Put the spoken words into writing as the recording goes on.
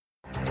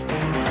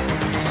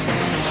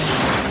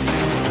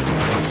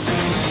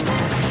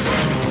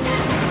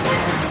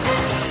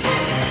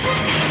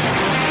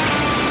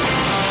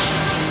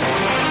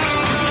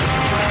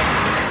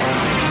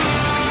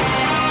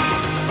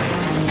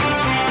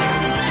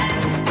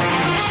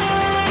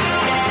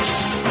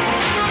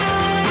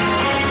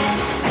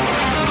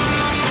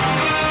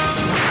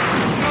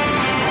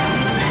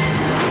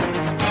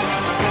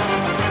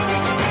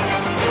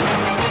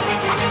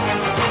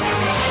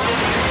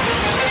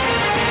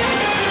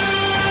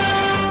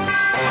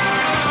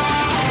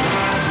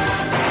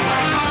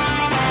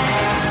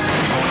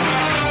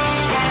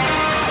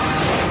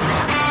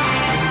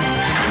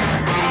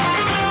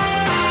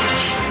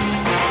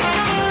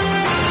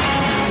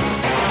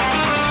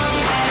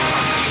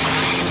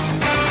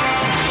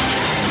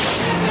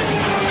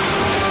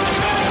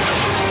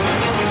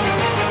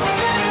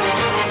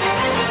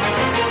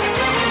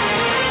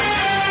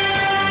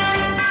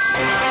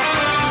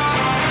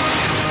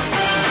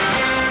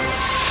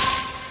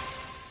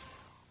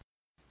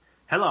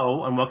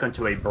Hello, and welcome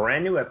to a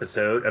brand new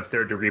episode of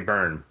Third Degree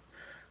Byrne.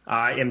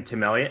 I am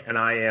Tim Elliott, and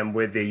I am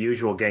with the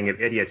usual gang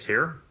of idiots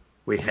here.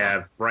 We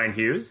have Brian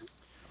Hughes.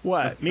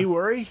 What, me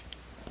worry?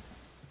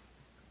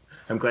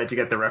 I'm glad you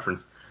got the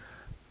reference.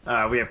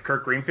 We have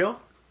Kirk Greenfield.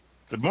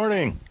 Good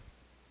morning.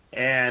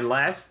 And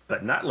last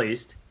but not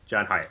least,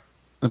 John Hyatt.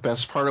 The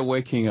best part of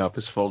waking up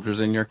is Folgers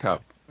in your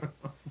cup.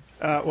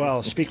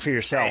 Well, speak for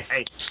yourself.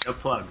 Hey, no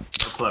plugs.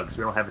 No plugs.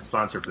 We don't have a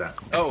sponsor for that.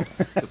 Oh,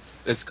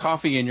 it's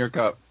coffee in your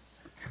cup.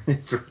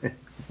 That's right.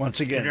 Once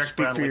again, Generic speak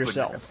brown for liquid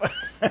yourself.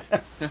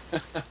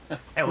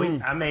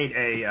 Hey, I made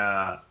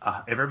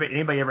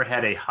anybody ever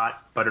had a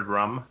hot buttered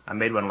rum? I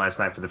made one last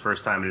night for the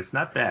first time, and it's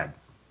not bad.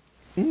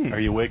 Are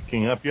you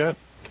waking up yet?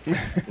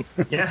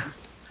 Yeah.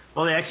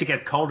 Well, they actually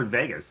got cold in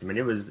Vegas. I mean,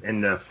 it was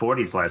in the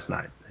 40s last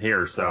night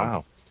here. So,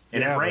 wow.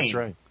 And yeah, it rained. That's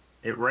right.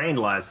 It rained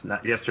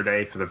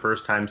yesterday for the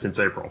first time since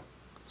April.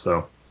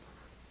 So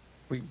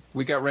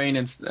we got rain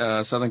in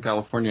Southern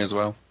California as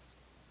well.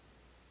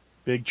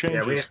 Big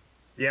changes.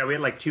 Yeah, we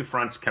had like two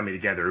fronts coming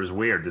together. It was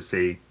weird to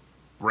see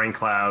rain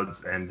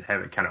clouds and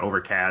have it kind of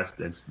overcast.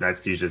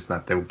 That's usually just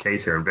not the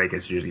case here in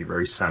Vegas. It's usually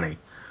very sunny.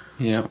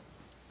 Yeah.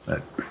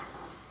 But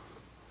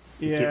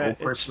Yeah, of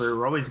course,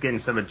 we're always getting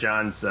some of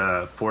John's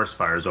forest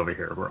fires over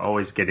here. We're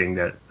always getting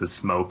the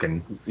smoke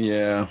and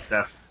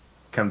stuff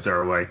comes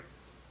our way.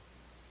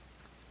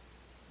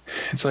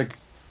 It's like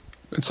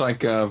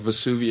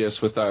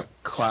Vesuvius with that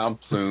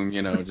cloud plume,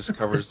 just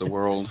covers the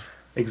world.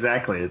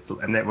 Exactly.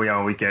 And then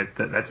we get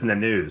that's in the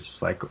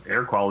news, like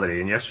air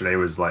quality. And yesterday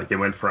was like it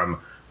went from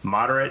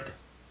moderate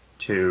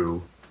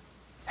to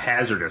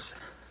hazardous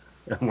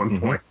at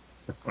one point.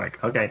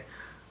 Like, okay,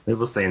 maybe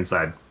we'll stay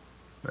inside.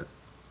 But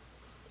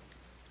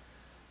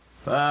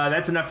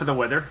that's enough for the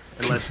weather,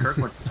 unless Kirk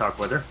wants to talk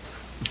weather.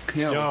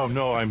 Yeah.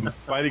 No, I'm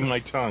biting my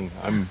tongue.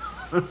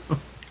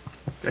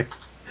 Okay.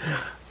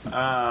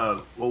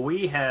 Well,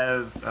 we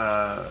have.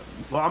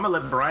 I'm gonna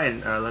let Brian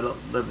give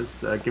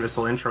us a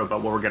little intro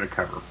about what we're gonna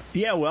cover.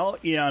 Yeah, well,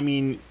 I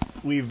mean,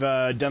 we've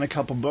done a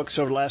couple books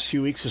over the last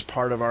few weeks as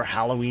part of our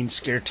Halloween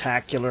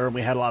Scaretacular.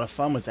 We had a lot of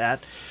fun with that.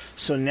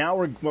 So now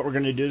what we're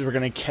going to do is we're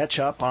going to catch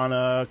up on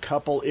a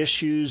couple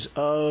issues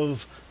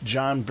of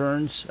John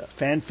Byrne's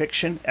fan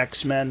fiction,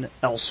 X-Men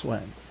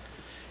Elsewhen.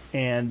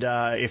 And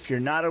if you're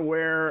not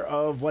aware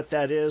of what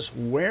that is,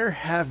 where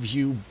have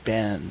you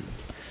been?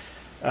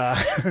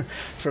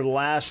 For the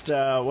last,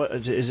 what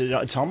is it?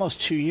 It's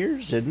almost 2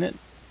 years, isn't it?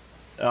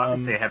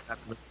 Obviously, I have not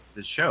listened to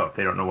this show if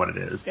they don't know what it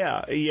is.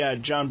 Yeah.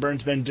 John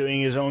Byrne's been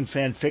doing his own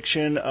fan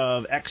fiction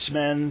of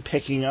X-Men,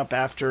 picking up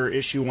after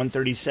issue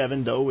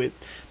 137, though it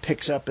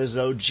picks up as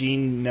though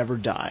Jean never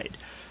died.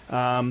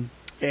 And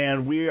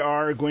we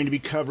are going to be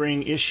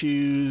covering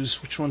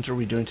issues. Which ones are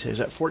we doing today? Is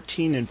that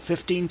 14 and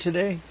 15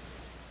 today?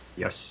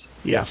 Yes.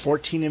 Yeah,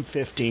 14 and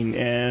 15.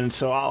 And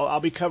so I'll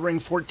be covering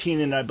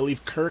 14, and I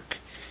believe Kirk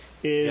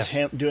is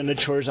doing the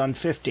chores on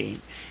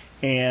 15.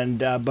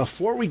 And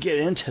before we get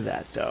into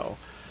that, though,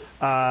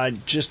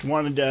 just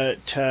wanted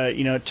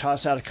to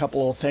toss out a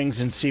couple of things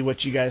and see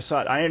what you guys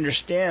thought. I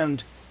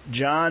understand,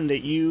 John,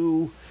 that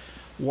you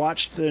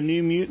watched the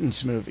New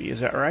Mutants movie.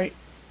 Is that right?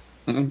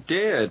 I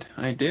did.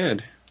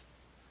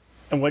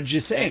 And what did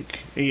you think?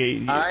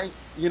 I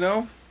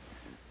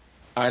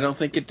don't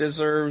think it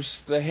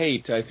deserves the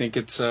hate. I think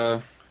it's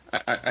I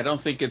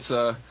don't think it's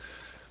a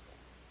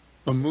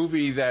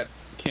movie that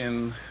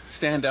can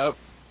stand up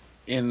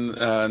in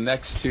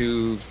next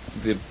to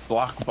the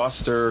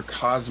blockbuster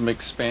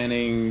cosmic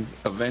spanning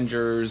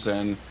Avengers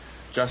and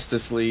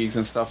Justice Leagues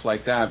and stuff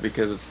like that,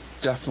 because it's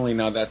definitely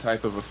not that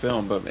type of a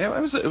film. But it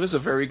was a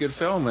very good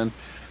film, and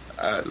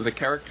the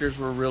characters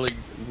were really,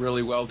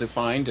 really well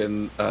defined,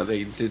 and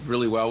they did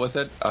really well with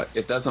it.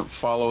 It doesn't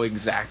follow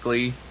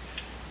exactly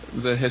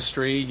the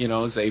history.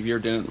 Xavier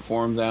didn't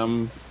form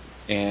them,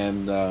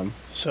 and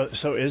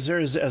so is there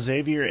a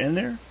Xavier in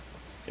there?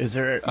 Is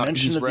there a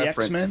mention of the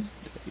X-Men?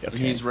 Okay.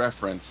 He's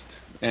referenced,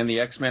 and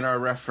the X-Men are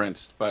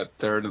referenced, but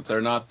they're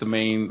not the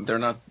main. They're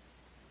not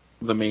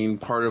the main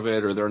part of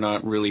it, or they're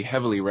not really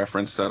heavily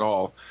referenced at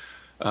all.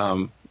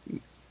 But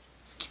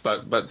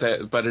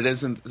it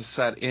isn't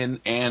set in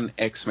an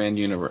X-Men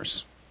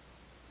universe.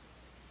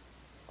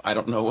 I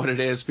don't know what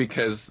it is,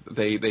 because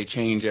they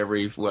change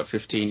every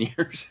 15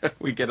 years.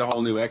 We get a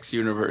whole new X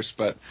universe,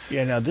 but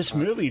now this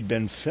movie had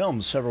been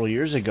filmed several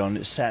years ago, and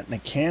it sat in a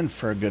can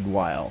for a good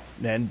while.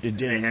 And it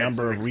did a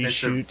number of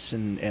reshoots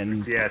and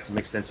some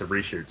extensive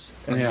reshoots.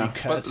 And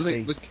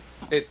recuts.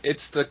 But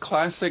it's the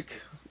classic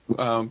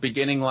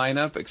beginning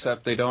lineup,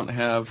 except they don't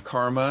have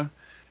Karma,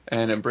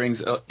 and it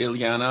brings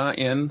Illyana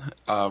in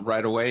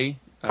right away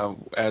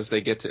as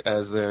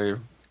they're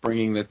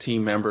bringing the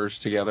team members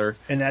together.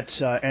 And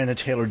that's Anna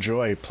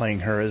Taylor-Joy playing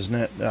her, isn't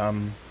it?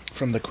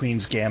 From the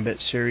Queen's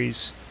Gambit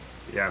series.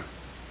 Yeah.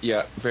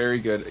 Yeah, very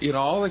good.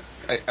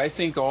 I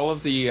think all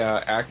of the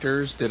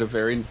actors did a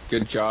very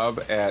good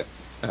job at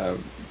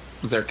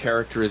their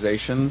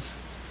characterizations,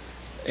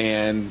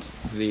 and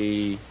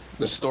the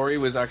story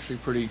was actually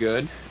pretty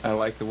good. I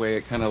like the way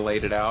it kind of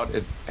laid it out.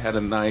 It had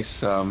a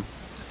nice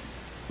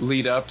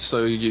lead up,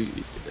 so it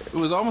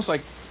was almost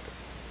like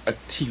a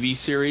TV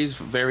series,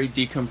 very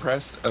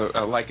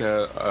decompressed, like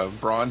a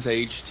Bronze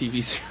Age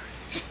TV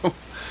series,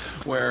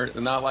 where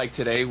not like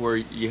today, where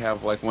you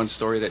have like one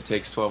story that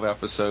takes 12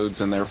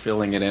 episodes and they're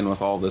filling it in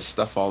with all this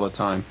stuff all the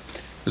time.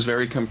 It was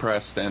very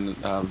compressed, and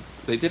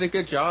they did a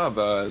good job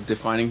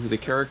defining who the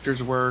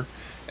characters were,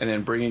 and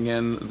then bringing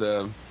in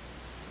the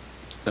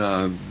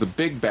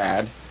big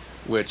bad,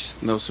 which,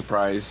 no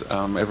surprise,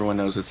 everyone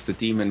knows it's the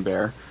demon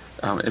bear.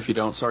 If you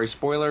don't, sorry,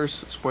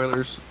 spoilers.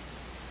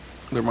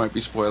 There might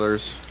be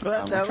spoilers.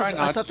 Well,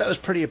 I thought that was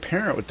pretty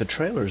apparent with the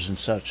trailers and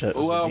such. That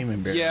was the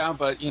demon bear. Yeah,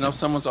 but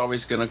someone's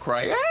always going to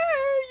cry, "Hey,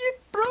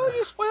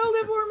 you spoiled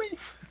it for me."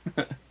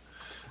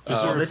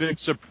 Is there a big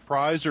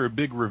surprise or a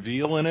big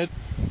reveal in it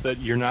that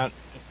you're not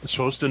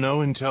supposed to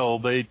know until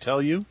they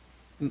tell you?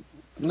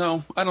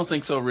 No, I don't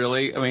think so,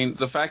 really. I mean,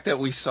 the fact that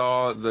we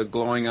saw the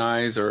glowing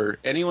eyes, or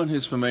anyone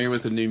who's familiar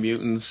with the New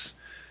Mutants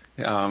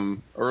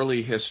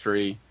early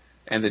history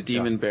and the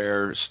Demon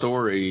Bear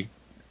story,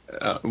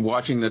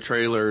 watching the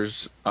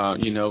trailers,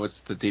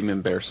 it's the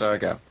Demon Bear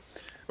saga,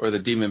 or the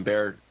Demon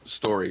Bear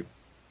story.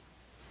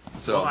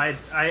 So, well,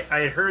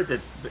 I heard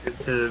that,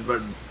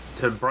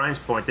 to Brian's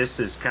point,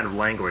 this is kind of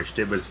languished.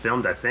 It was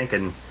filmed, I think,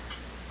 in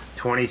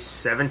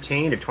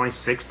 2017 or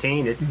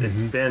 2016.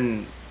 It's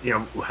been,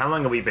 how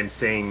long have we been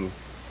seeing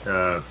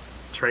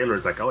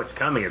trailers like, oh, it's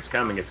coming,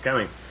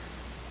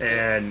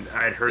 and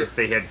I'd heard that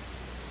they had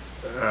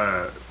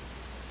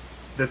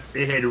that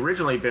it had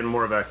originally been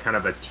more of a kind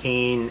of a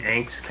teen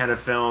angst kind of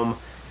film,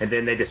 and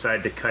then they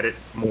decided to cut it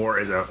more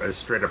as a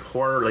straight up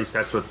horror. At least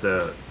that's what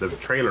the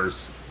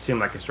trailers seemed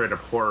like, a straight up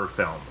horror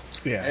film.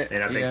 Yeah,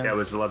 and I think that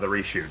was a lot of the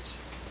reshoots.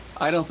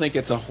 I don't think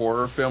it's a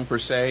horror film per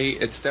se.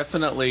 It's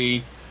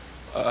definitely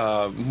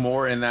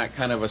more in that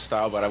kind of a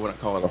style, but I wouldn't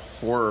call it a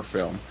horror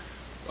film.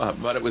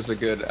 But it was a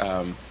good.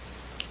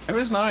 It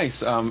was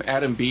nice.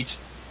 Adam Beach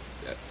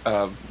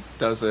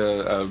does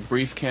a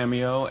brief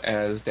cameo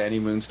as Danny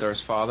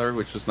Moonstar's father,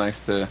 which was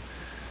nice to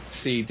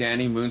see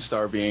Danny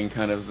Moonstar being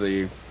kind of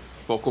the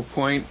focal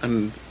point.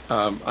 And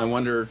I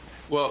wonder.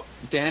 Well,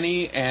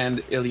 Danny and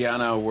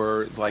Ileana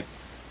were like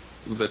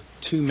the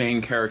two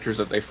main characters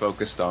that they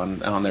focused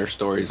on their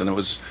stories, and it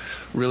was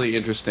really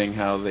interesting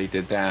how they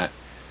did that.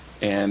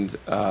 And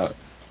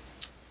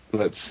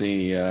let's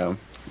see,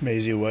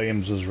 Maisie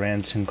Williams was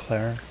Rand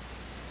Sinclair.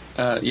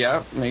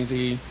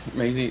 Maisie.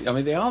 I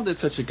mean, they all did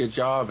such a good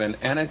job, and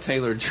Anna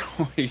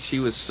Taylor-Joy, she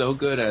was so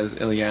good as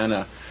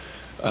Ileana.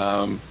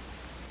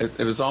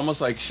 It was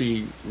almost like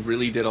she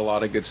really did a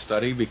lot of good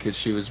study, because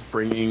she was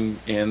bringing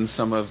in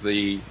some of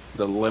the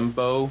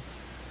limbo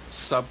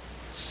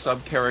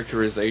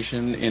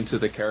sub-characterization into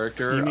the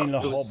character. You mean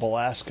the whole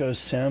Belasco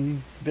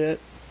Sim bit?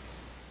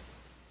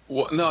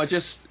 Well, no,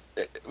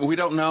 we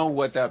don't know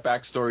what that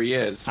backstory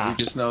is. We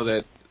just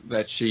know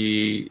that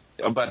she.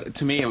 But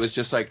to me, it was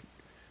just like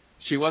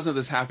she wasn't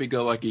this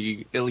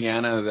happy-go-lucky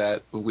Ileana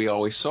that we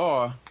always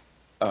saw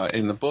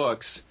in the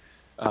books.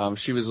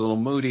 She was a little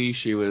moody.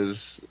 She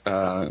was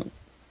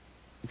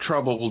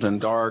troubled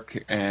and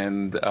dark,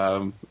 and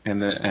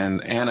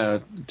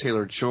Anna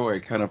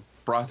Taylor-Joy kind of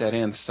brought that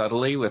in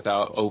subtly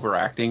without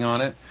overacting on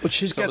it. But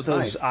she's got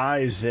those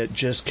eyes that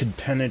just could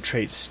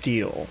penetrate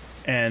steel,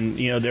 and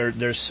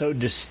they're so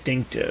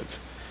distinctive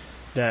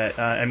that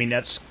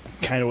that's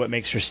kind of what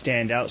makes her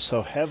stand out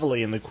so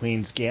heavily in the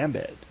Queen's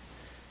Gambit.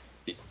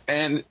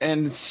 And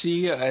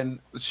she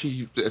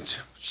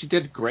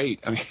did great.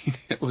 I mean,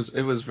 it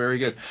was very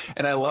good.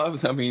 And I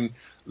loved,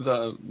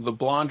 the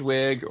blonde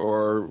wig,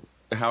 or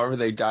however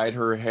they dyed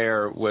her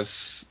hair,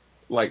 was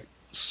like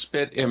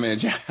spit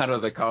image out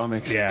of the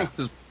comics. Yeah.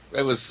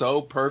 It was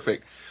so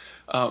perfect.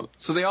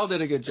 So they all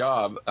did a good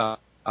job,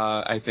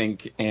 I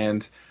think.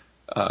 And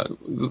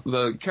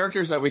the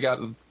characters that we got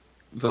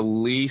the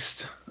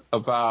least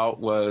about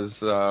was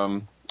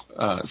Sam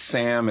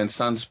and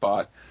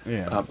Sunspot.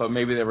 Yeah. But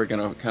maybe they were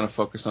going to kind of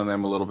focus on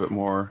them a little bit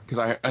more, because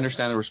I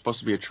understand there was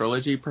supposed to be a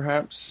trilogy,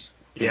 perhaps.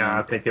 Yeah,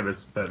 I think it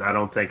was, but I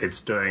don't think it's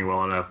doing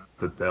well enough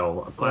that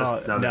they'll.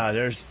 Plus,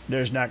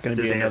 there's not going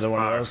to be another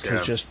one of those,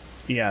 because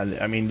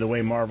the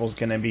way Marvel's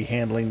going to be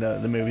handling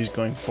the movies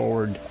going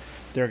forward,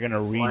 they're going to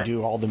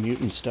redo all the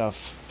mutant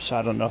stuff. So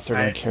I don't know if they're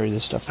going to carry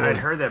this stuff forward. I'd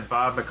heard that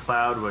Bob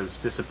McLeod was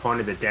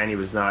disappointed that Danny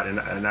was not, and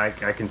I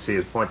can see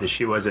his point that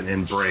she wasn't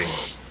in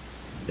braids,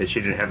 that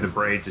she didn't have the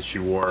braids that she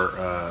wore.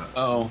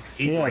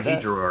 He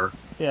drew her.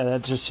 Yeah,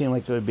 that just seemed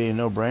like it would be a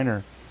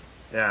no-brainer.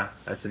 Yeah,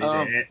 that's an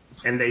easy.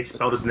 And they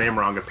spelled his name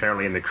wrong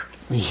apparently in the.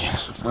 Yeah.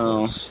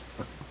 Oh.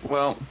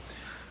 Well,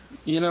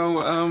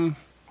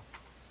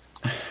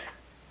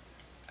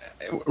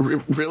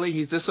 really,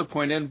 he's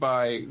disappointed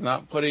by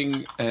not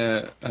putting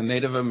a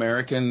Native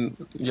American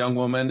young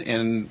woman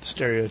in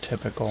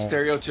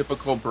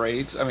stereotypical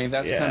braids. I mean,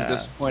 that's kind of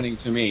disappointing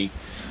to me.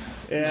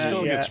 Yeah, he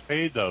still gets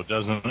paid, though,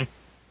 doesn't he?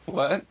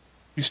 What?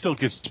 He still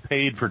gets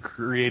paid for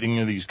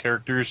creating these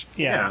characters.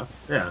 Yeah.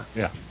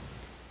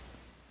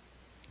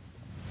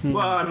 Well,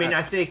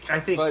 I think.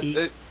 But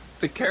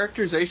the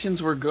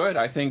characterizations were good.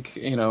 I think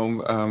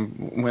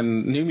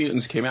when New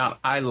Mutants came out,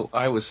 I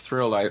was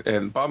thrilled.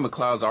 And Bob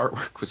McLeod's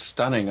artwork was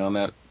stunning on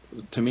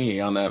to me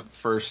on that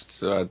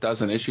first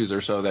dozen issues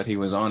or so that he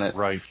was on it.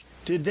 Right.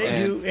 Did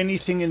they do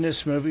anything in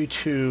this movie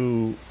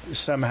to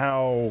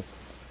somehow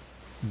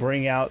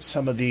bring out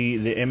some of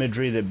the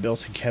imagery that Bill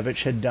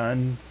Sienkiewicz had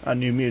done on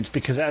New Mutants?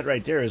 Because that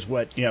right there is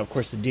what, of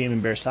course, the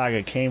Demon Bear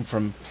saga came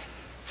from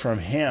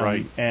him.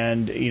 Right.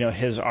 And,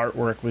 his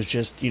artwork was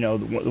just,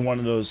 one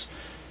of those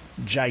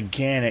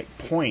gigantic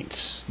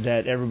points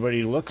that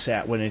everybody looks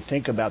at when they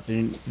think about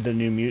the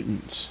New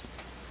Mutants.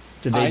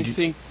 I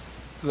think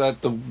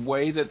that the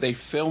way that they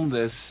filmed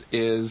this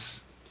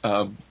is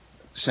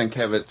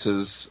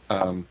Sienkiewicz's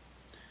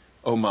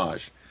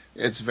homage.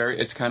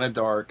 It's kind of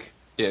dark.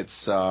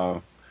 It's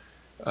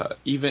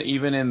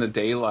even in the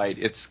daylight,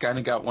 it's kind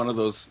of got one of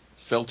those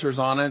filters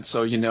on it,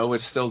 so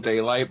it's still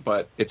daylight,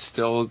 but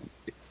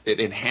it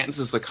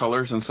enhances the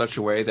colors in such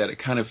a way that it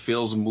kind of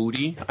feels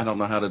moody. I don't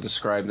know how to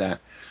describe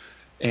that.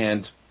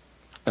 And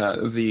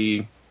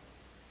they're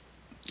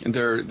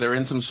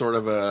in some sort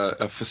of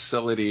a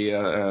facility,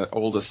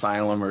 old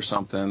asylum or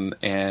something,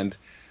 and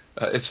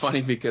it's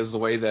funny because the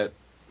way that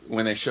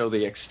when they show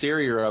the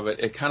exterior of it,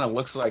 it kind of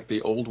looks like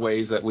the old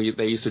ways that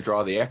they used to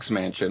draw the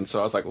X-Mansion. So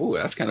I was like, "Ooh,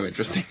 that's kind of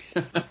interesting."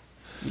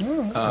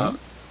 So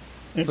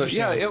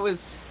yeah, it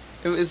was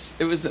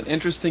an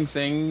interesting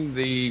thing.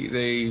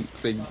 They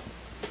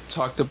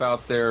talked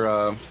about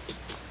their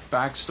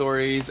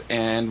backstories,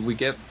 and we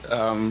get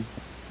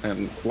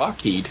and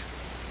Lockheed,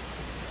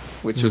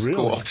 which is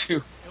cool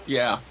too.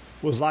 Yeah.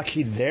 Was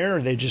Lockheed there,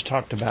 or they just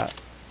talked about?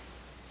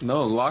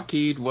 No,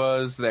 Lockheed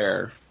was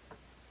there.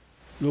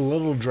 The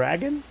Little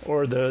Dragon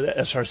or the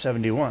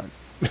SR-71?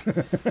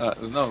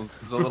 No,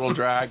 the Little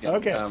Dragon.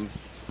 Okay.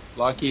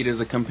 Lockheed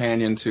is a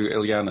companion to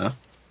Ilyana.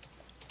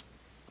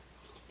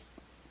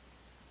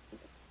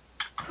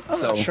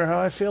 I'm not sure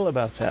how I feel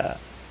about that.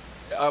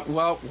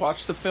 Well,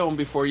 watch the film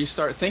before you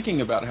start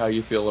thinking about how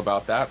you feel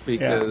about that,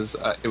 because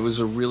it was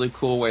a really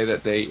cool way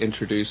that they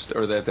introduced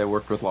or that they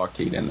worked with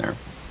Lockheed in there.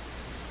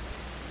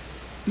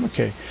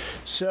 Okay,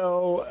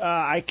 so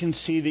I can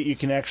see that you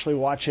can actually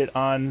watch it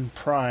on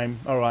Prime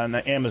or on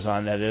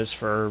Amazon. That is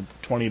for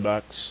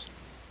 $20.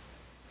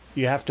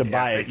 You have to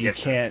buy it. You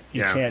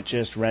can't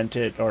just rent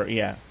it or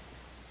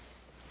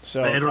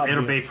So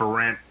it'll be for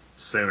rent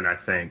soon. I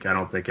think. I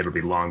don't think it'll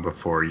be long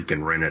before you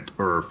can rent it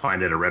or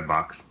find it at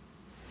Redbox.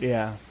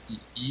 Yeah.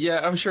 Yeah,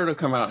 I'm sure it'll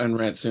come out and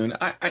rent soon.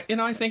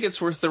 I think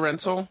it's worth the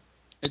rental.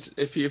 It's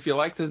if you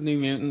like the New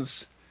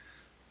Mutants,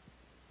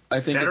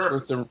 I think it's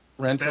worth the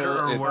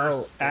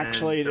rental.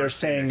 Actually, they're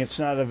saying it's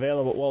not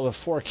available. Well, the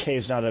 4K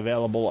is not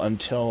available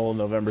until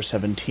November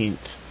 17th.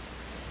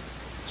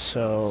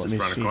 So let me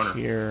see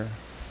here.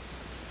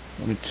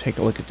 Let me take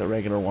a look at the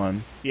regular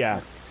one. Yeah,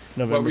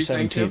 November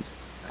 17th.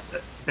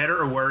 Better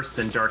or worse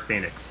than Dark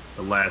Phoenix,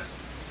 the last?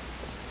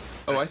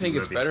 Oh, I think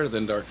it's better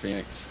than Dark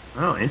Phoenix.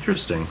 Oh,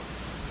 interesting.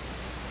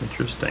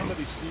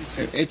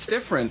 It's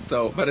different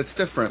though, but it's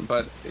different.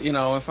 But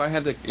if I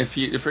had to, if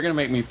you're gonna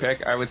make me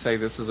pick, I would say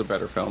this is a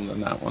better film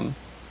than that one,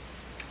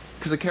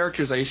 because the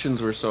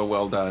characterizations were so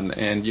well done,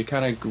 and you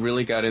kind of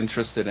really got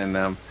interested in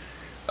them.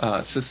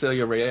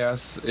 Cecilia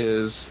Reyes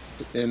is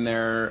in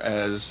there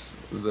as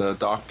the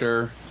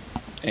Doctor,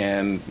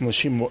 and was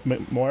she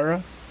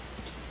Moira?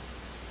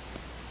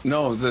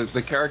 No,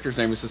 the character's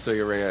name is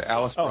Cecilia Reyes.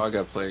 Alice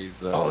Braga plays.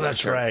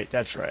 That's right.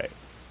 That's right.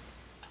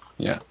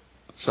 Yeah.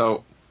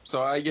 So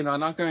I'm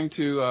not going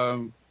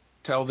to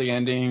tell the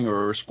ending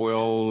or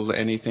spoil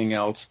anything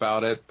else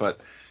about it,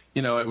 but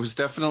it was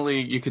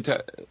definitely, you could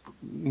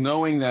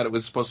knowing that it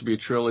was supposed to be a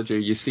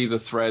trilogy, you see the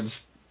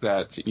threads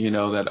that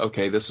that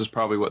okay, this is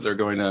probably what they're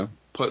going to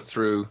put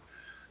through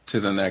to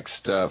the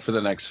next for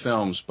the next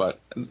films. But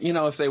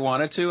if they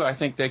wanted to, I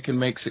think they can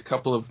make a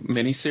couple of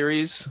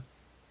miniseries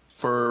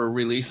for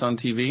release on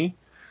TV,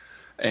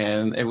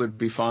 and it would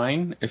be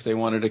fine if they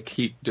wanted to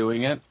keep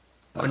doing it.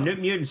 New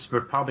Mutants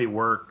would probably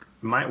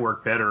might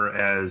work better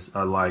as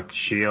like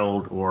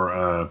S.H.I.E.L.D.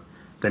 or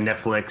the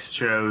Netflix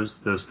shows,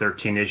 those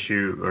 13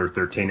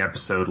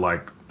 episode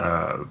like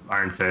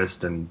Iron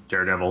Fist and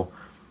Daredevil.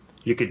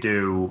 You could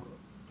do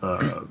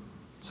so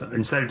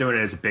instead of doing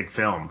it as a big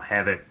film,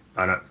 have it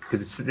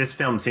because this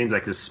film seems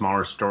like a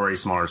smaller story,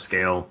 smaller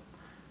scale,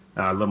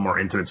 a little more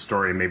intimate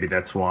story. Maybe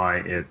that's why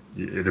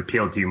it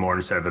appealed to you more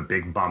instead of a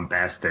big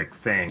bombastic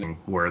thing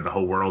where the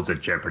whole world's at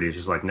jeopardy. It's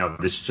just like, no,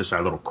 this is just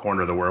our little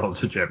corner of the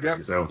world's at jeopardy.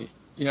 Yep. So.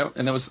 Yeah,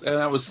 and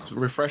that was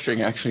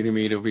refreshing actually to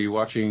me to be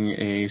watching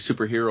a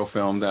superhero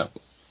film that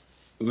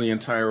the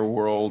entire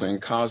world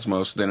and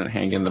cosmos didn't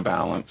hang in the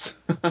balance.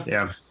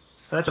 Yeah,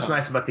 that's what's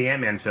nice about the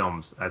Ant-Man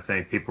films. I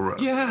think people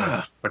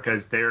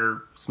because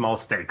they're small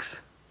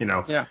stakes.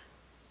 Yeah.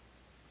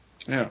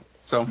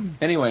 So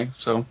anyway,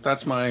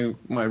 that's my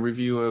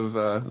review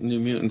of New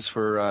Mutants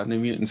for New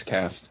Mutants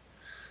Cast.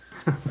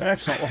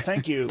 Excellent. Well,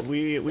 thank you.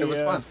 It was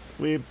fun.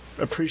 We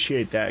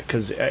appreciate that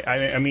because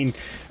I mean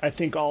I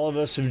think all of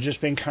us have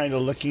just been kind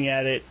of looking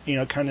at it,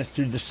 kind of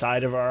through the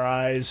side of our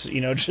eyes,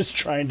 just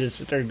trying to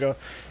sit there and go,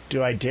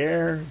 do I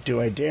dare? Do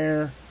I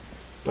dare?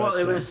 But, well,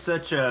 it was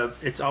such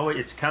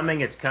it's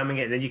coming,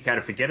 and then you kind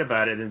of forget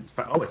about it, and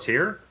it's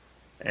here,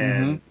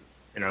 and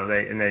They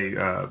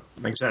like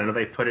I said, I know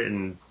they put it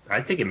in.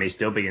 I think it may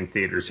still be in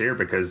theaters here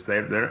because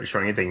they're not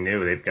showing anything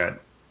new. They've got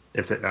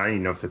I don't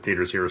even know if the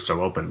theaters here are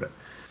still open, but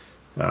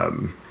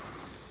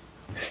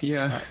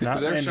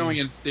they're showing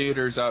in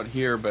theaters out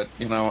here, but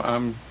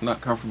I'm not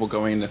comfortable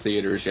going to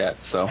theaters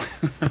yet. So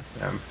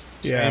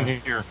Same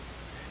here.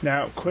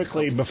 Now,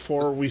 quickly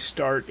before we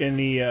start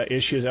any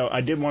issues,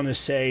 I did want to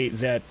say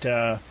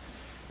that.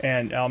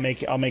 And I'll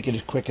make it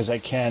as quick as I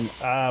can.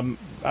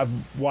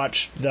 I've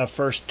watched the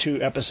first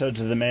 2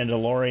 episodes of The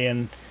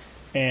Mandalorian,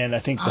 and I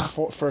think the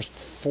first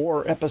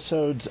 4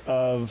 episodes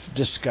of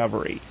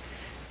Discovery,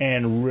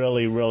 and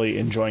really, really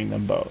enjoying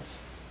them both.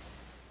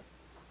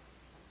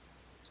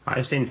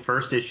 I've seen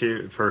first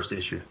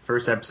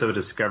episode of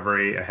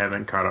Discovery. I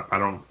haven't caught up. I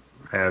don't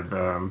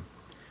have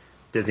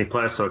Disney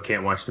Plus, so I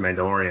can't watch The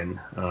Mandalorian.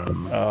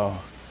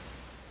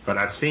 But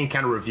I've seen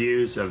kind of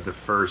reviews of the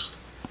first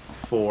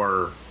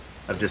 4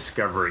 of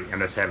Discovery, and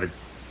I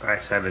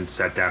just haven't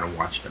sat down and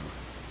watched them.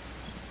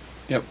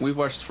 Yep, we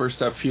watched the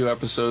first few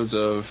episodes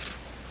of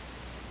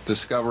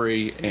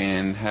Discovery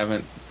and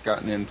haven't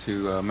gotten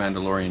into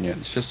Mandalorian yet.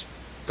 It's just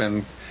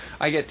been,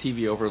 I get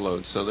TV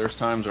overload, so there's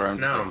times where I'm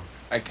just like,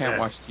 I can't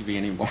watch TV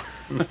anymore.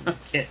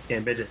 can't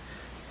bitch it.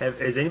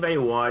 Has anybody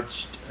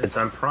watched? It's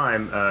on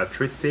Prime.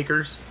 Truth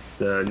Seekers,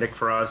 the Nick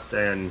Frost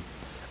and.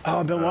 Oh,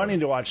 I've been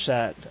wanting to watch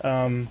that.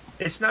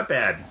 It's not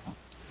bad.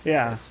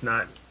 Yeah, it's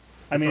not.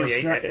 I mean,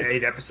 it's only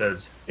 8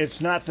 episodes.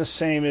 It's not the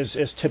same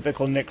as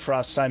typical Nick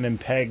Frost, Simon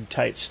Pegg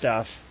type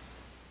stuff.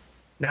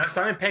 Now,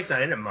 Simon Pegg's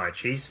not in it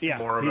much. He's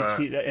more of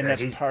and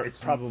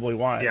that's probably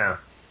why. Yeah,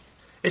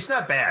 it's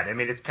not bad. I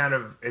mean, it's kind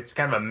of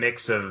a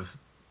mix of,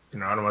 I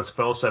don't want to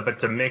spoil stuff, but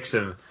it's a mix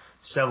of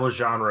several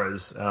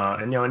genres.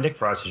 And Nick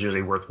Frost is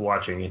usually worth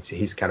watching.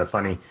 He's kind of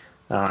funny.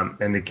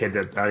 And the kid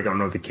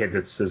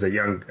that's a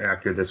young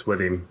actor that's with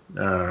him,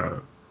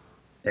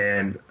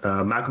 and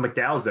Malcolm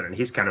McDowell's in it.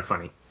 He's kind of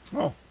funny.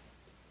 Oh.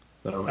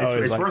 So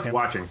it's worth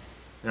watching.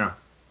 Yeah.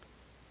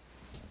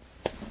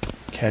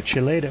 Catch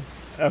you later.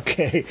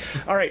 Okay.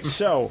 All right.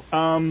 So,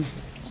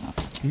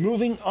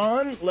 moving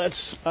on,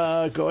 let's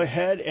go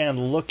ahead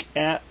and look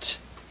at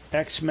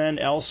X-Men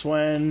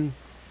Elsewhen,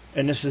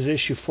 and this is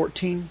issue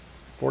 14.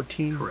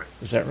 14? Correct.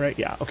 Is that right?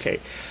 Yeah. Okay.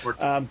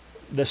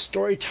 The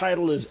story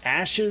title is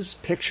Ashes,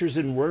 Pictures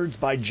and Words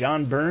by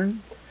John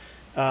Byrne.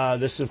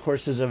 This, of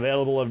course, is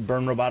available at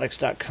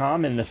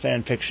byrnerobotics.com in the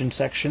fan fiction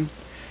section.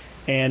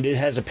 And it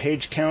has a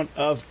page count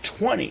of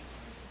 20,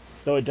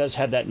 though it does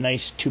have that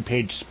nice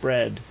 2-page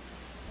spread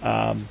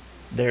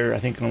there, I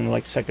think, on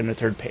like second or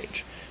third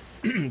page.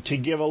 To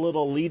give a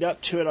little lead up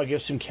to it, I'll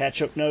give some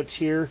catch-up notes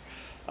here.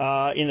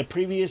 In the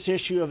previous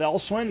issue of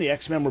Elsewhen, the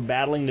X-Men were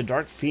battling the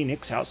Dark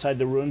Phoenix outside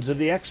the ruins of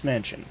the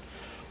X-Mansion.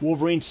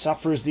 Wolverine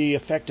suffers the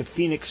effect of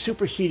Phoenix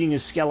superheating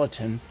his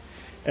skeleton,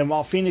 and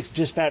while Phoenix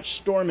dispatched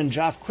Storm and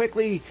Joff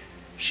quickly,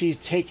 she's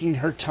taking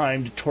her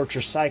time to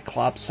torture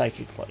Cyclops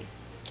psychically.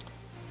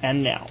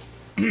 And now,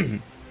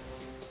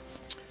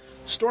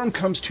 Storm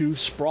comes to,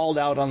 sprawled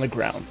out on the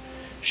ground.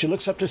 She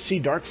looks up to see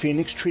Dark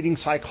Phoenix treating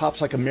Cyclops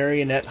like a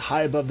marionette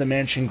high above the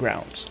mansion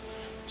grounds.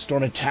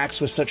 Storm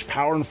attacks with such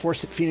power and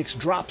force that Phoenix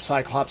drops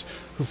Cyclops,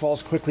 who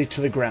falls quickly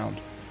to the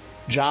ground.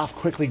 Joff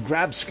quickly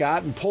grabs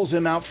Scott and pulls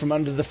him out from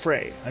under the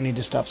fray. I need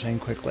to stop saying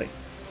quickly.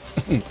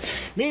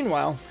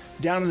 Meanwhile,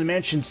 down in the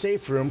mansion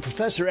safe room,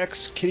 Professor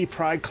X, Kitty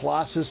Pryde,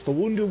 Colossus, the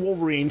wounded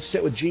Wolverine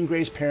sit with Jean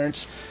Grey's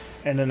parents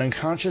and an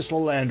unconscious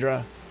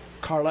Lilandra,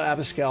 Carla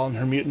Abascal, and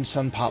her mutant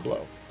son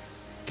Pablo.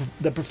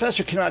 The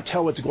professor cannot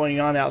tell what's going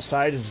on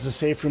outside, as the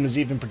safe room is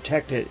even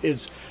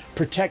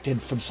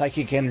protected from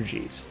psychic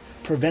energies,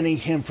 preventing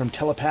him from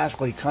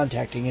telepathically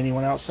contacting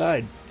anyone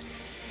outside.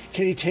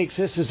 Kitty takes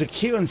this as a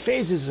cue and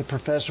phases the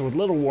professor with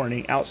little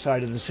warning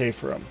outside of the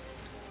safe room.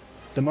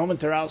 The moment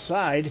they're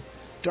outside,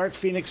 Dark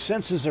Phoenix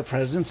senses their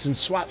presence and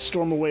swats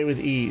Storm away with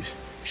ease.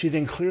 She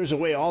then clears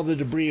away all the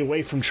debris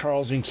away from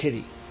Charles and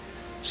Kitty.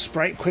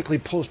 Sprite quickly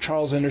pulls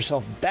Charles and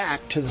herself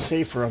back to the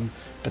safe room,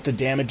 but the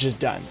damage is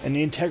done, and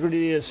the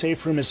integrity of the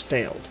safe room has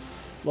failed.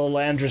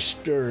 Lilandra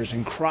stirs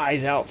and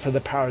cries out for the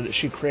power that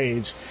she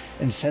craves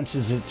and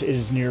senses it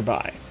is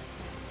nearby.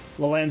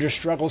 Lilandra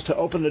struggles to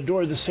open the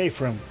door of the safe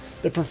room.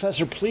 The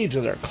professor pleads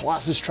with her.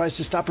 Colossus tries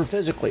to stop her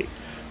physically.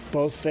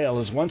 Both fail,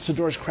 as once the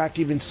door is cracked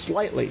even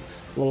slightly,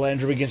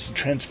 Lilandra begins to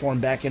transform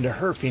back into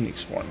her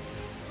Phoenix form.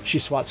 She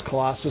swats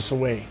Colossus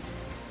away.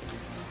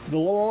 The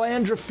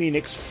Lilandra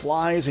Phoenix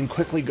flies and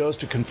quickly goes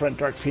to confront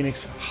Dark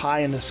Phoenix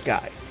high in the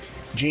sky.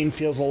 Jean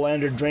feels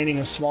Lilandra draining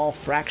a small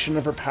fraction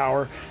of her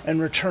power and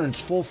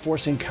returns full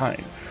force and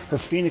kind, her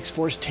Phoenix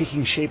force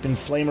taking shape in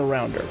flame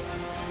around her.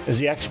 As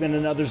the X-Men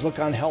and others look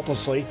on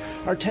helplessly,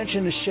 our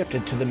attention is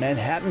shifted to the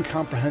Manhattan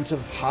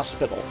Comprehensive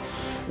Hospital.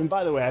 And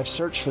by the way, I've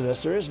searched for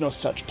this. There is no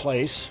such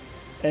place,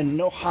 and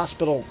no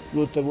hospital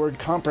with the word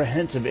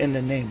comprehensive in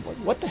the name.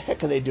 What the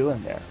heck are they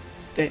doing there?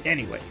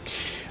 Anyway,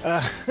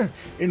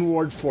 in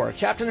Ward 4,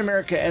 Captain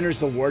America enters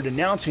the ward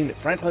announcing that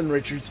Franklin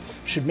Richards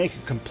should make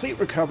a complete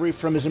recovery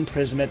from his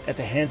imprisonment at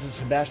the hands of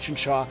Sebastian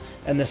Shaw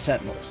and the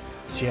Sentinels.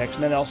 See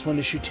X-Men Elsewhen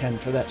issue 10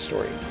 for that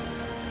story.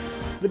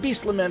 The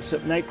Beast laments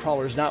that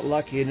Nightcrawler is not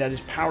lucky and that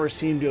his powers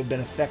seem to have been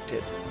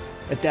affected.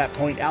 At that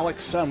point,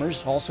 Alex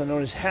Summers, also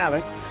known as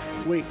Havoc,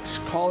 wakes,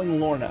 calling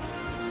Lorna.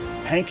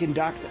 Hank and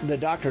the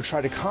doctor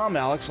try to calm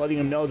Alex, letting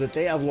him know that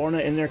they have Lorna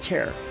in their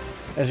care.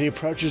 As he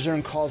approaches her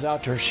and calls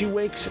out to her, she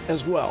wakes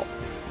as well.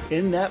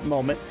 In that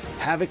moment,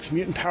 Havoc's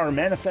mutant power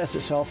manifests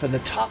itself, and the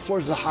top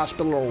floors of the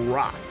hospital are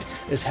rocked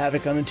as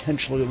Havoc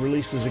unintentionally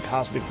releases a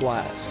cosmic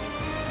blast.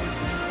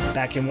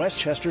 Back in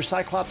Westchester,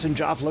 Cyclops and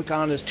Joff look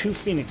on as two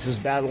phoenixes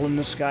battle in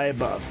the sky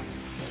above.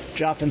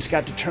 Joff and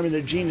Scott determine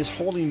that Jean is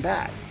holding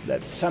back,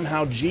 that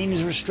somehow Jean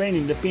is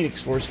restraining the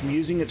Phoenix Force from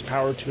using its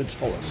power to its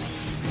fullest.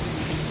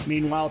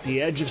 Meanwhile, at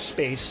the edge of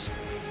space,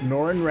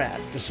 Norrin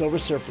Rath, the Silver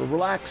Surfer,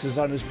 relaxes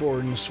on his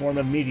board in a swarm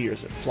of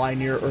meteors that fly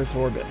near Earth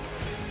orbit.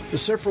 The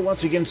Surfer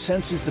once again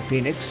senses the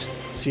Phoenix,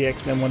 see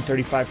X-Men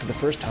 135 for the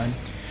first time,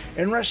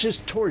 and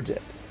rushes towards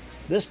it,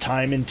 this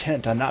time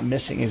intent on not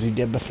missing as he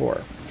did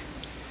before.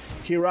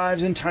 He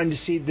arrives in time to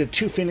see the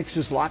two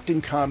Phoenixes locked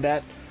in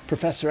combat.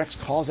 Professor X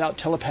calls out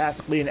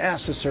telepathically and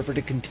asks the Surfer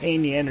to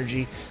contain the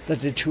energy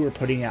that the two are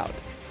putting out.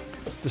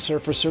 The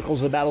Surfer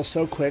circles the battle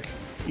so quick,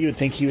 you would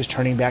think he was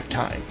turning back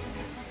time.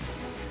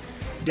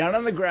 Down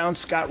on the ground,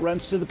 Scott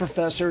runs to the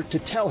Professor to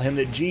tell him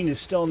that Jean is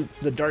still in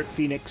the Dark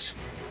Phoenix.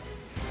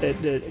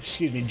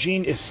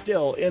 Jean is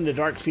still in the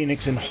Dark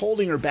Phoenix and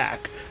holding her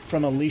back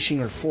from unleashing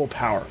her full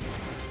power.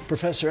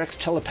 Professor X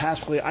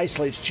telepathically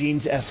isolates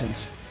Jean's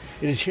essence.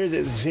 It is here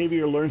that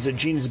Xavier learns that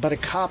Jean is but a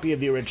copy of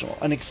the original,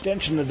 an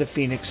extension of the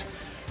Phoenix,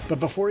 but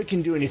before he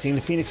can do anything,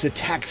 the Phoenix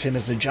attacks him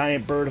as a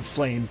giant bird of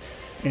flame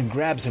and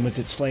grabs him with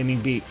its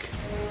flaming beak.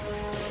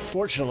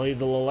 Fortunately,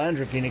 the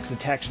Lilandra Phoenix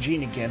attacks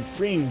Jean again,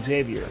 freeing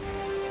Xavier.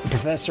 The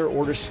Professor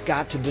orders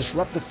Scott to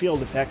disrupt the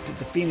field effect that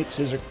the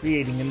Phoenixes are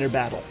creating in their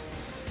battle.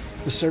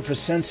 The Surfer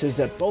senses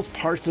that both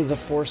parts of the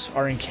Force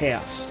are in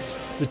chaos.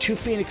 The two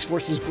Phoenix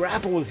forces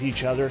grapple with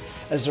each other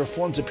as their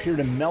forms appear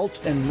to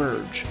melt and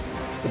merge.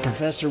 The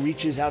Professor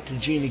reaches out to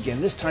Jean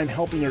again, this time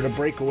helping her to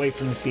break away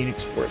from the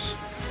Phoenix Force.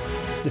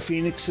 The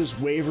Phoenixes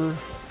waver,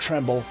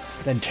 tremble,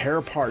 then tear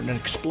apart in an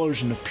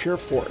explosion of pure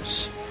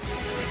force.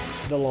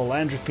 The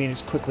Lilandra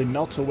Phoenix quickly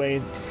melts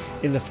away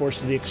in the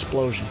force of the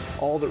explosion.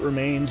 All that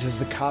remains is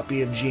the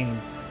copy of Jean,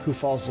 who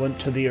falls limp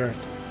to the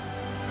earth.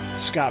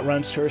 Scott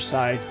runs to her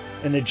side,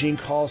 and the Jean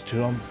calls to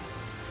him.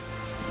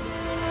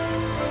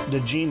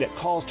 The Jean that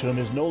calls to him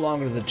is no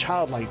longer the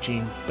childlike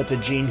Jean, but the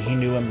Jean he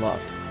knew and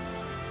loved.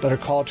 But her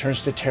call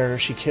turns to terror.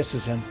 She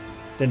kisses him,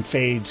 then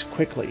fades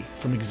quickly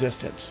from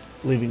existence,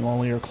 leaving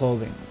only her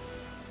clothing.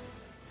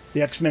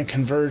 The X-Men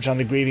converge on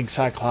the grieving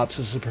Cyclops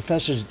as the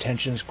Professor's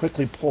attention is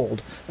quickly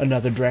pulled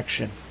another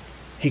direction.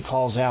 He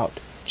calls out,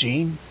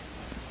 "Jean?"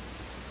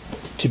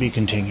 To be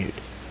continued.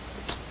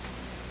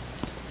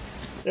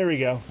 There we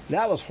go.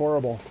 That was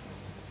horrible.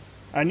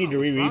 I need to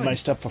reread my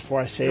stuff before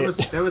I say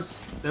it. That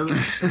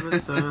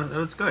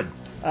was good.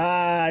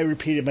 I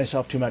repeated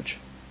myself too much.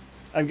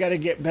 I've got to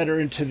get better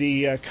into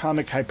the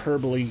comic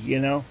hyperbole, you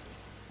know?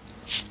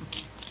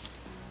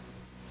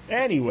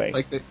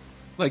 Anyway.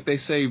 Like they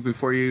say,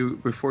 before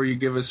you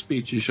give a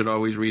speech, you should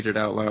always read it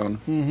out loud.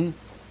 Mm-hmm.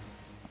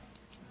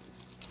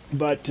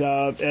 But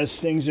as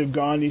things have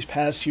gone these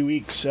past few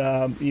weeks,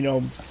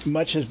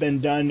 much has been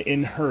done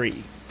in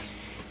hurry.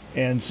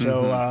 And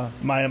so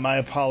my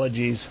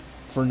apologies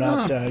for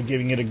not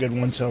giving it a good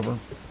once-over.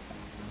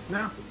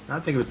 No, I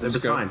think it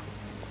was fine.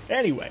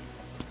 Anyway,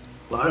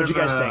 what did you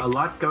guys think? A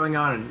lot going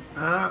on.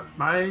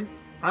 I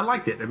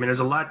liked it. I mean,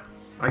 there's a lot.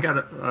 I got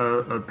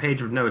a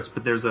page of notes,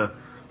 but there's a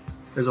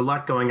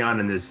lot going on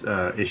in this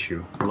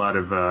issue. A lot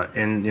of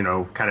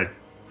kind of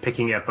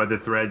picking up other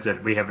threads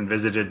that we haven't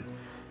visited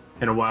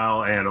in a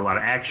while, and a lot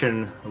of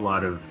action.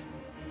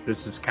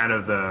 This is kind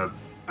of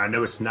I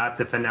know it's not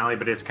the finale,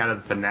 but it's kind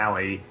of the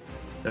finale.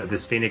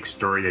 This Phoenix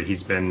story that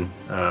he's been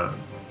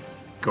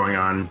going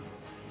on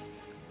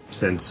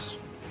since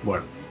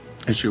what?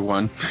 Issue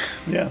 1.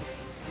 Yeah.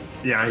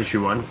 Yeah,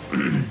 issue 1.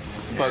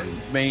 But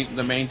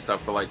the main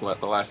stuff for like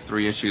the last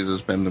 3 issues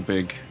has been the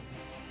big.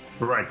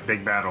 Right, the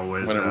big battle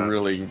with when it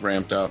really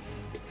ramped up.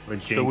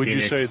 With Jane so would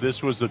Phoenix. You say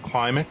this was the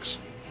climax?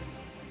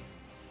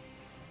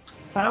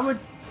 I would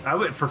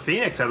for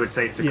Phoenix. I would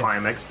say it's the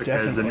climax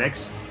because definitely.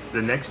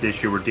 the next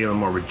issue we're dealing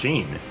more with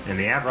Jean and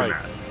the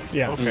aftermath. Right.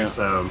 Yeah. Okay.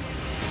 So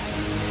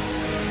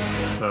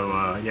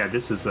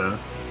this is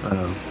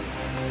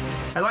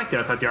I liked it.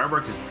 I thought the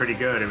artwork is pretty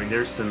good. I mean,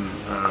 there's some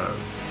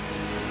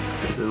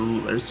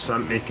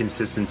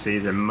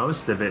inconsistencies, and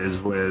most of it is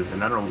with,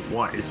 and I don't know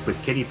what, it's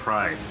with Kitty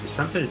Pryde. There's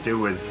something to do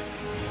with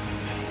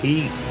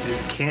he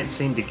just can't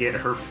seem to get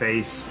her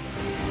face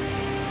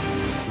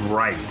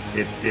right.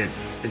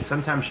 And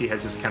sometimes she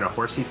has this kind of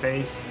horsey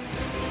face,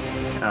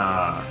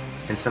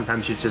 and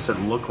sometimes she just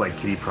doesn't look like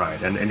Kitty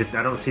Pryde. And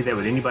I don't see that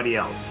with anybody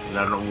else. And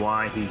I don't know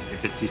why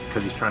if it's just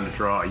because he's trying to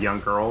draw a young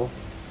girl.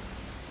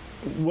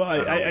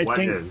 Well, I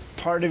think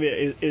part of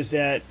it is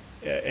that,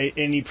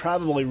 and he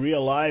probably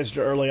realized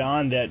early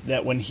on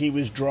that when he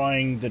was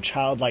drawing the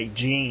childlike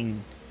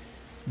Jean,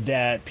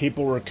 that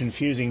people were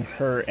confusing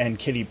her and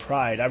Kitty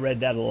Pryde. I read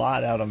that a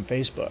lot out on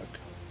Facebook.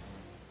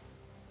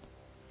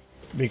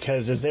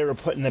 because as they were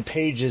putting the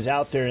pages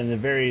out there in the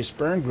various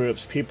Byrne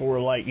groups, people were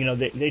like,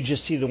 they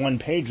just see the one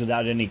page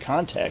without any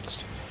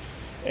context.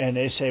 And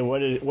they say,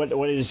 what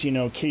is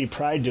Kitty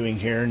Pryde doing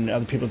here? And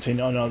other people say,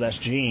 no, that's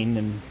Jean.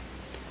 And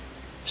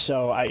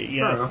so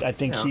I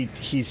think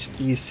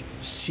he's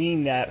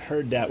seen that,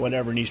 heard that,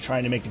 whatever, and he's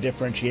trying to make a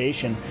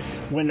differentiation.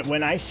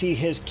 When I see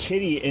his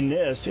Kitty in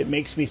this, it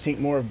makes me think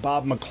more of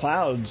Bob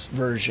McLeod's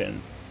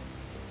version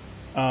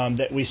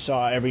that we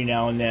saw every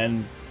now and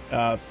then,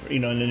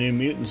 in the New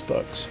Mutants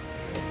books.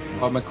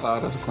 Bob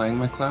McLeod of Clang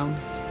McLeod.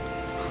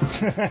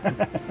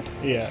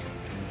 Yeah.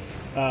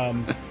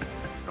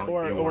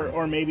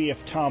 Or maybe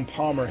if Tom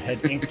Palmer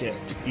had inked it,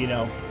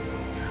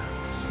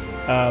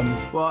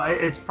 Well,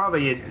 it's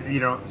probably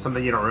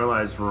something you don't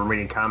realize when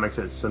reading comics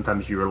is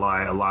sometimes you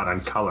rely a lot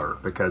on color,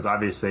 because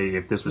obviously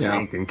if this was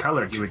inked and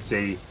colored, you would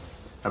see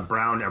a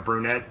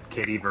brunette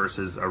Kitty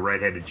versus a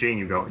redheaded Jean.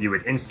 You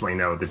would instantly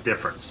know the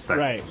difference. But,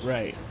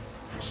 right.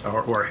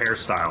 Or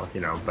hairstyle,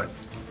 but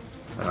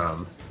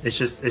it's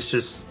just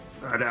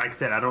like I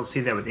said, I don't see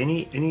that with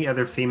any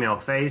other female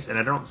face, and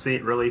I don't see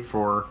it really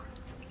for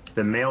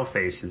the male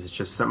faces. It's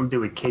just something to do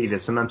with Kitty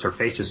that sometimes her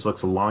face just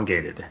looks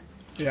elongated.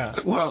 Yeah.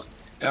 Well,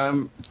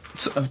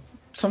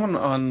 someone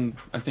on,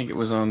 I think it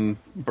was on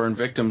Byrne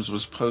Victims,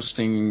 was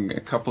posting a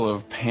couple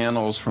of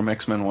panels from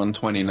X-Men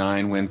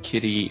 129 when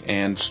Kitty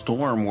and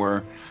Storm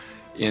were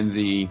in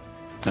the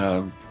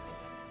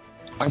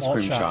ice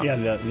cream shop. Yeah,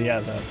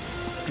 the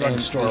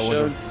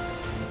drugstore.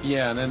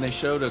 And then they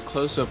showed a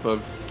close-up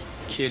of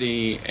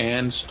Kitty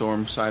and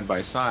Storm side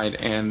by side,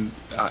 and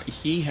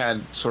he had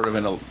sort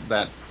of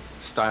that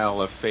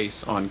style of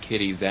face on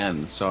Kitty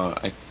then. So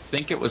I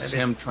think it was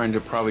him trying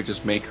to probably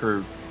just make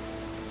her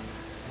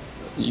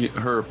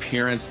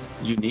appearance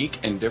unique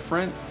and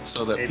different,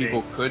 so that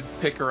people could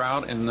pick her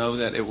out and know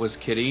that it was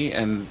Kitty.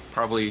 And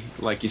probably,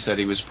 like you said,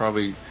 he was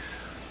probably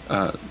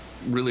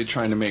really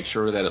trying to make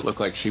sure that it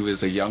looked like she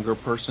was a younger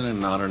person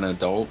and not an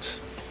adult.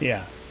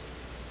 Yeah.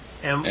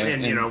 And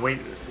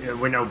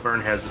we know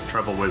Byrne has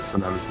trouble with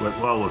sometimes with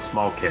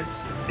small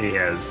kids. He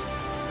has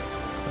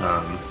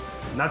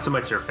not so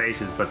much their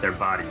faces, but their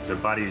bodies. Their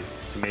bodies,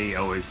 to me,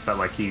 always felt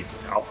like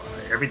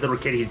every little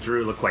kid he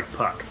drew looked like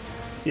Puck.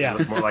 Yeah, he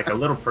looked more like a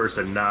little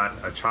person, not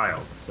a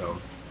child. So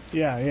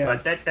yeah.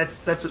 But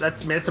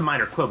that's a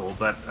minor quibble.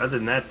 But other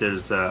than that,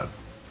 there's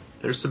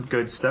some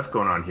good stuff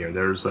going on here.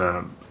 There's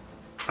I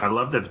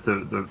love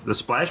the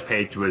splash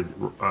page with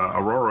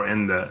Aurora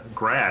in the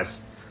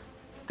grass.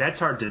 That's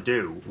hard to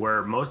do,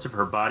 where most of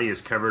her body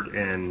is covered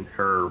in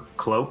her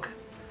cloak.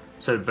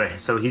 So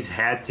he's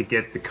had to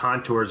get the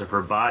contours of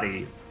her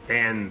body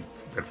and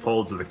the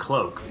folds of the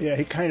cloak. Yeah,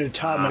 he kind of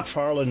Todd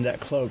McFarlane that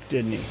cloak,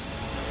 didn't he?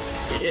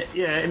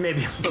 Yeah, it may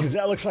be. Because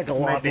that looks like a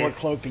lot more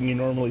cloak than you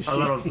normally see. A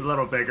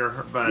little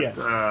bigger,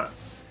 but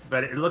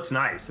but it looks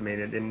nice. I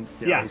mean,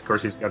 of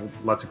course he's got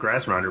lots of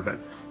grass around her, but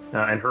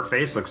and her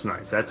face looks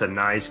nice. That's a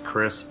nice,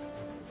 crisp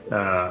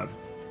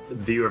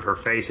view of her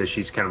face as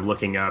she's kind of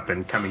looking up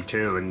and coming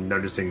to and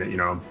noticing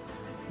that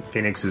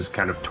Phoenix is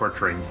kind of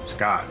torturing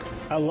Scott.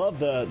 I love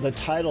the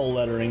title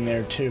lettering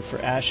there too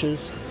for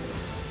Ashes.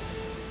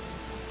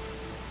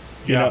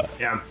 Yeah.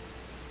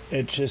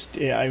 It's just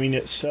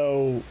it's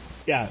so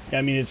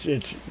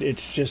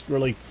it's just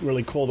really,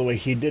 really cool the way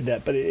he did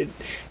that. But it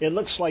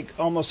looks like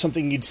almost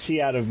something you'd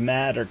see out of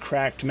Mad or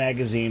Cracked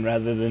magazine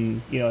rather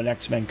than an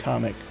X-Men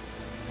comic.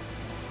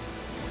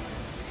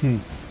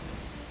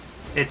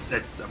 It's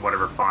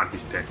whatever font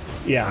he's picked.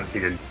 Yeah. He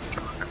didn't.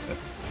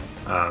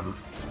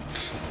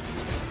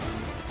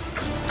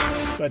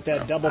 But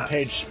that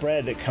double-page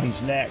spread that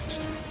comes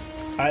next,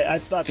 I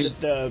thought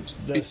that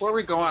Before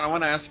we go on, I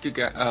want to ask you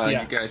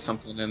guys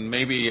something, and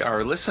maybe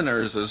our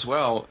listeners as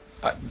well.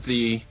 What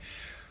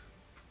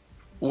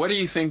do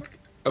you think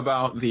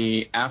about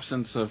the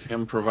absence of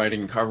him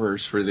providing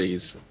covers for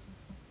these?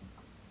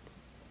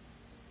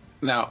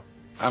 Now,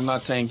 I'm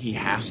not saying he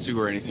has to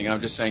or anything.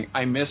 I'm just saying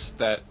I miss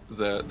that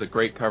the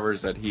great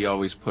covers that he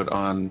always put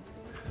on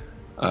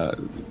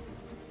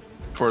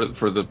for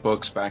the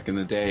books back in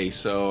the day.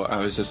 So I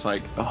was just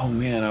like, oh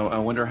man, I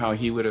wonder how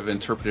he would have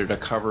interpreted a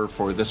cover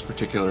for this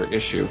particular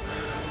issue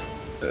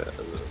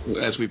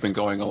as we've been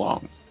going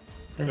along.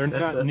 They're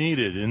not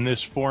needed in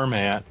this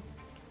format.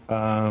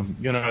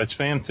 It's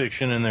fan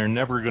fiction, and they're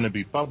never going to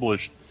be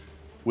published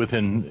with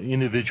an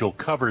individual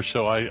cover,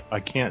 so I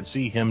can't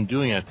see him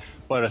doing it.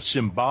 But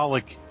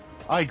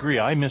I agree,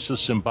 I miss a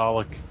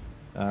symbolic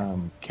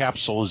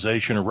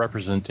capsulization or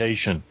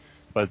representation,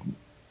 but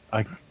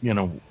he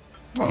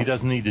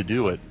doesn't need to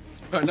do it.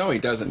 Oh, no, he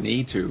doesn't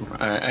need to.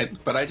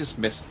 But I just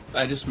miss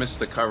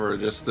the cover,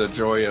 just the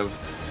joy of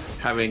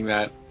having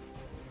that,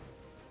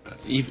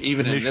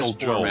 even in this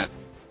format.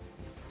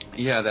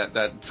 Yeah,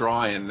 that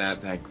drawing,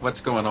 that like what's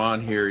going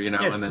on here,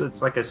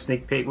 It's like a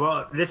sneak peek.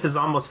 Well, this is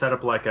almost set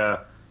up like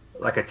a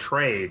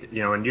trade,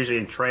 and usually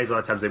in trades a lot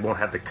of times they won't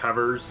have the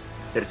covers.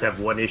 They just have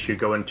one issue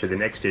go into the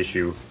next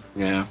issue.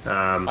 Yeah.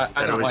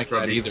 I don't like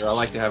that either. I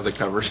like to have the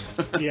covers.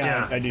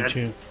 Yeah, I do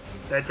too.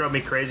 That drove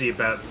me crazy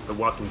about The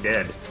Walking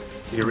Dead.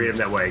 You read them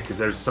that way because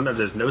sometimes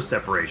there's no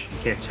separation.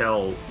 You can't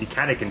tell. You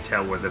kind of can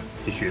tell where the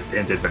issue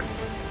ended, but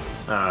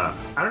I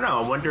don't know.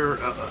 I wonder.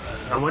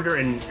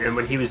 And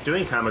when he was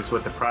doing comics,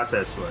 what the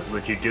process was.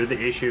 Would you do the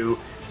issue,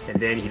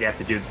 and then he'd have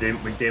to do.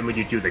 Then would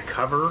you do the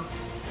cover,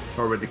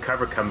 or would the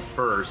cover come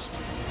first,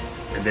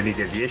 and then he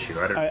did the issue?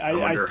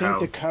 I think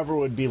the cover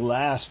would be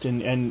last,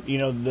 and you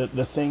know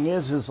the thing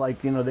is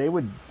like, you know,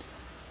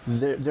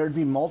 there'd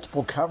be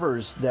multiple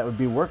covers that would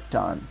be worked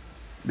on.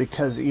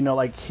 Because, you know,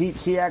 like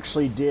he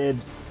actually did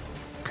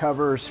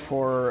covers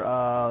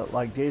for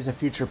like Days of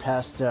Future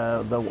Past,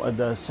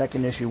 the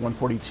second issue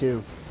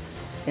 142,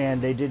 and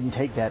they didn't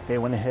take that. They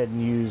went ahead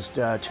and used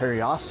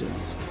Terry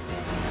Austin's,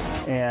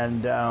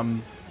 and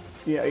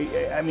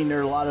yeah, I mean there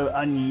are a lot of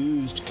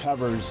unused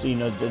covers, you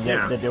know,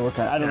 that they work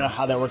on. I don't know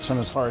how that works on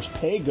as far as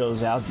pay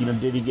goes out. You know,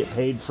 did he get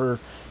paid for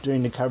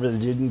doing the cover that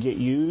didn't get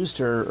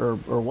used, or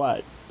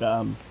what?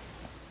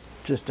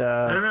 I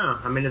don't know.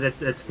 I mean,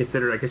 that's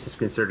considered. I guess it's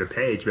considered a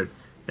page, but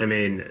I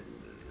mean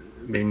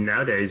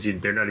nowadays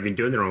they're not even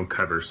doing their own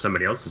covers.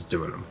 Somebody else is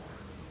doing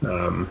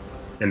them,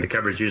 and the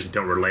covers usually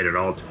don't relate at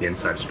all to the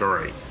inside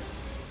story.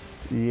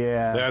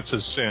 Yeah, that's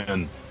a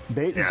sin.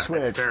 Bait and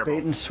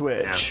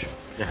switch.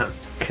 Yeah.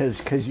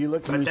 Because you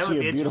look and you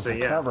see a beautiful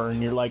cover,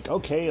 and you're like,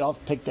 okay, I'll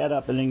pick that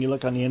up, and then you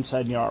look on the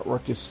inside, and your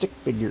artwork is stick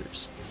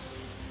figures.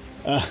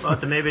 Well,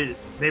 so maybe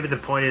the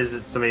point is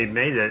that somebody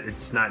made that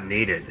it's not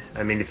needed.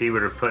 I mean, if he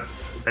would have put,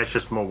 that's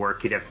just more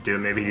work he'd have to do.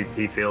 Maybe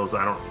he feels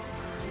I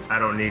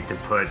don't need to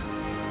put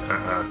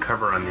a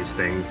cover on these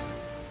things.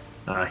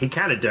 He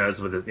kind of does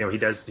with it. You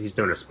know, he's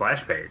doing a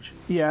splash page.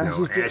 Yeah.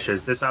 You know,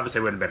 Ashes. This obviously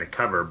wouldn't have been a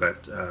cover,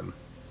 but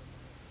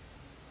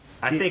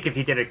I think if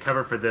he did a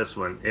cover for this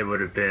one, it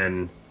would have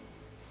been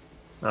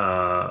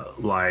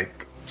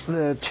like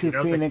the two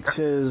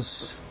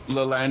Phoenixes.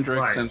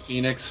 Lilandrix and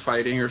Phoenix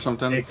fighting or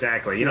something.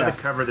 Exactly. You know the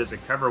cover. There's a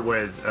cover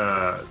with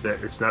that.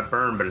 It's not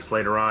Byrne, but it's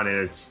later on,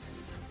 and it's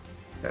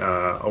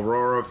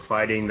Aurora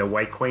fighting the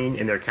White Queen,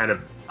 and they're kind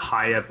of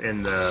high up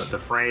in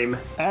the frame.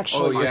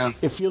 Actually,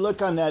 if you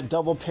look on that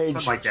double page,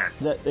 something like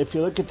that. If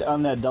you look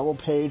on that double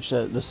page,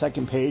 the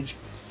second page,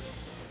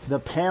 the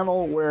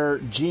panel where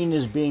Jean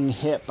is being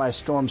hit by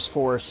Storm's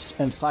force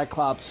and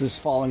Cyclops is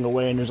falling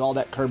away, and there's all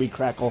that Kirby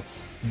crackle,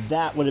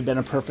 that would have been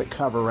a perfect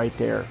cover right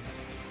there.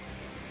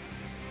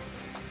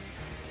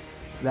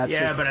 But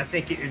I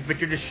think, but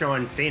you're just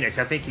showing Phoenix.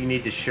 I think you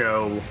need to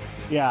show.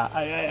 Yeah,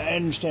 I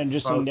understand.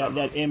 Just saying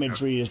that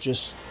imagery is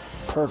just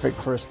perfect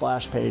for a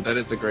splash page. That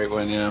is a great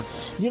one, yeah.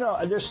 You know,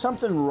 there's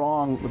something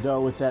wrong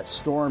though with that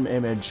Storm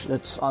image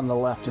that's on the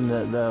left in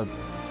the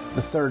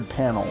third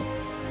panel.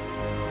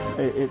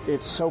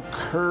 It's so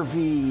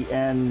curvy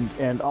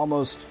and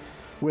almost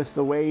with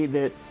the way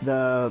that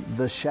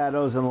the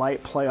shadows and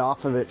light play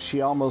off of it,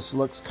 she almost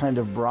looks kind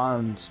of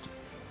bronzed.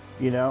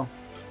 You know.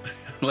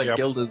 Like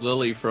Gilded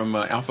Lily from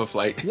Alpha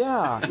Flight.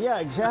 Yeah,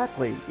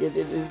 exactly.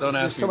 Don't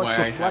ask me why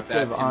I have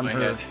that in my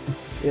head.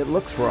 It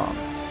looks wrong.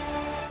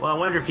 Well, I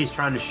wonder if he's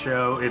trying to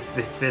show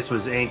if this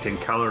was inked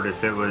and colored,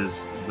 if it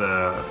was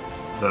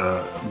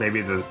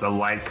maybe the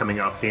light coming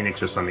off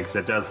Phoenix or something, because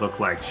it does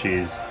look like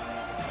she's,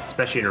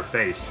 especially in her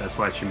face. That's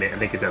why I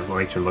think it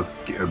makes her look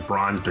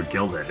bronzed or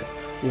gilded.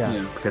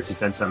 Yeah. Because he's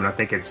done something. I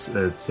think it's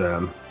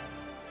a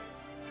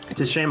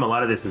shame a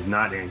lot of this is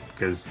not inked,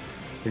 because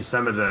in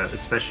some of the,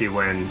 especially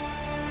when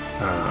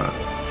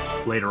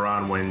later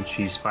on when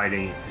she's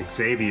fighting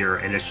Xavier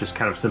and it's just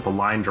kind of simple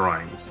line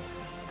drawings,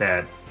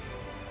 that,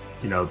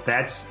 you know,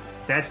 that's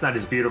not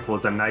as beautiful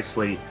as a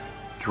nicely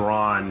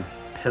drawn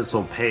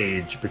pencil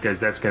page, because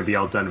that's going to be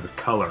all done with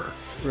color.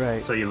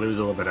 Right. So you lose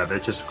a little bit of it.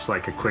 It just looks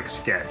like a quick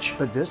sketch.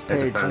 But this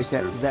page,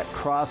 like that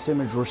cross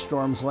image where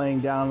Storm's laying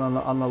down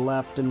on the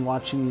left and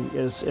watching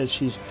as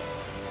she's,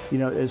 you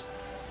know, as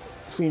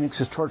Phoenix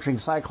is torturing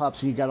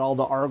Cyclops, and you got all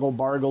the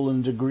argle-bargle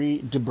and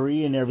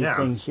debris and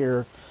everything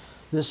here.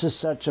 This is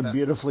such a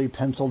beautifully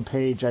penciled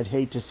page. I'd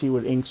hate to see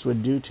what inks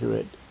would do to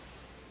it.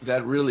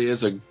 That really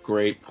is a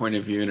great point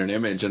of view in an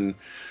image, and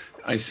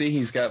I see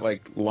he's got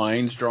like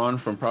lines drawn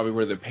from probably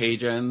where the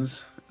page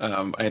ends.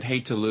 I'd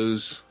hate to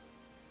lose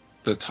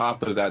the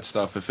top of that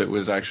stuff if it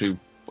was actually.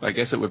 I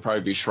guess it would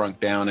probably be shrunk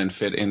down and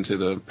fit into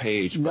the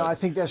page. No, I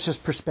think that's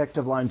just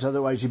perspective lines.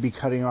 Otherwise, you'd be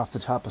cutting off the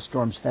top of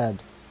Storm's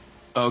head.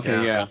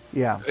 Okay,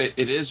 yeah.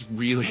 It is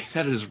really,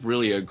 that is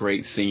really a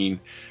great scene.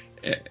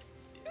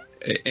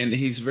 And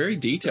he's very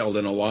detailed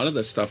in a lot of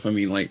the stuff. I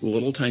mean, like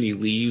little tiny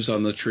leaves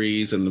on the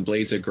trees and the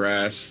blades of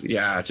grass.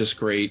 Yeah, just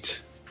great.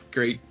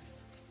 Oh,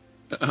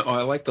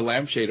 I like the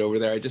lampshade over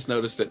there. I just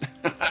noticed it.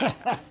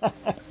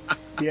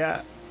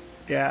 Yeah.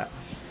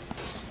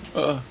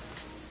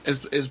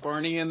 Is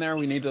Barney in there?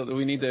 We need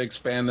to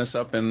expand this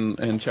up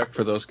and check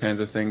for those kinds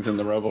of things in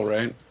the Rebel,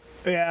 right?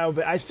 Yeah,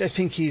 but I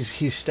think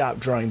he's stopped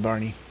drawing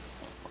Barney.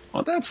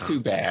 Well, that's too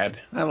bad.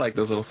 I like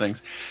those little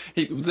things.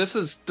 This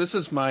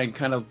is my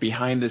kind of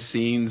behind the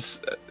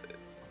scenes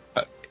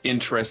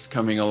interest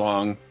coming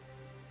along.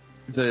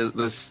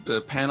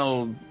 The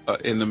panel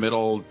in the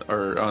middle,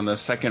 or on the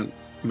second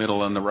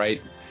middle on the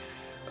right,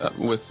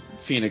 with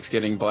Phoenix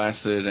getting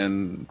blasted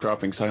and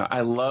dropping. So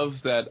I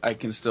love that I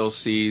can still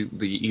see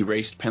the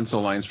erased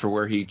pencil lines for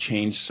where he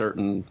changed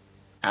certain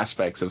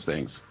aspects of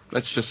things.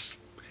 That's just,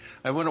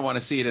 I wouldn't want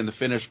to see it in the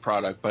finished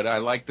product, but I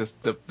like this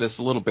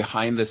little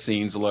behind the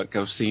scenes look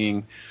of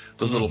seeing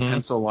those little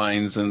pencil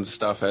lines and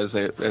stuff as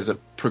it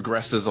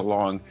progresses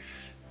along.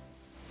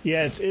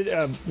 Yeah,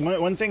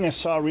 one thing I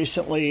saw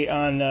recently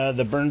on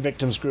the Byrne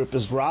Victims group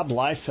is Rob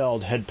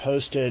Liefeld had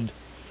posted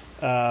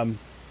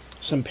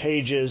some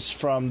pages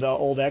from the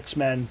old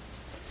X-Men,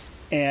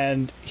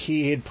 and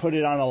he had put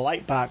it on a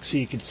light box so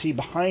you could see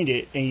behind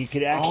it, and you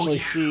could actually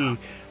see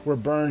where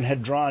Byrne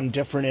had drawn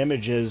different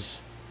images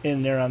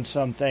in there on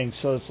some things.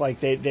 So it's like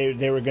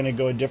they were going to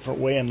go a different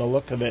way in the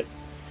look of it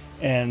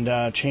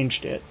and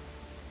changed it.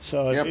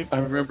 So I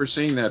remember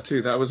seeing that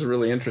too. That was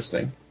really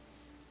interesting.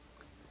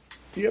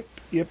 Yep.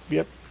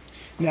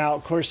 Now,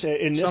 of course,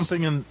 in this...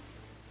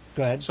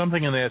 Go ahead.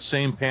 Something in that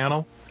same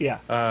panel. Yeah.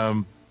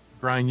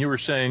 Brian, you were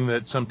saying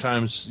that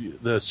sometimes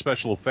the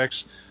special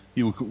effects,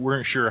 you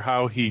weren't sure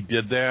how he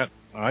did that.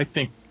 I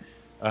think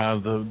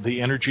the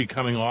energy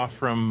coming off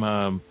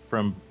from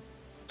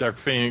Dark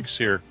Phoenix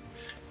here,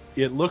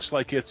 it looks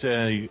like it's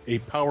a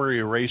power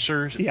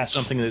eraser,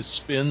 something that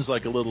spins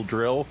like a little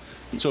drill.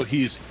 So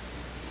he's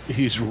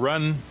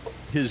run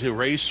his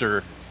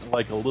eraser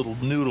like a little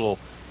noodle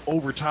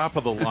over top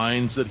of the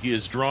lines that he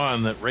has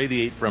drawn that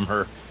radiate from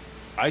her.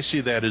 I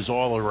see that as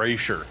all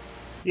erasure.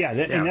 Yeah,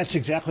 and that's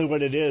exactly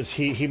what it is.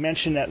 He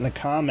mentioned that in the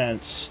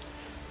comments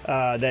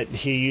that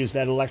he used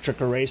that electric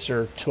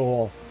eraser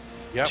tool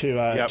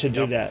to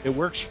do that. It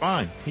works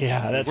fine.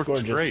 Yeah, that's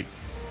gorgeous. Great.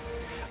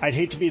 I'd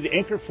hate to be the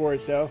inker for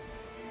it though.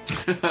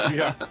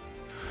 Yeah.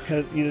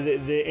 Because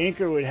the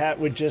inker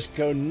would just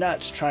go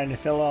nuts trying to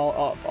fill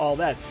all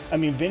that. I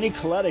mean, Vinnie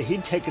Coletta,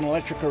 he'd take an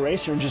electric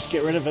eraser and just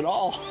get rid of it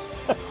all.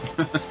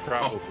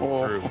 Probably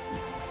true.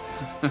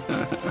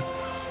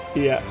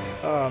 Yeah.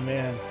 Oh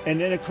man. And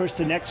then of course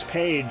the next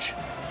page.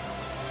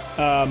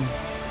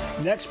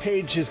 Next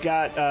page has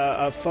got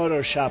a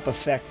Photoshop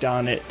effect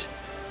on it,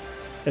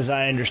 as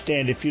I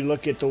understand. If you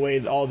look at the way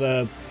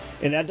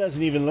and that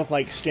doesn't even look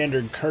like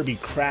standard Kirby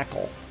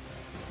Crackle.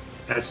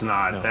 That's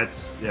not. No.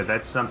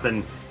 That's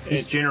something.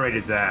 He's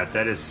generated that.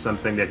 That is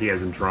something that he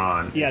hasn't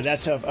drawn. Yeah,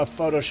 that's a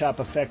Photoshop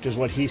effect, is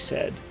what he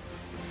said.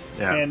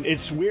 Yeah. And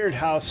it's weird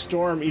how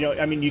Storm.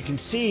 You can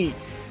see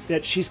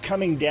that she's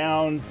coming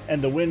down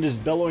and the wind is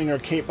billowing her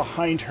cape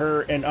behind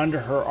her and under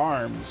her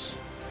arms.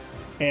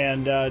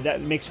 And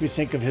that makes me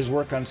think of his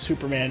work on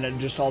Superman and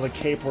just all the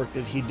cape work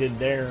that he did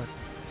there.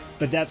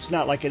 But that's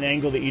not like an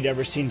angle that you'd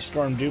ever seen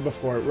Storm do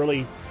before. It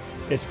really,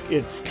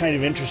 it's kind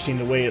of interesting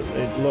the way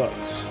it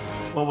looks.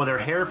 Well, with her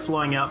hair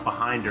flowing out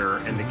behind her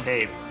and the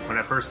cape, when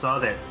I first saw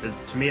that,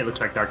 to me it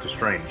looks like Doctor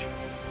Strange.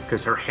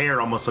 Because her hair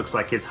almost looks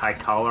like his high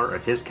collar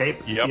of his cape.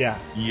 Yep. Yeah.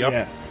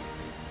 Yep.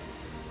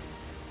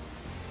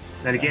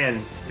 And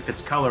again, if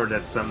it's colored,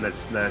 that's something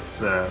that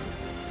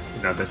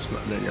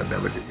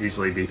would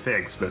easily be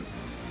fixed. But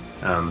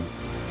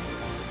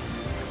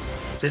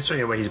it's interesting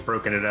the way he's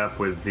broken it up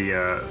with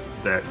the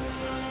that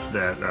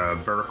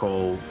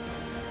vertical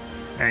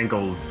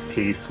angled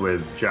piece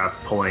with Jeff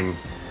pulling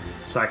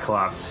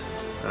Cyclops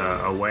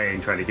away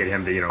and trying to get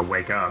him to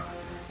wake up.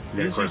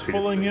 Is he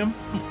pulling him,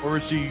 or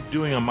is he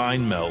doing a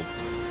mind meld?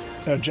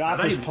 No,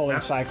 Jock is pulling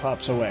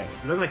Cyclops away.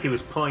 It looked like he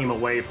was pulling him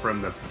away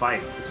from the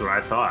fight. That's what I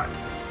thought.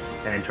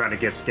 And trying to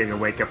get him to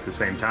wake up at the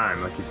same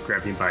time, like he's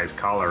grabbed him by his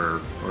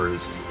collar or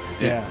his.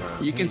 Yeah.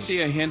 You can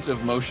see a hint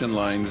of motion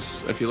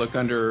lines if you look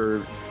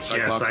under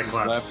Cyclops'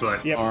 left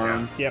foot.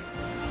 arm. Yep.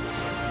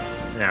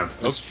 Yeah.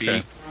 His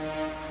feet.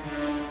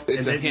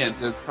 It's a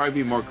hint. It'd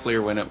probably be more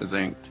clear when it was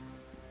inked.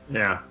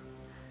 Yeah.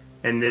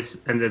 And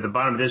the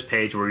bottom of this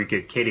page where we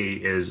get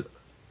Kitty is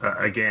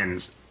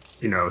again,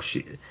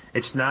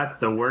 it's not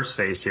the worst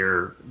face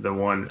here. The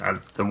one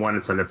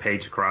that's on the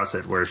page across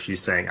it where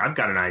she's saying, "I've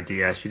got an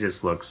idea." She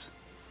just looks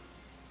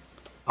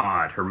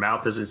odd. Her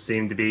mouth doesn't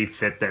seem to be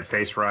fit that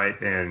face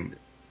right, and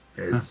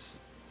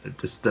it's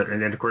just.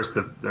 And then of course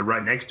the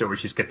right next to her,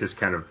 she's got this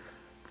kind of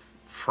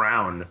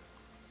frown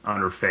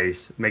on her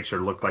face, makes her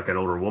look like an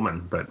older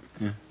woman. But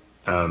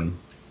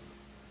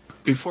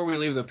before we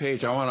leave the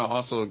page, I want to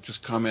also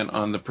just comment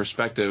on the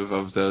perspective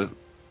of the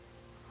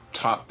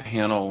top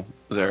panel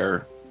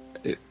there.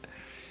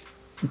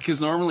 Because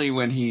normally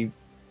when he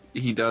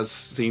does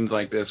scenes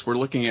like this, we're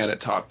looking at it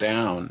top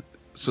down.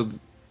 So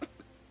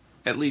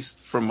at least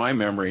from my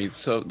memory,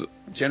 so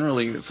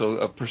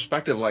a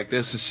perspective like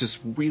this is just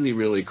really,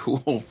 really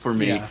cool for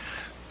me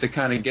to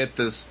kind of get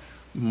this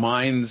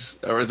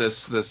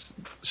this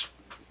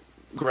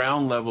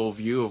ground level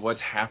view of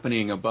what's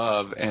happening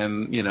above,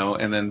 and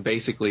then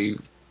basically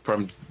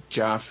from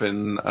Jeff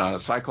and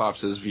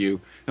Cyclops' view,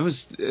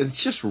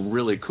 it's just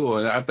really cool,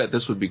 and I bet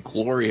this would be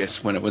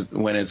glorious when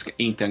it's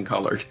inked and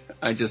colored.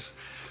 It's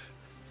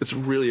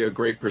really a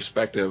great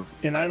perspective.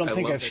 And I don't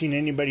think I've seen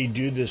anybody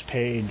do this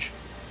page.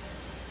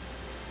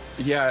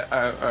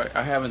 Yeah,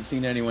 I haven't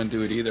seen anyone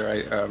do it either.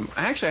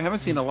 I haven't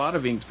seen a lot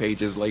of inked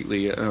pages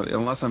lately,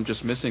 unless I'm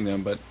just missing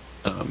them. But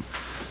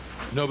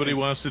Nobody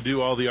wants to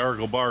do all the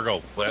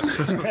argle-bargle.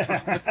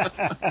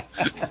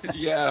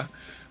 Yeah.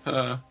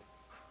 Well,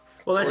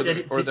 or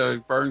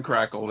the Byrne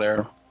crackle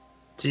there.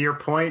 To your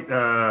point,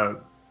 yeah,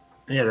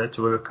 that's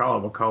what we'll call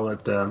it. We'll call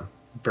it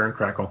Byrne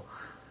crackle.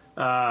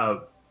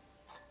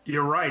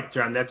 You're right,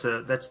 John.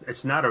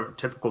 It's not a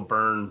typical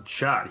Byrne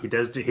shot. He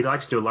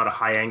likes to do a lot of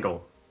high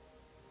angle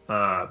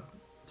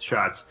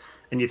shots.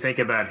 And you think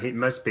about he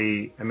must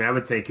be. I mean, I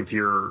would think if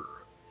you're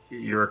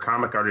a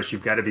comic artist,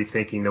 you've got to be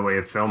thinking the way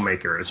a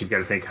filmmaker is. You've got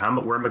to think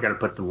where am I going to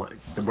put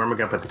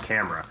the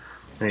camera?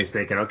 And he's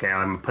thinking, okay,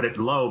 I'm going to put it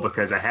low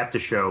because I have to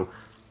show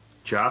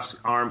Joff's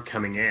arm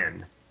coming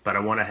in, but I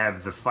want to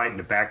have the fight in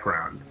the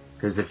background.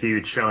 Because if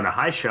you'd shown a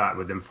high shot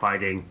with them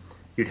fighting,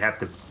 you'd have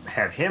to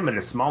have him in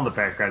a small in the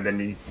background.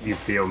 Then you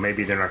feel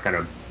maybe they're not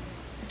going to.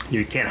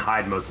 You can't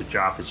hide most of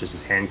Joff. It's just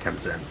his hand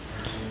comes in.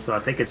 So I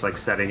think it's like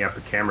setting up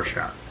a camera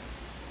shot.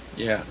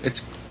 Yeah,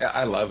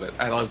 I love it.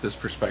 I love this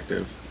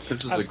perspective.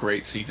 This is a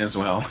great scene as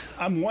well.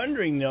 I'm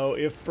wondering though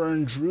if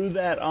Byrne drew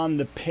that on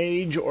the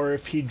page or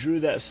if he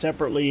drew that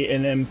separately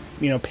and then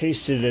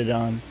pasted it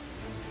on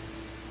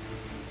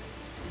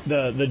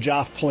the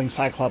Joff pulling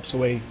Cyclops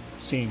away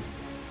scene.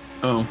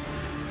 Oh,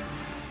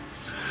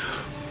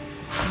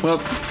 well,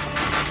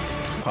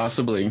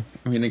 possibly.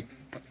 I mean, it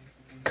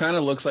kind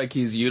of looks like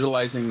he's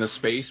utilizing the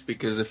space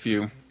because if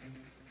you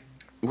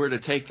were to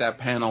take that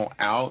panel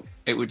out,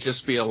 it would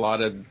just be a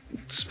lot of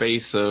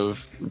space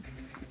of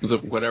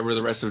whatever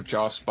the rest of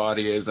Joff's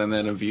body is and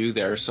then a view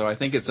there. So I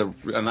think it's a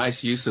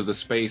nice use of the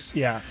space.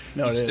 Yeah.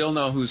 No, you still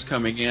know who's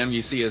coming in.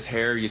 You see his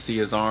hair, you see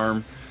his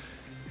arm,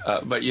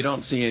 but you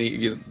don't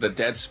see the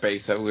dead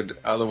space that would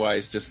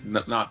otherwise just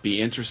not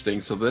be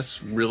interesting. So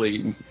this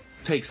really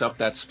takes up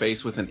that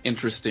space with an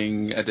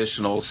interesting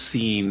additional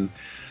scene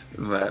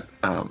that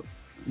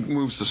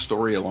moves the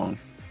story along.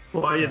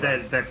 Well, yeah,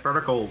 that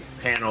vertical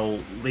panel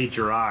leads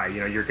your eye.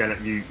 You're gonna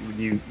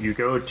you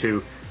go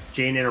to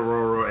Jane and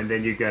Aurora, and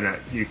then you kind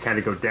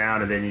of go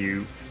down, and then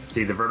you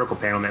see the vertical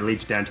panel, and that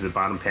leads down to the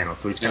bottom panel.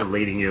 So he's kind of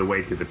leading you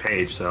away through the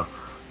page. So,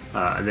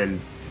 and then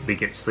we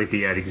get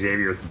sleepy-eyed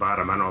Xavier at the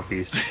bottom. I don't know if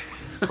he's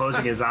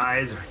closing his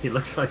eyes or he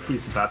looks like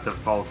he's about to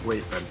fall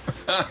asleep.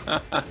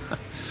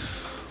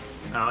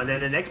 And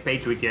then the next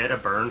page we get a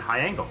Byrne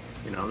high angle.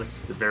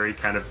 That's the very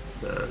kind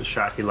of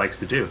shot he likes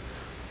to do.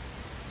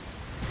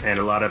 And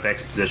a lot of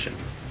exposition.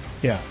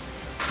 Yeah.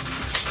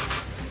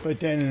 But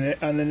then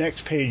on the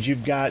next page,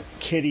 you've got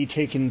Kitty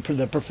taking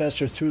the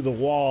professor through the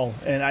wall.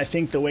 And I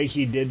think the way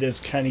he did this,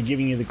 kind of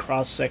giving you the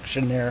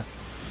cross-section there,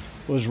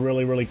 was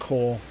really, really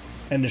cool.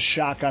 And the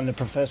shock on the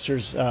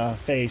professor's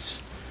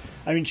face.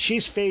 I mean,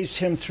 she's phased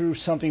him through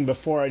something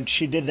before, and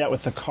she did that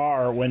with the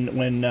car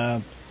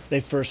when they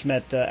first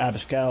met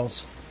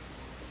Abascals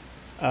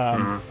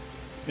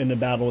in the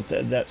battle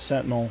with that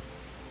Sentinel.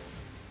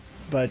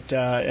 But,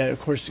 of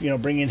course,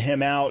 bringing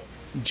him out,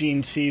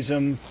 Jean sees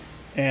him,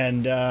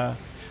 and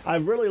I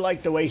really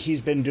like the way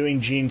he's been doing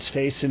Jean's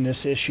face in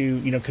this issue,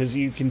 because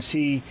you can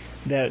see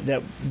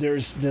that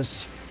there's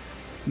this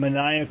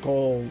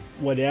maniacal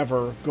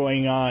whatever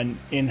going on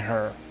in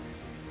her,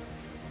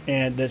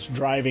 and that's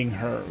driving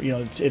her.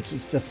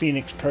 It's the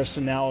Phoenix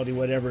personality,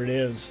 whatever it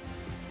is,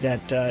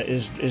 that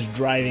is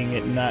driving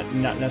it, not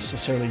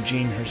necessarily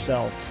Jean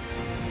herself.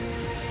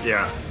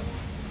 Yeah.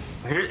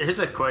 Here's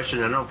a question.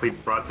 I don't know if we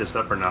brought this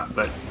up or not,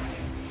 but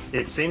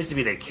it seems to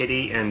be that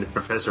Kitty and the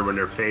professor, when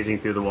they're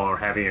phasing through the wall, are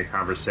having a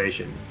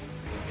conversation.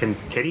 Can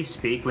Kitty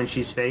speak when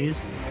she's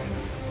phased?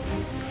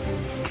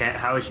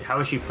 How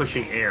is she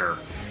pushing air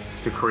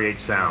to create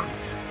sound?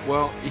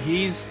 Well,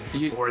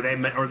 or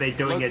are they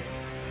doing it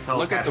telepathically?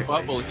 Look at the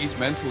bubble. He's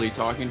mentally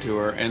talking to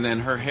her, and then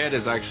her head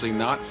is actually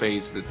not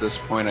phased at this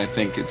point. I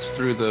think it's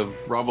through the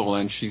rubble,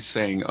 and she's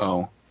saying,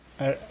 "Oh."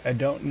 I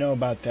don't know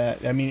about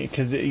that. I mean,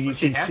 because you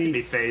she can had see to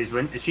be phased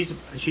when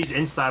she's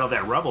inside of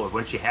that rubble.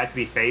 When she had to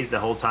be phased the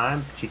whole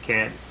time, she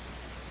can't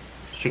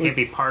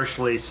be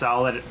partially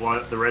solid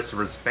while the rest of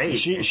her space.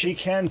 She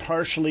can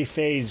partially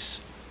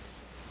phase.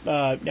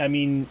 I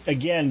mean,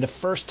 again, the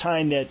first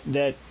time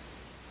that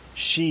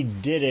she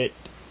did it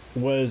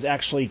was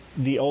actually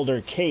the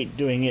older Kate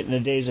doing it in the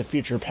Days of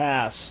Future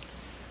Past,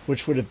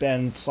 which would have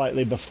been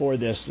slightly before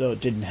this, though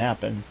it didn't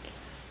happen.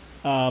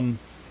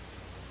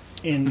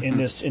 In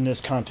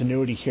this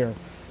continuity here,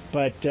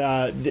 but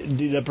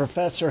the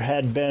professor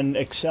had been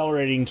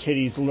accelerating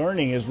Kitty's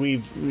learning, as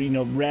we've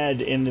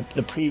read in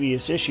the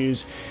previous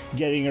issues,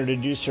 getting her to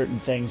do certain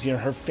things.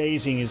 Her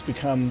phasing has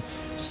become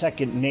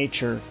second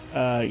nature.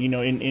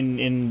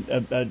 In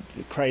a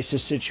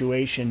crisis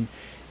situation,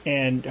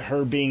 and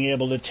her being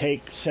able to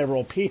take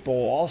several people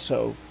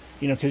also.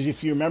 Because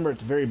if you remember at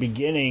the very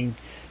beginning,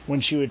 when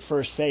she would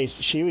first phase,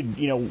 she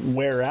would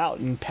wear out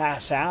and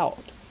pass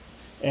out.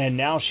 And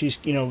now she's,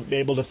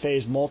 able to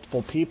phase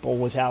multiple people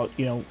without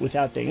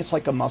thing. It's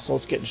like a muscle;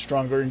 it's getting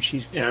stronger, and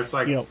she's, it's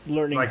like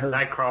learning like her.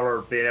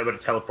 Nightcrawler being able to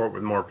teleport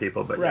with more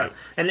people, but right.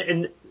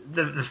 And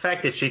the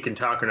fact that she can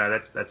talk or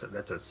not, that's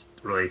a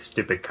really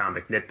stupid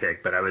comic nitpick.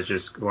 But I was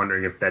just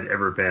wondering if that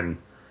ever been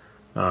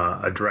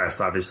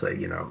addressed. Obviously,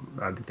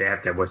 they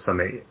have to have with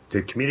somebody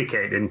to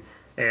communicate, and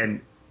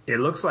and it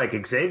looks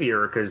like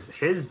Xavier because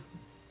his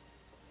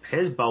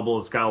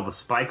bubble's got all the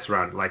spikes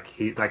around it,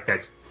 like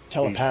that's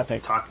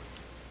telepathic.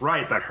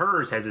 Right, but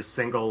hers has a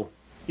single.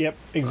 Yep,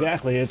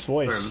 exactly. Its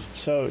voice.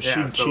 So she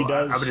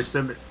does. I would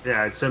assume.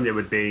 I assumed it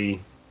would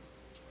be.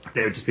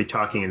 They would just be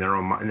talking in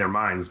their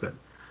minds, but.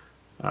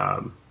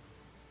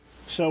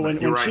 So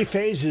when she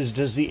phases,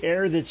 does the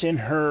air that's in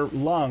her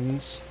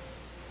lungs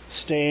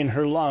stay in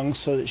her lungs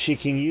so that she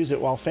can use it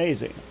while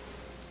phasing?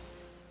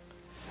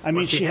 I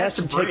mean, she has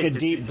to take a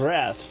deep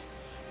breath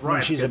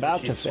when she's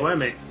about to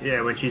phase.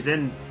 Yeah, when she's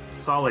in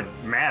solid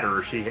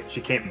matter, she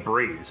can't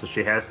breathe, so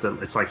she has to.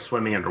 It's like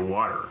swimming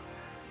underwater.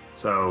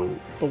 So.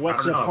 But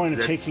what's the point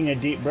of taking a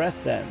deep breath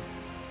then?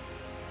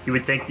 You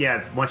would think,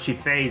 once she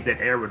phased, that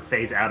air would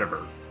phase out of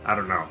her. I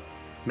don't know.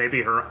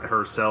 Maybe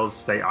her cells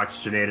stay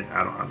oxygenated.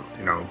 I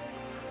don't know.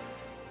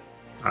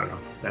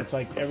 That's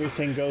like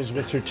everything goes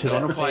with her to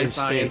don't that apply phase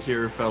science state.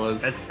 here,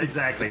 fellas. That's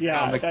exactly.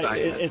 Comic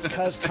science. It's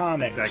cause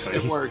comics. Exactly.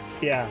 It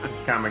works. Yeah.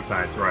 It's comic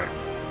science, right?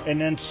 And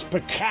then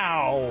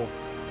Spakow!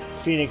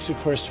 Phoenix, of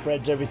course,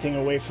 spreads everything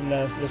away from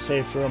the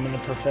safe room and the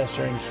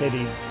professor and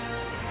Kitty.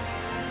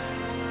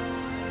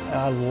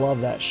 I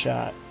love that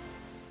shot.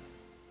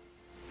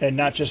 And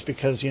not just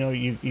because,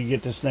 you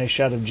get this nice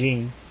shot of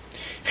Jean.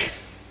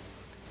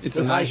 It's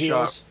a nice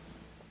shot.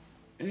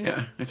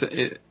 Yeah, it's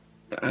a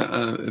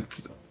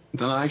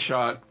nice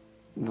shot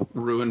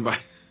ruined by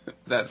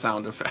that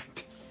sound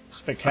effect.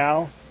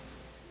 Spakow?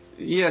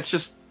 Yeah, it's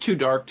just too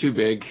dark, too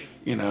big,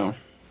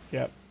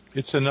 Yep.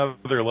 It's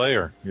another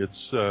layer.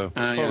 It's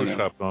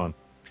photoshopped on.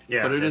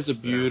 Yeah, but it is a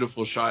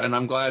beautiful shot, and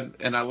I'm glad,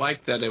 and I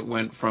like that it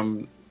went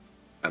from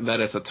that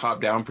as a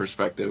top-down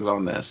perspective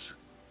on this.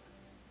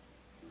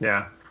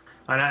 Yeah,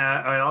 and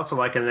I also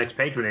like in the next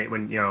page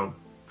when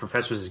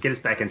Professor says, "Get us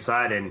back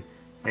inside," and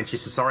she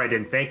says, "Sorry, I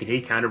didn't think," and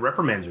he kind of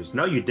reprimands her.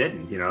 No, you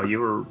didn't. You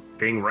were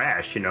being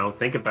rash.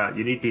 Think about.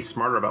 You need to be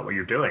smarter about what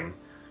you're doing.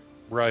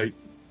 Right.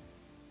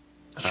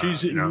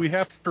 We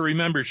have to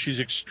remember she's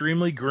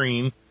extremely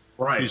green.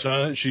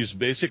 Right. She's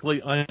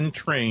basically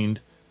untrained,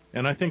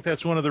 and I think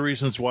that's one of the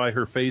reasons why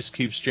her face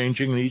keeps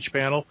changing in each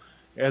panel.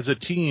 As a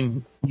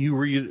teen,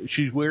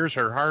 she wears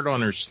her heart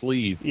on her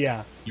sleeve.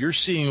 Yeah. You're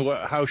seeing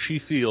how she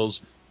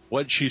feels,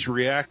 what she's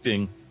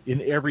reacting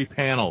in every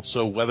panel.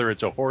 So whether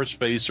it's a horse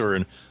face or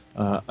an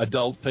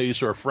adult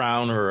face or a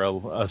frown or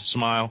a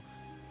smile,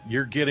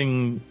 you're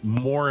getting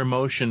more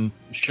emotion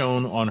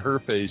shown on her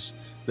face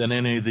than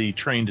any of the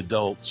trained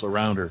adults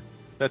around her.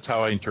 That's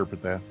how I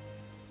interpret that.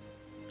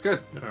 Good.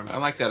 I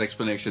like that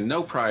explanation.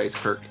 No prize,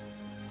 Kirk.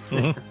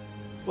 Mm-hmm.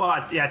 Well,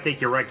 I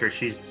think you're right, because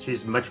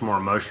she's much more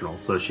emotional.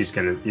 So she's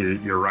gonna.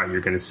 You're right.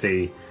 You're gonna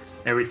see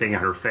everything in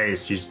her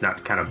face. She's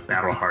not kind of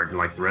battle hardened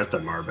like the rest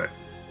of them are. But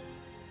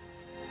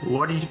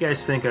what did you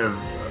guys think of?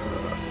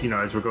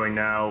 As we're going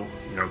now,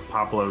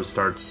 Pablo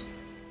starts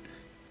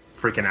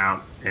freaking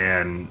out,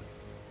 and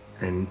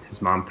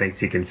his mom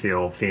thinks he can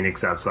feel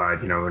Phoenix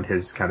outside. And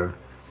his kind of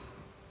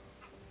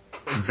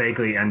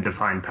vaguely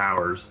undefined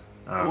powers.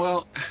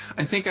 Well,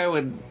 I think I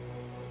would,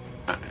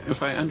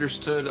 if I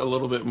understood a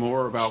little bit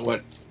more about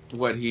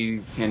what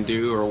he can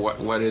do or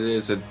what it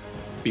is, it'd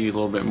be a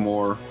little bit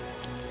more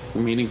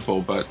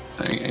meaningful. But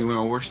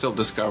we're still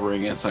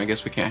discovering it, so I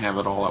guess we can't have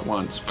it all at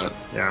once. But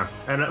yeah,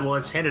 and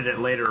it's hinted at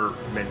later.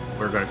 I mean,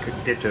 we're going to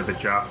get to it, but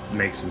Jock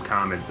makes some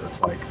comment that's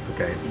like,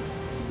 okay,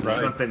 right.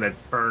 Something that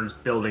Byrne's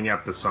building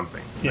up to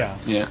something. Yeah.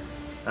 Yeah.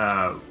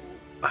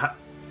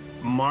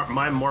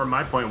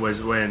 My point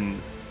was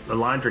when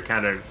Alondra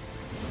kind of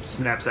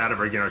snaps out of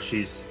her.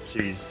 She's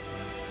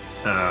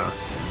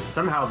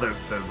somehow the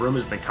room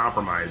has been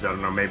compromised. I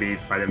don't know, maybe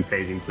by them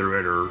phasing through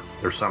it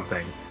or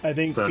something. I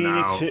think so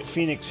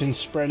Phoenix, in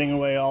spreading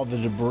away all the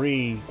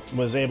debris,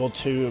 was able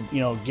to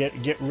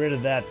get rid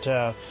of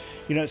that.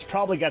 It's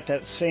probably got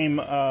that same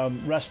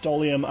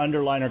Rust-Oleum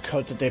underliner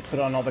coat that they put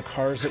on all the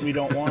cars that we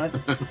don't want,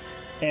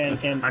 and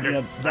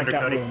that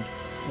got ruined.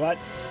 What?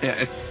 Yeah,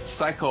 it's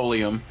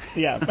Psycholium.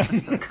 Yeah.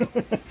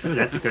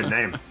 That's a good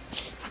name.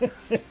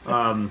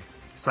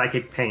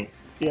 Psychic paint.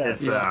 Yeah.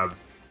 It's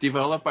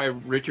developed by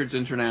Richards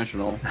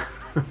International.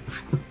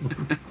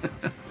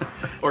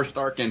 Or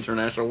Stark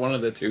International. One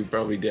of the two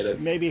probably did it.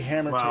 Maybe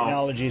Hammer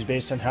Technologies,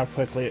 based on how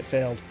quickly it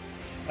failed.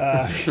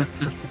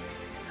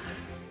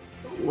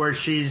 Where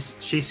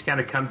she's kind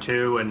of come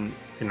to, and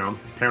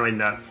apparently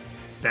not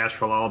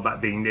bashful at all about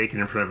being naked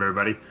in front of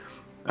everybody.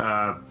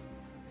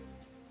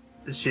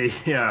 She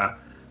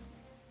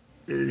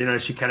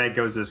kind of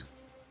goes this.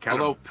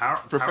 Although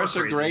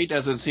Professor Gray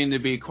doesn't seem to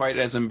be quite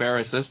as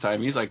embarrassed this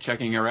time. He's like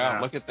checking her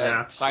out. Look at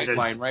that sight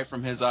line right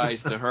from his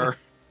eyes to her.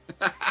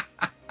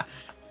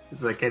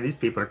 He's like, hey, these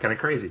people are kind of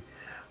crazy.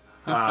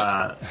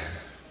 And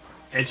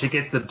she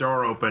gets the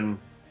door open,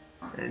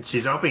 and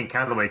she's opening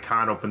kind of the way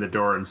Khan opened the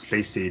door in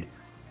Space Seed.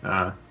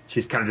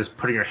 She's kind of just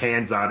putting her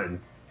hands on it and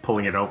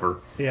pulling it over.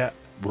 Yeah.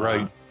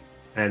 Right.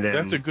 And then,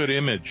 that's a good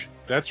image.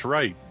 That's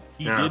right.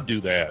 He did do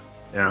that.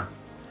 Yeah.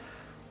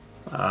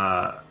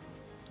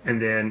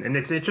 And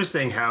it's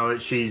interesting how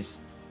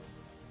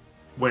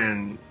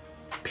when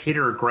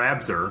Peter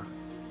grabs her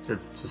to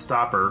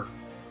stop her,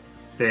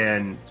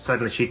 then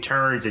suddenly she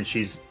turns and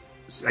she's,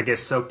 I guess,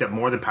 soaked up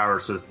more than power,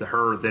 so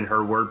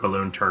her word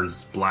balloon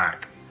turns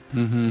black,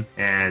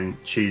 and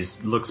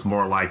she's looks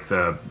more like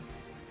the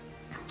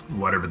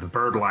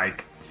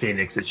bird-like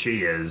phoenix that she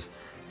is,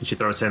 and she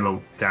throws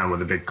him down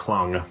with a big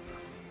clung,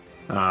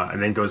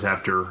 and then goes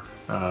after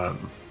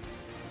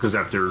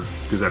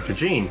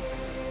Jean.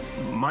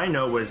 My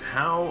note was,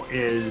 how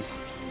is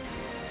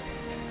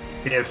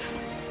if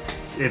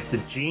the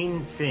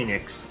Jean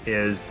Phoenix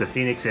is the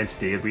Phoenix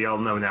entity, we all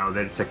know now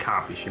that it's a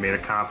copy. She made a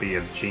copy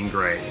of Jean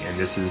Grey, and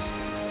this is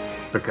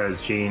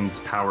because Jean's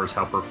powers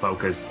help her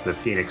focus the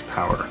Phoenix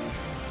power.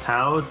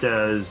 How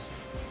does...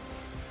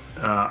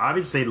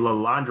 obviously,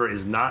 Lilandra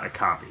is not a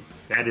copy.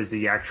 That is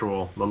the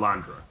actual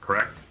Lilandra,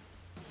 correct?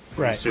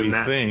 Right. We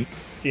think.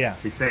 Yeah.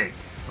 We think.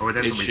 Or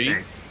that's Is what we she?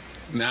 think.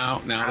 Now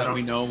that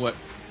we know what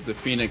the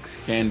Phoenix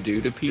can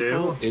do to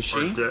people, is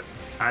she?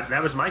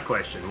 That was my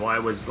question. Why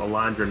was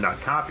Lilandra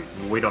not copied?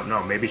 We don't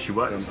know. Maybe she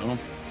was. I don't know.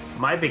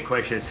 My big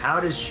question is, how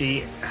is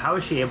she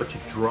able to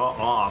draw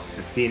off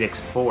the Phoenix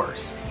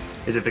force?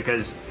 Is it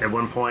because at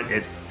one point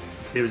it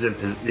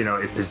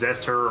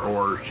possessed her,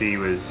 or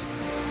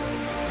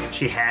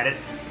she had it?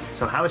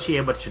 So how is she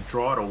able to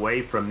draw it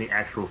away from the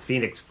actual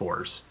Phoenix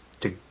force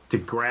to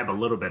grab a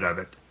little bit of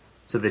it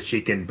so that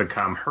she can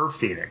become her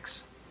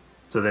Phoenix,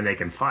 so then they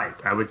can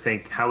fight? I would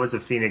think, how is a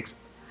Phoenix?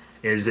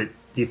 Do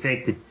you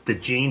think the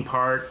Jean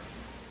part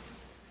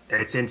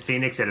that's in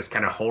Phoenix that is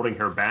kind of holding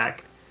her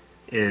back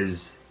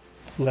is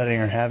letting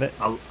her have it?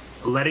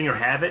 Letting her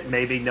have it,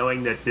 maybe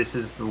knowing that this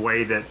is the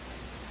way that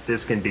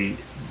this can be.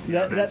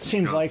 That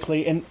seems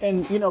likely. And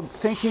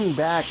thinking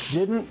back,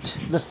 didn't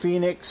the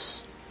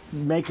Phoenix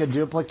make a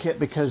duplicate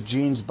because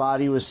Jean's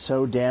body was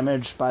so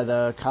damaged by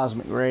the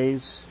cosmic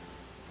rays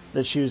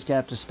that she was going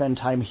to have to spend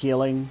time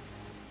healing?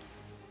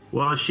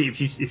 Well, if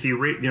you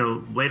read,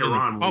 later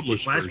on, when she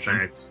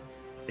flashbacks,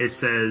 it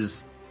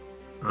says,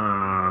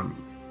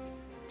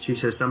 she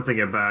says something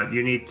about,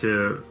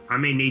 I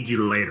may need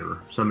you later.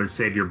 So I'm going to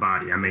save your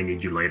body. I may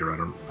need you later. I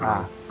don't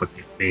know what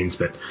it means,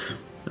 but,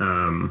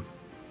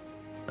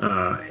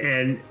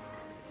 and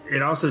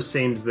it also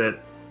seems that,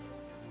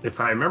 if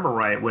I remember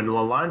right, when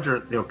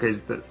Lilandra,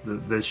 because the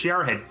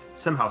Shi'ar had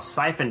somehow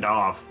siphoned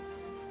off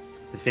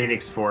the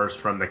Phoenix Force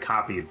from the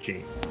copy of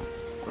Jean,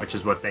 which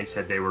is what they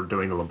said they were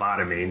doing, the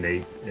lobotomy, and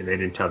they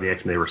didn't tell the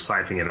X-Men they were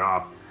siphoning it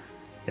off,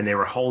 and they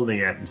were holding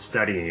it and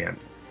studying it,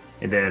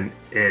 and then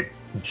it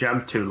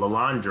jumped to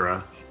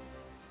Lilandra,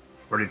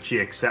 or did she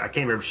accept? I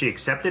can't remember if she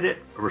accepted it,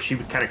 or was she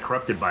kind of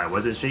corrupted by it,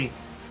 wasn't she?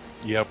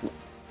 Yep.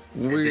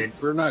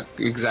 We're not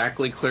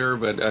exactly clear,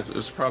 but it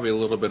was probably a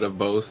little bit of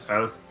both.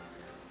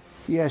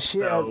 Yeah,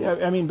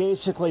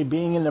 basically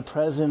being in the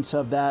presence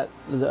of that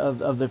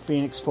of the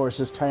Phoenix Force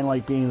is kind of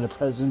like being in the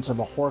presence of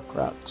a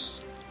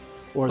Horcrux,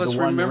 or Let's the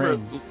One remember,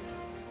 Ring.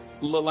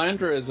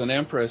 Lilandra is an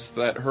empress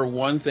that her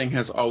one thing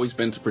has always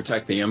been to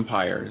protect the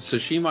Empire. So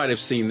she might have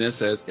seen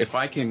this as, if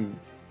I can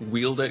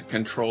wield it,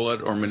 control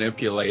it, or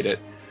manipulate it,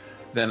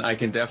 then I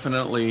can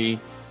definitely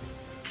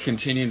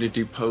continue to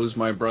depose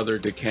my brother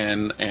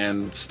D'Ken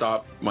and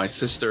stop my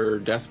sister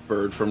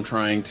Deathbird from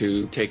trying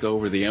to take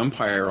over the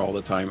Empire all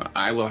the time.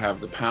 I will have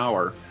the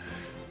power.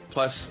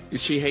 Plus,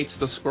 she hates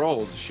the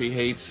Skrulls. She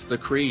hates the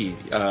Kree.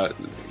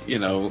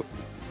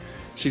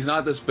 She's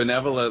not this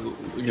benevolent,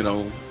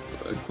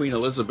 Queen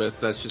Elizabeth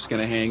that's just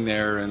going to hang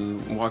there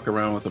and walk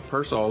around with a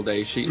purse all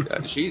day.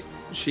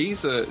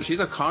 She's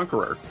a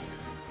conqueror.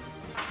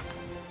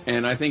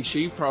 And I think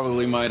she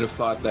probably might have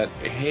thought that,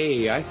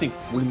 hey, I think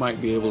we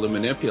might be able to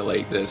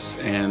manipulate this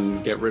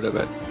and get rid of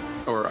it,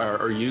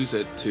 or use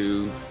it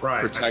to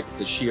protect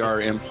the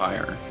Shi'ar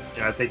Empire.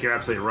 Yeah, I think you're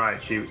absolutely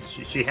right.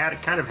 She had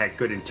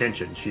good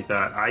intention. She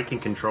thought, I can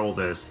control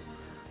this,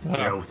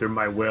 through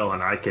my will,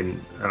 and I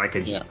can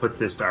put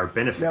this to our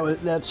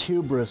benefit. That's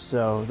hubris,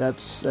 though.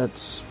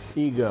 That's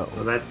ego.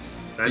 Well,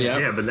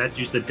 but that's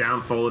just the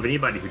downfall of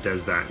anybody who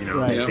does that.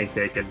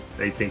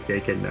 They think they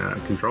can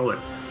control it.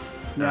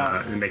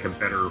 And make a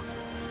better.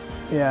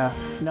 Yeah.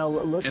 Now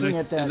looking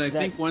at that, and I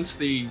think once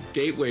the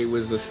gateway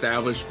was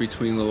established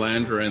between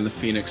Lilandra and the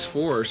Phoenix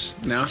Force,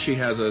 now she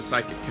has a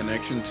psychic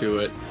connection to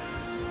it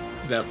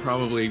that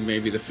probably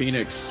maybe the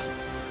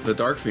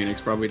Dark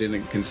Phoenix probably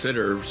didn't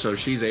consider. So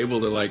she's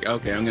able to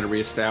okay, I'm going to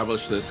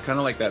reestablish this, kind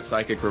of like that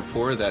psychic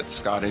rapport that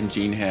Scott and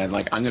Jean had.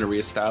 I'm going to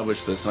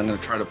reestablish this, and I'm going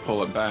to try to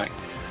pull it back.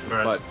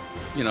 Right. But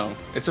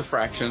it's a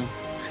fraction.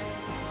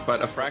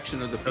 But a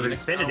fraction of the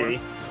Phoenix infinity.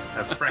 Power.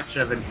 A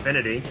fraction of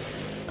infinity.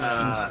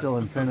 Still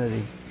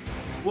infinity.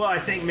 Well, I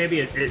think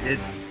maybe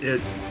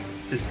it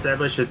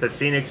establishes that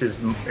Phoenix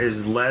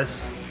is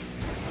less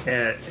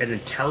an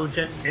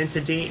intelligent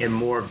entity and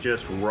more of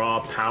just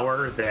raw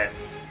power that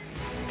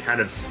kind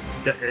of,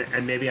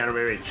 and maybe on a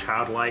very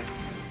childlike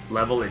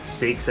level, it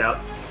seeks out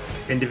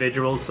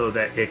individuals so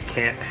that it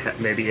can't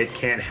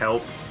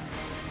help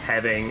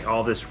having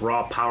all this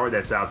raw power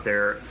that's out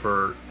there.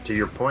 To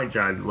your point,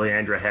 John,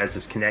 Lilandra has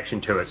this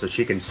connection to it, so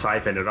she can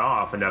siphon it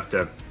off enough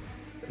to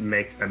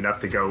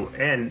go.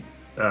 And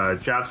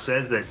Joff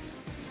says that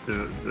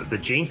the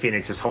Gene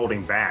Phoenix is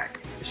holding back.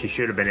 She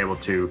should have been able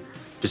to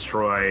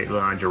destroy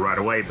Lilandra right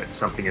away, but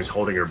something is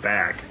holding her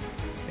back,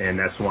 and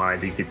that's why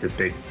they get the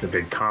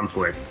big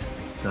conflict.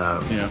 Now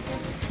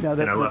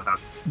and I love how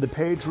the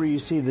page where you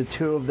see the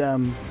two of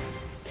them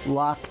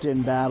locked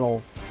in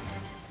battle,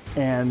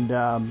 and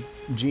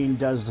Jean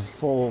does the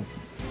full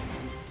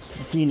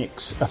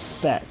Phoenix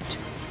effect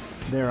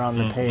there on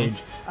the page.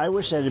 I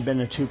wish that had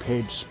been a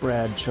 2-page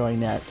spread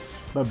showing that,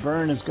 but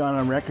Byrne has gone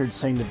on record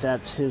saying that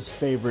that's his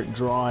favorite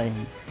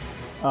drawing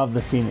of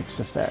the Phoenix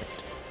effect.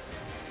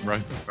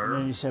 Right. And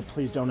then he said,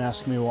 "Please don't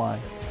ask me why."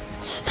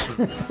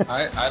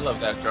 I love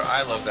that.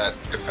 I love that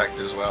effect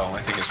as well.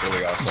 I think it's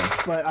really awesome.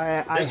 But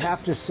I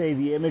have to say,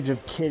 the image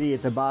of Kitty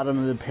at the bottom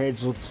of the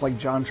page looks like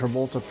John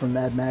Travolta from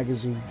Mad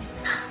Magazine.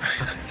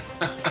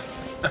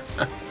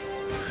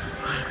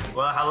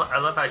 Well, I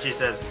love how she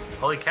says,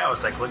 "Holy cow,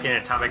 it's like looking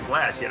at atomic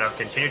blast."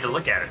 Continue to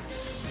look at it.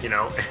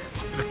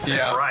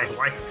 Yeah. Right.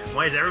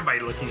 Why is everybody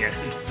looking at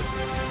it?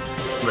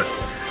 But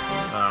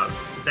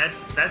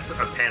that's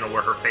a panel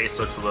where her face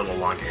looks a little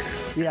elongated.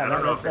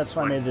 Yeah, that's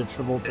why I made the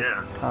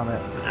Travolta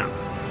comment. Yeah.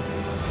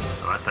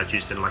 Oh, I thought you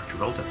just didn't like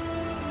Travolta.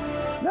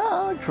 No,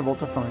 I like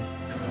Travolta fine.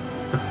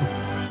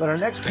 But our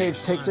next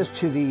page takes us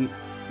to the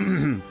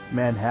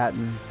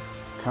Manhattan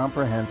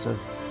Comprehensive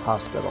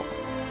Hospital.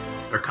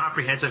 They're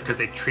comprehensive because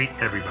they treat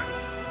everybody.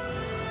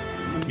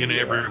 In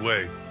every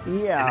way.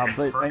 Yeah,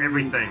 but for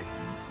everything.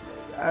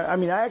 I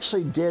mean, I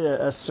actually did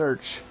a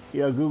search,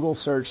 Google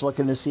search,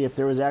 looking to see if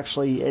there was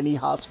actually any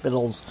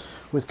hospitals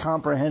with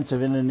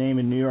comprehensive in the name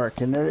in New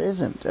York, and there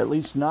isn't. At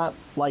least not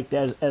like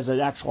as an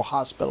actual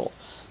hospital.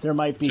 There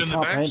might be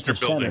comprehensive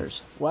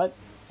centers. What?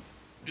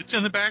 It's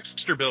in the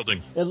Baxter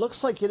Building. It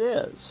looks like it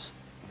is.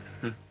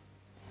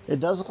 It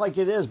does look like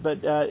it is,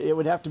 but it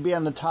would have to be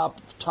on the top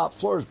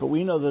floors. But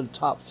we know that the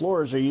top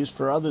floors are used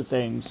for other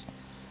things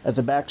at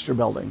the Baxter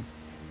Building.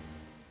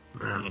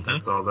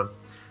 That's all.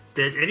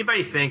 Did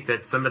anybody think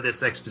that some of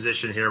this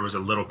exposition here was a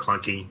little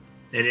clunky?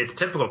 And it's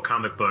typical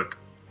comic book.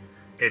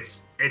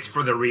 It's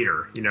for the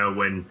reader.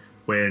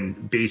 When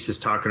Beast is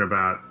talking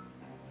about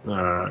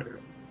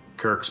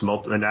Kirk's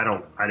multiple, and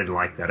I didn't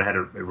like that.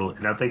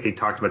 And I think they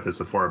talked about this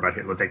before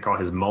about what they call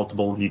his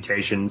multiple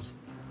mutations.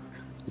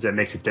 Because that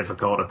makes it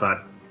difficult. I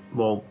thought,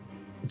 well,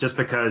 is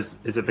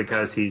it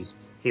because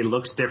he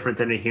looks different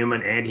than a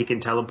human, and he can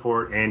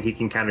teleport, and he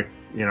can kind of,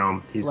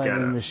 he's blend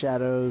got in the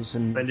shadows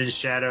and blend in the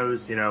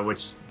shadows,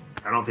 which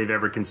I don't think they've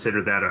ever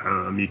considered that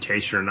a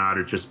mutation or not,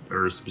 or just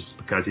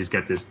because he's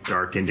got this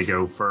dark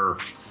indigo fur.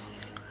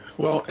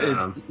 Well,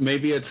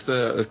 maybe it's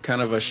the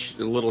kind of a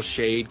little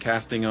shade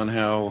casting on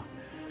how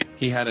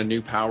he had a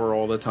new power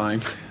all the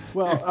time.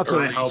 Well,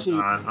 okay. I hope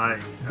not.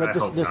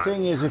 But the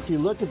thing is, if you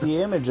look at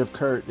the image of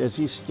Kurt as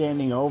he's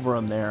standing over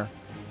him there,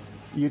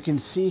 you can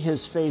see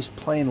his face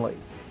plainly.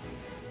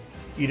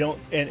 You don't,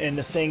 and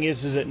the thing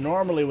is that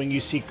normally when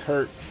you see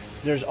Kurt,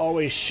 there's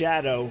always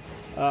shadow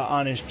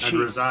on his cheeks,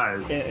 under his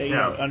eyes,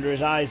 under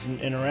his eyes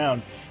and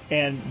around,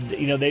 and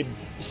they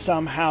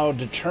somehow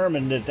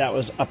determined that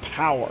was a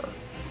power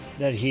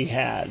that he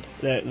had,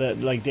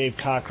 that like Dave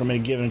Cockrum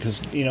had given,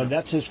 because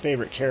that's his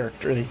favorite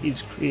character that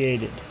he's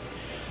created.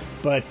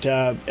 But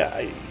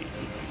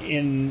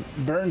in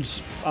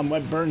Byrne's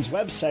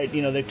website,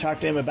 they've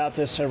talked to him about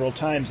this several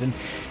times, and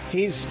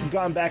he's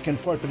gone back and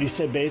forth. But he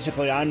said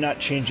basically, I'm not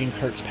changing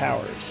Kurt's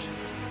powers,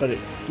 but it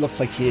looks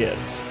like he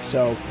is.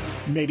 So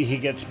maybe he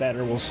gets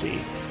better. We'll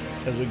see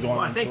as we go on.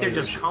 Well, I think they're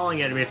just calling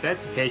it. I mean, if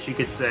that's the case, you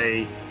could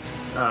say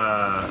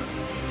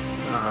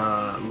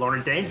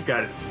Lorna Dane's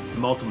got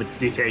multiple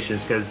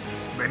mutations, because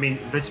I mean,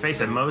 let's face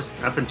it, most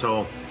up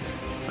until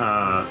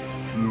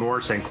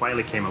Morrison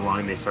quietly came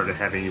along, and they started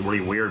having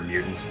really weird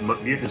mutants.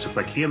 Mutants look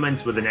like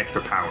humans with an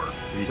extra power.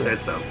 He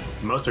says so.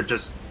 Most are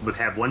just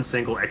have one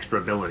single extra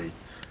ability.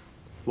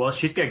 Well,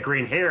 she's got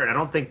green hair, and I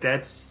don't think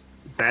that's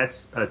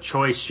a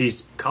choice.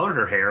 She's colored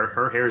her hair.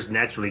 Her hair is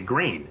naturally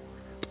green.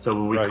 So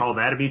would we call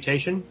that a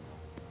mutation?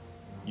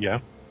 Yeah.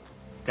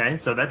 Okay,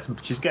 so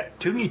she's got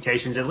 2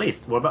 mutations at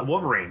least. What about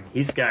Wolverine?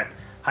 He's got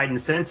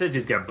heightened senses.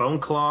 He's got bone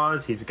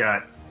claws. He's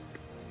got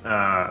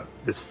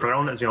this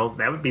throne.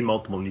 That would be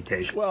multiple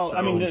mutations. Well, so,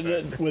 I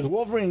mean, with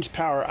Wolverine's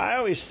power, I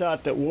always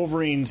thought that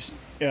Wolverine's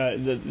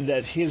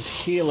that his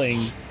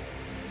healing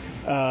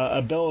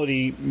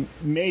ability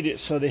made it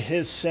so that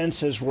his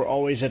senses were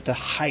always at the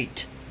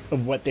height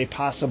of what they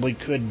possibly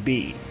could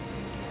be,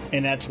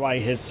 and that's why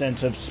his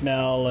sense of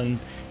smell and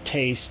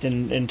taste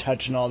and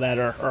touch and all that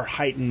are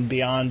heightened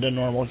beyond the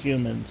normal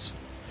humans.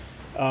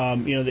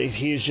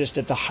 He is just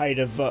at the height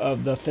of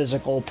the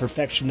physical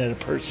perfection that a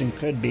person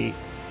could be.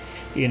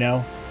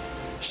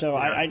 So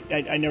yeah.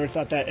 I never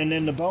thought that. And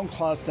then the bone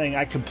claws thing,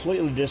 I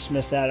completely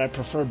dismiss that. I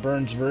prefer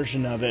Byrne's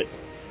version of it,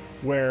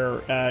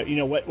 where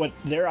what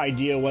their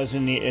idea was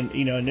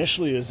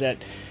initially is that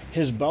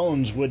his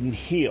bones wouldn't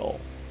heal,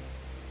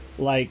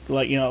 like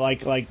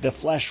the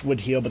flesh would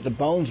heal, but the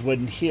bones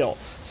wouldn't heal.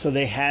 So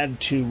they had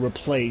to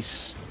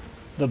replace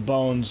the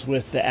bones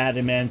with the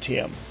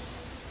adamantium.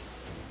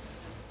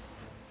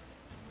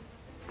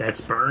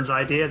 That's Byrne's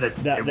idea,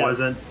 that it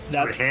wasn't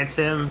to enhance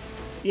him.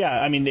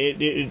 Yeah, I mean,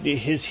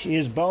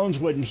 his bones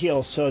wouldn't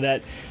heal, so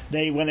that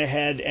they went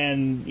ahead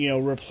and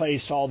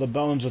replaced all the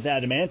bones with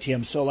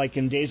adamantium. So, like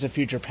in Days of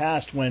Future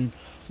Past, when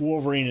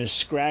Wolverine is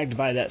scragged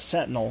by that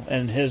Sentinel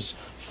and his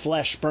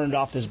flesh burned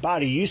off his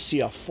body, you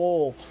see a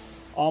full,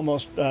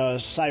 almost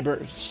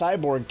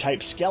cyborg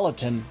type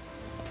skeleton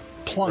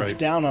plunked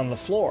down on the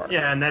floor.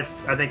 Yeah, and I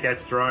think that's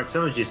strong.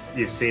 Some of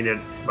you've seen it,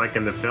 like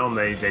in the film,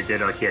 they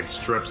did like he had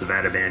strips of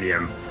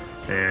adamantium.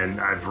 And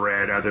I've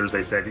read others,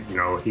 they said,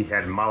 he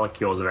had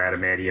molecules of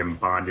adamantium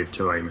bonded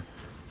to him.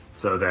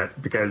 So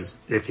that, because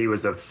if he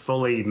was a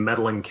fully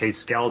metal encased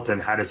skeleton,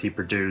 how does he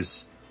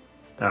produce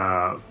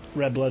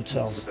red blood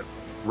cells?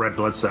 Red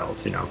blood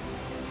cells,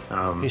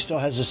 He still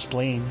has a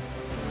spleen.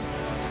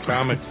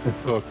 Comic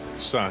book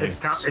science.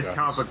 It's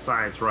comic book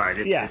science, right?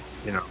 It's,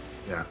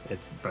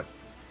 but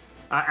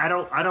I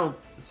don't,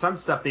 some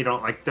stuff they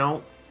don't, like,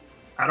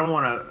 I don't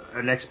want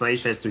an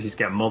explanation as to he's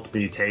got multiple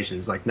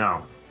mutations. Like,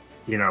 no.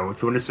 If you want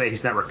to say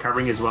he's not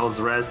recovering as well as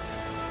the rest,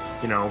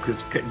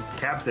 because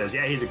Cap says,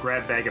 yeah, he's a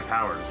grab bag of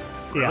powers.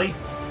 Really?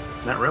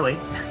 Yeah. Not really.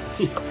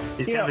 He's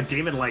kind of a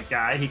demon-like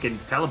guy. He can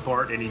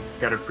teleport, and he's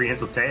got a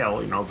prehensile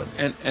tail, But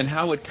and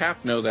how would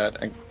Cap know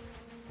that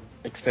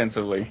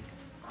extensively?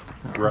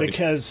 Right.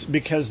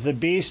 Because the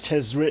Beast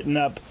has written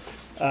up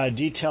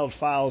detailed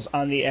files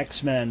on the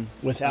X-Men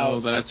without. Oh,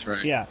 that's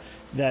right. Yeah.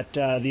 That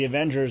the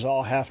Avengers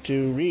all have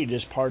to read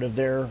as part of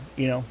their,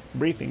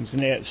 briefings,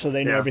 and so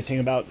they know everything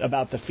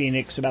about the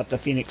Phoenix, about the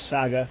Phoenix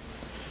saga,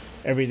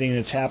 everything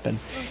that's happened.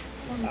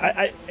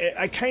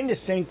 I kind of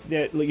think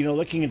that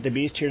looking at the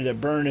Beast here, that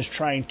Byrne is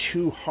trying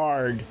too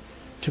hard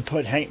to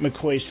put Hank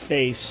McCoy's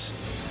face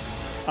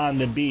on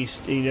the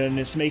Beast, and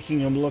it's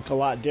making him look a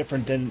lot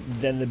different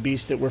than the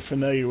Beast that we're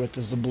familiar with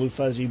as the blue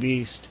fuzzy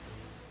Beast.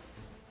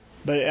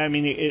 But I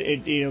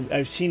mean,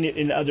 I've seen it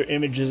in other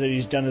images that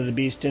he's done of the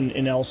Beast in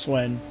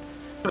Elsewhen,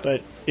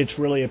 but it's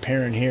really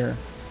apparent here.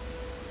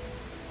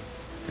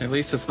 At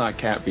least it's not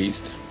Cat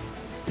Beast.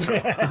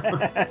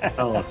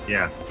 Oh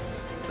yeah,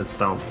 that's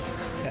dumb.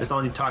 It's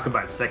only talk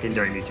about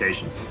secondary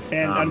mutations.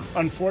 And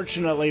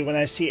unfortunately, when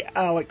I see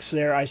Alex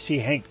there, I see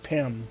Hank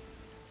Pym.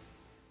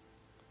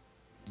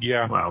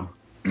 Yeah. Wow.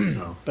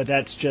 But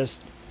that's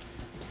just,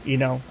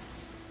 the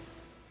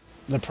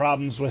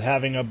problems with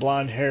having a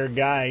blonde-haired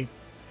guy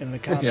in the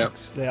comics.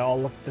 Yep. They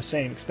all look the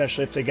same,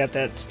 especially if they got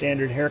that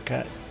standard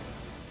haircut.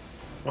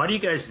 Why do you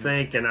guys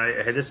think, and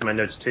I had this in my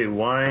notes too,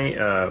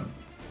 why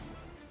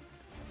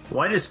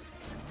does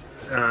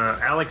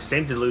Alex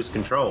seem to lose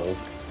control?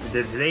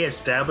 Did they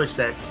establish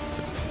that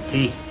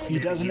he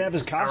doesn't have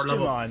his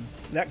costume on?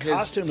 That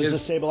costume is a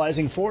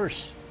stabilizing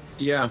force.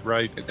 Yeah,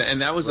 right.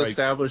 And that was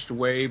established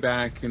way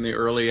back in the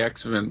early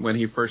X-Men when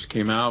he first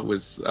came out.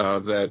 Was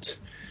that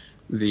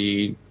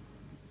the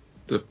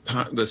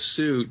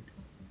suit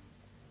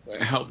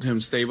helped him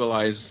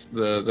stabilize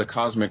the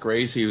cosmic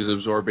rays he was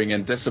absorbing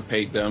and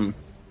dissipate them,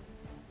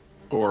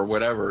 or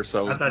whatever.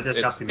 So I thought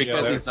it's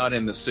because he's not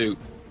in the suit.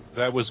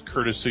 That was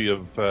courtesy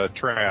of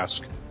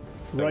Trask.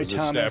 Roy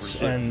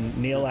Thomas and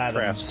Neil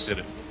Adams. Trask did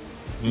it.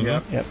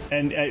 Mm-hmm. Yep.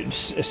 And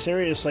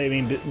seriously, I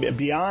mean,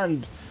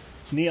 beyond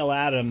Neil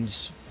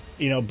Adams,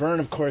 Byrne,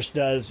 of course,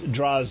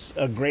 draws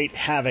a great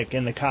havoc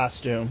in the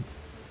costume.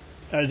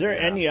 Are there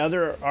any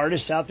other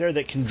artists out there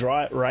that can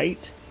draw it right?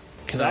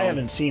 Because I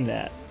haven't seen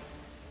that.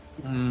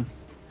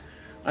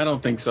 I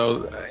don't think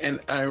so. And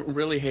I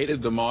really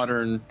hated the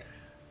modern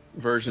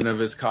version of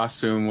his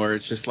costume where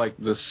it's just like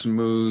the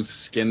smooth,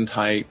 skin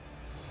tight,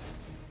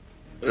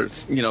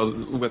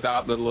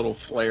 without the little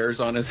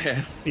flares on his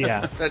head.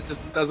 Yeah. That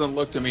just doesn't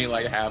look to me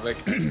like Havoc.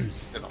 I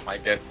just don't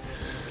like it.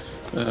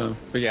 But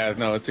yeah,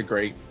 no, it's a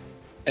great,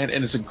 and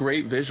it's a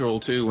great visual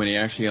too when he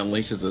actually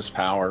unleashes his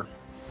power.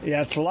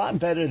 Yeah, it's a lot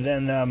better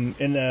than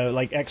in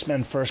the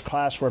X-Men First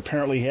Class, where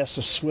apparently he has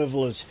to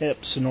swivel his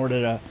hips in order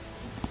to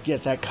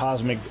get that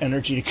cosmic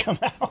energy to come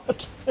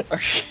out.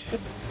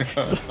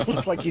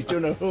 Looks like he's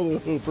doing a hula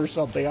hoop or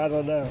something. I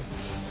don't know.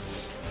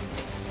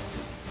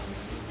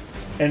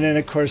 And then,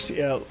 of course,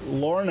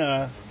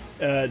 Lorna,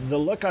 the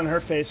look on her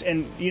face,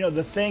 and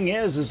the thing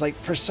is like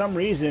for some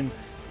reason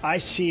I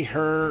see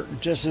her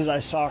just as I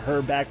saw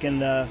her back in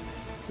the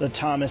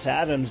Thomas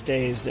Adams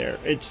days. There,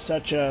 it's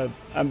such a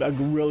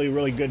really,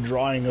 really good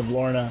drawing of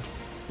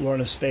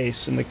Lorna's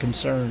face and the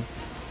concern.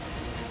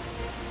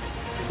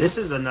 This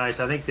is I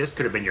think this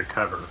could have been your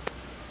cover.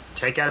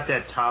 Take out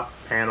that top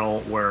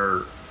panel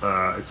where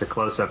it's a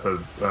close-up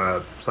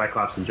of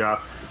Cyclops and Joff,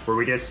 where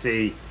we just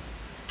see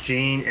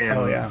Jean and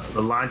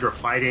Alondra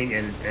fighting,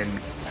 and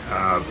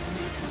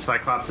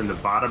Cyclops in the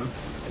bottom,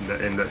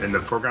 in the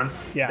foreground.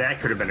 Yeah.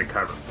 That could have been a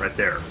cover right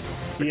there.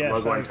 With the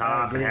logo on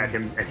top, and had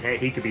him, and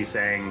he could be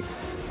saying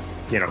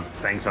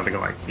something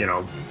like,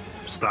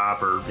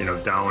 stop or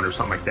don't or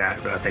something like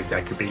that. But I think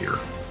that could be your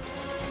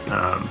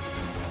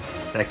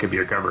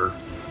cover.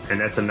 And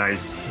that's a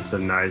nice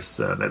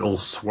that little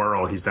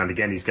swirl he's done.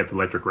 Again, he's got the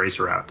electric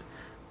racer out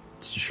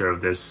to show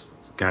this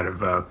kind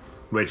of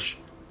which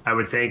I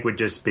would think would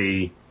just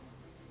be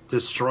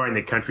destroying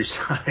the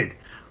countryside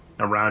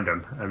around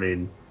him. I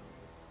mean,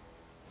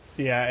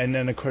 Yeah, and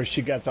then of course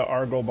you got the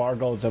Argo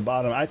Bargle at the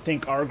bottom. I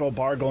think Argo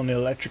Bargle and the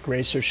Electric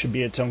Racer should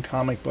be its own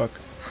comic book.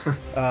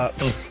 That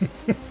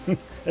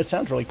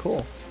sounds really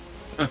cool.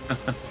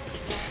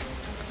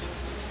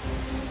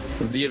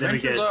 The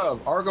Adventures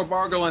of Argo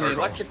Bargle and the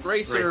Electric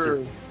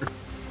Racer.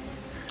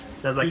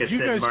 Sounds like Did a you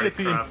Sid guys Marty get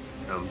the-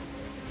 Krofft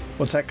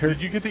What's that, Kurt?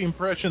 Did you get the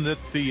impression that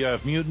the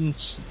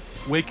mutants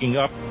waking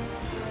up,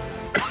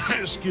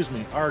 excuse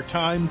me, are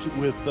timed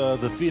with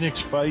the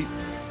Phoenix fight?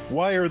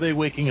 Why are they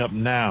waking up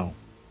now?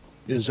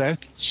 Is that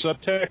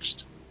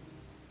subtext?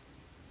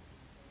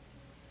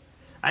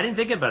 I didn't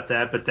think about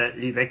that, but that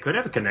they could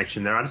have a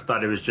connection there. I just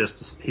thought it was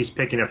just he's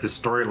picking up the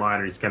storyline,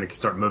 or he's going to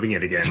start moving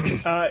it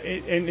again.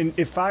 And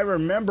if I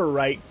remember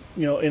right,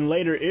 in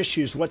later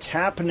issues, what's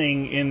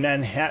happening in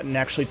Manhattan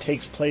actually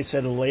takes place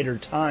at a later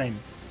time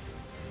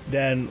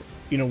than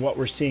what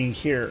we're seeing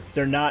here.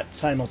 They're not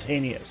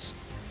simultaneous,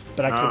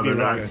 but I could be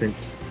wrong.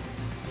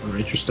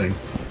 Interesting.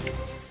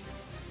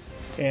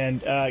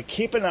 And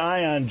keep an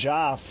eye on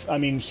Joff. I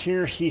mean,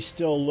 here he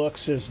still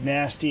looks as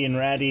nasty and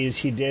ratty as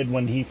he did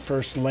when he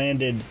first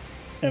landed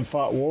and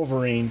fought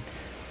Wolverine.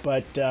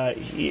 But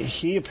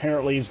he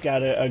apparently has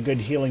got a good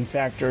healing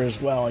factor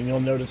as well, and you'll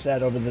notice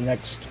that over the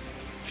next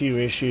few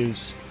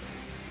issues.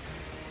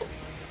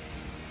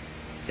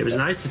 It was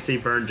nice to see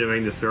Byrne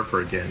doing the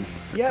Surfer again.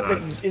 Yeah,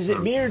 but is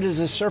it me or does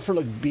the Surfer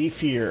look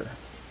beefier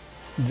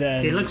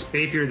than... He looks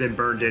beefier than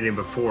Byrne did him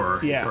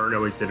before. Yeah. Byrne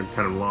always did him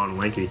kind of long and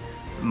lanky.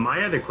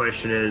 My other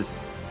question is...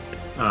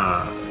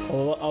 I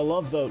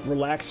love the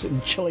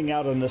relaxing, chilling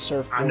out on the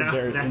surfboard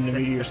there in the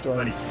Meteor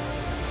Storm.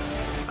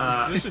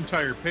 This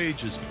entire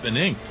page has been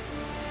inked.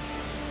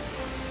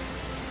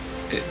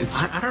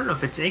 I don't know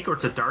if it's ink or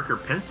it's a darker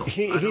pencil.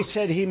 He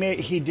said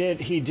he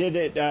did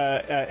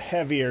it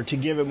heavier to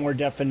give it more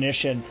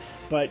definition,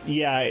 but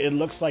yeah, it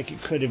looks like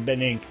it could have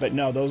been inked, but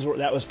no,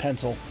 that was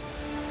pencil.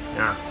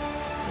 Yeah.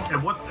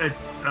 And what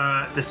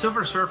the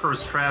Silver Surfer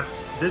was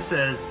trapped. This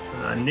says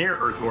near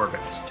Earth orbit.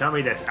 Tell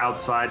me that's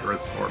outside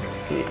Earth's orbit.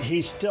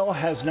 He still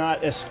has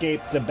not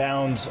escaped the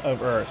bounds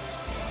of Earth,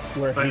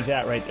 where he's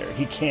at right there.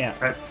 He can't.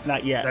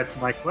 Not yet. That's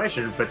my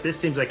question. But this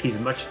seems like he's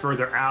much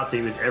further out than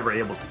he was ever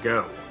able to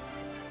go.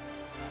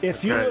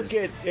 If you look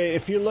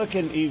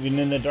at even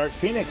in the Dark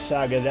Phoenix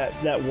saga,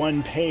 that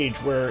one page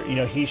where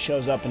he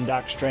shows up in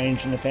Doc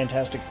Strange and the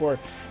Fantastic Four,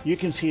 you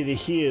can see that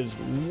he is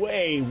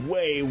way,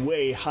 way,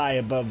 way high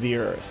above the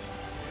Earth.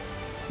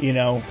 There's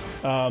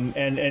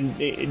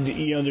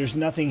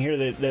nothing here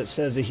that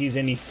says that he's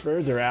any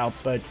further out,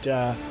 but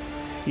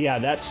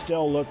that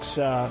still looks.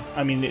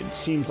 It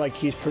seems like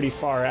he's pretty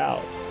far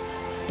out.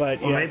 But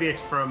maybe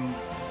it's from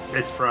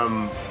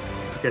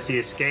because he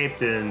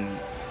escaped in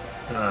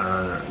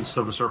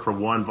Silver Surfer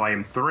 1,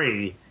 Volume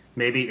 3.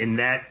 Maybe in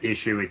that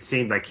issue, it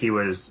seemed like he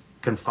was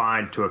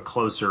confined to a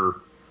closer,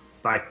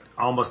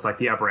 almost like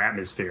the upper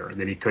atmosphere,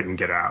 that he couldn't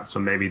get out. So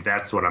maybe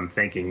that's what I'm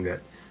thinking,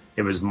 that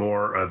it was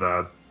more of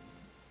a,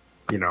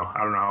 I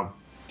don't know.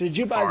 Did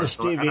you buy the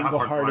Steve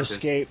Englehart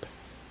Escape?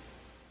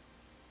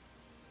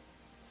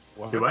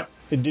 Do what?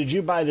 Did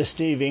you buy the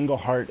Steve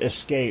Englehart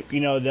Escape?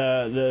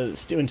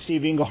 When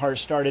Steve Englehart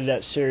started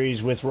that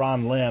series with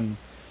Ron Lim.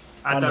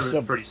 I thought it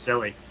was pretty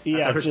silly.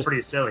 Yeah, it was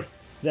pretty silly.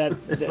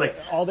 That like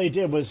all they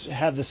did was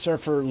have the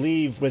surfer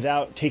leave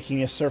without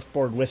taking a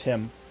surfboard with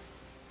him,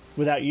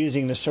 without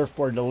using the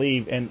surfboard to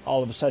leave, and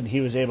all of a sudden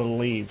he was able to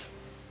leave.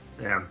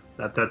 Yeah,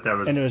 that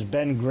was. And it was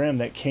Ben Grimm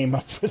that came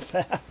up with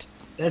that.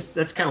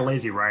 That's kind of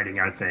lazy writing,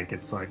 I think.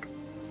 It's like.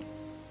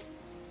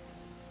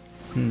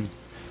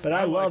 But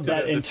I love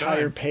that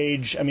entire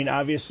page. I mean,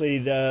 obviously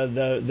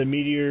the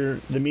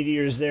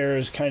meteors there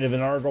is kind of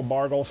an Argle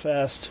Bargle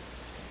fest,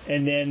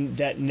 and then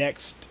that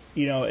next,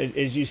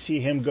 as you see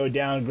him go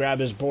down, grab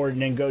his board,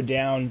 and then go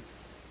down,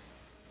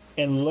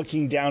 and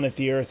looking down at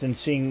the Earth and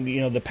seeing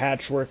the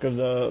patchwork of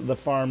the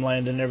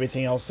farmland and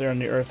everything else there on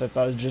the Earth, I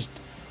thought it was just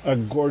a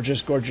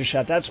gorgeous, gorgeous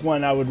shot. That's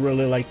one I would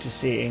really like to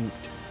see inked.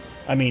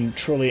 I mean,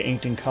 truly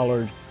inked and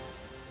colored.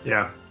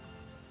 Yeah.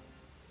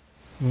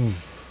 And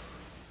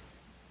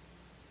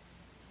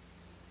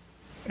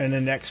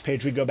the next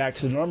page, we go back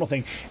to the normal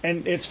thing.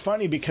 And it's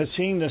funny because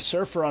seeing the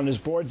surfer on his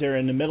board there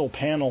in the middle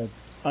panel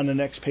on the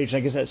next page, I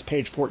guess that's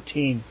page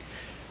 14,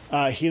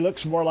 he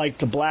looks more like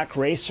the Black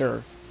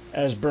Racer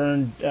as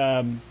Byrne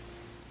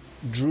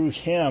drew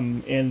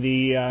him in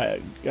the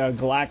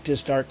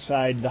Galactus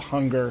Darkseid, the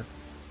Hunger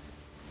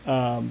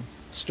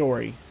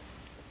story.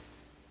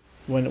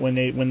 When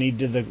they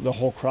did the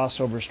whole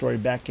crossover story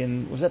back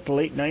in, was that the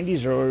late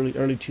 90s or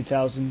early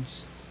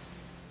 2000s?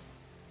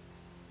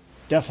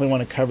 Definitely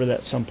want to cover that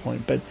at some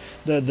point, but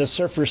the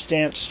surfer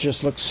stance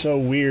just looks so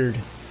weird.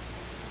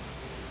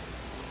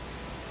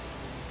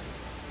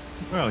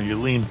 Well, you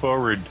lean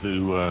forward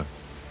to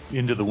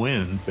into the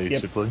wind,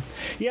 basically. Yep.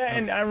 Yeah,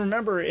 and I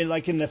remember in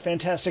the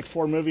Fantastic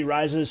Four movie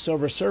Rise of the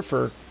Silver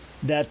Surfer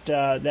that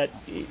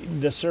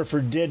the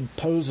surfer did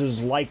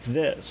poses like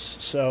this.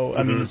 So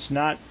I mean, it's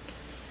not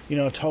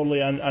totally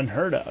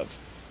unheard of.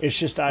 It's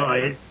just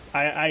I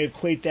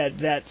equate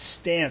that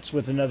stance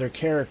with another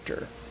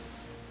character.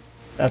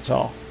 That's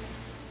all.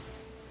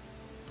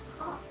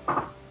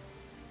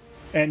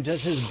 And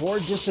does his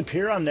board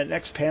disappear on that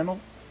next panel?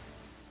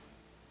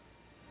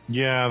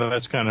 Yeah,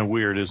 that's kind of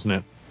weird, isn't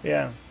it?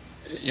 Yeah.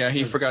 Yeah,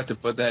 he forgot to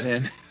put that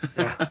in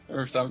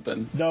or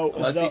something.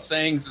 Unless he's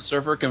saying the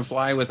surfer can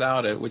fly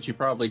without it, which he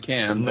probably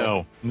can.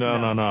 No.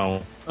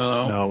 No,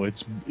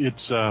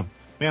 it's a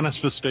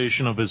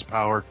manifestation of his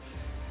power.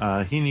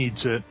 He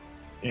needs it,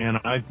 and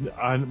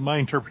my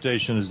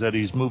interpretation is that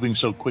he's moving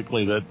so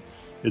quickly that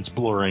it's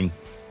blurring.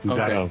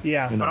 Okay.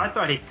 But I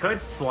thought he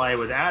could fly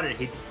without it.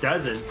 He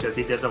doesn't because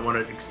he doesn't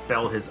want to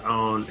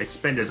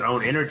expend his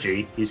own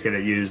energy. He's going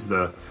to use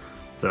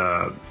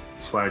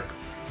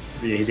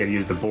he's going to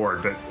use the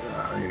board, but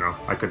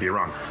I could be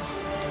wrong.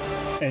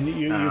 And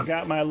you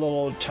got my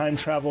little time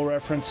travel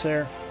reference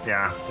there.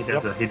 Yeah, he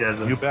does. Yep. He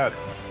does. You bet.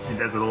 He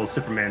does a little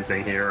Superman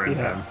thing here,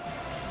 and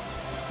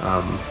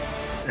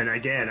and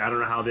again, I don't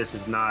know how this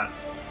is not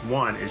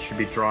one. It should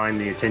be drawing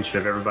the attention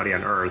of everybody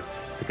on Earth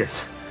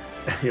because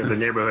the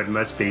neighborhood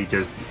must be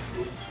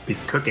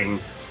cooking,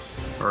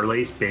 or at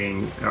least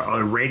being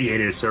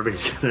irradiated, so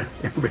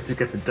everybody's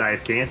going to die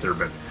of cancer.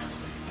 But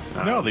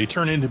no, they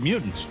turn into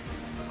mutants.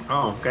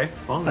 Oh, okay.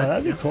 Well,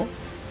 that'd be cool.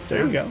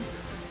 There you go.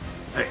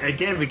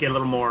 Again, we get a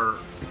little more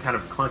kind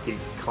of clunky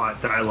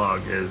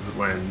dialogue is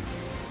when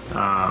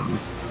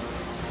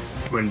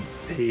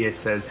he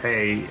says,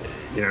 "Hey,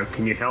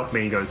 can you help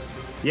me?" He goes,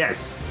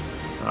 "Yes,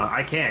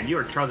 I can. You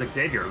are Charles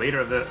Xavier, leader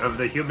of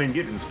the human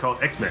mutants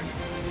called X-Men.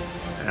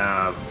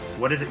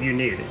 What is it you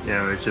need?"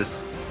 It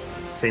just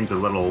seems a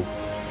little.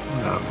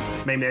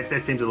 Maybe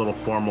that seems a little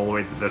formal the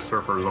way that the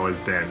Surfer has always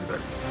been, but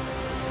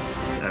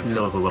it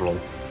feels a little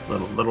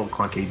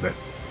clunky. But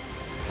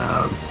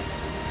I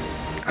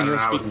don't know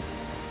how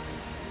it's.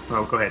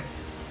 Oh, go ahead.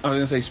 I was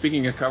gonna say,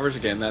 speaking of covers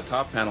again, that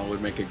top panel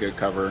would make a good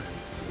cover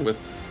with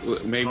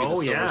maybe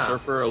the Silver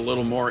Surfer a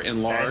little more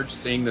enlarged,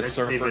 seeing the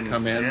Surfer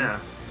come in a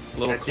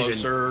little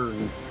closer.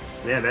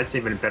 That's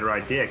even a better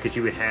idea because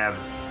you would have,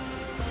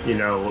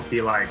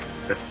 be like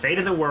the fate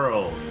of the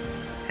world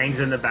hangs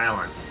in the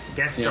balance.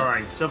 Guest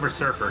starring Silver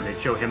Surfer, and they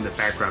show him the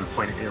background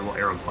pointing, a little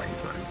arrow pointing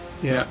to him.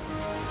 Yeah.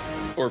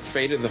 Or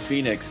Fate of the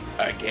Phoenix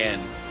again.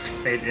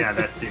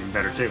 That's even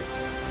better too.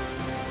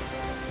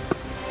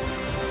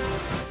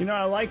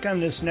 I like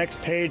on this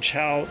next page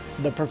how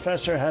the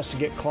professor has to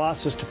get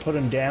Colossus to put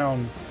him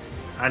down.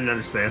 I didn't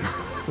understand.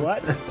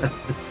 What? I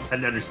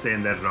didn't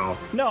understand that at all.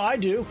 No, I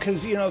do,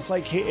 because it's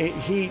like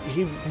he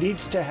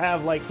needs to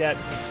have like that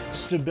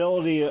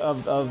stability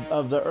of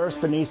the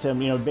earth beneath him.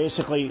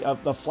 Basically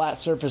a flat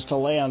surface to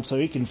lay on, so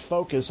he can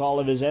focus all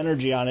of his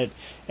energy on it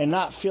and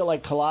not feel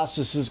like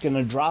Colossus is going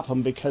to drop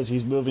him because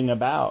he's moving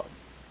about.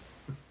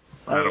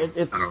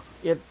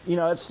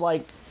 It's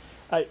like.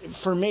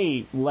 For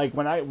me, like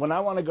when I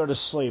want to go to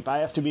sleep, I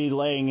have to be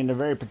laying in a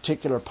very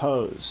particular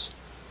pose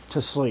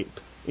to sleep.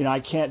 I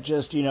can't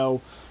just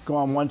go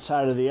on one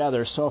side or the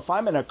other. So if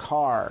I'm in a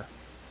car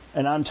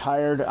and I'm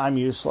tired, I'm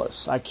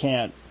useless. I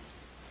can't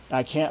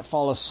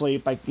fall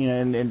asleep.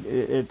 And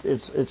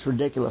it's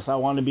ridiculous. I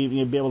want to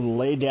be able to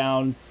lay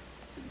down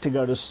to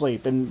go to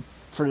sleep. And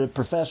for the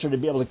professor to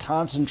be able to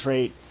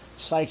concentrate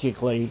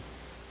psychically,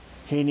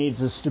 he needs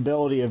the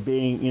stability of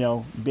being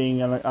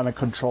on a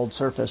controlled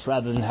surface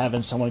rather than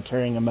having someone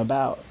carrying him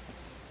about.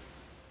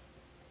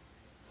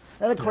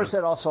 And of course,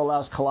 that also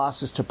allows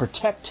Colossus to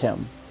protect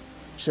him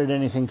should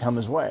anything come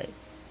his way.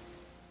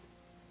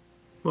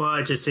 Well,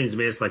 it just seems to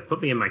me it's like, put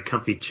me in my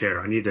comfy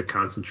chair. I need to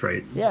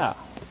concentrate. Yeah.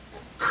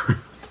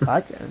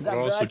 It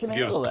also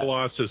gives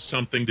Colossus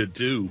something to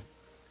do.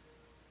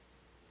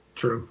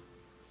 True.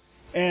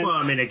 Well,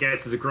 I mean, I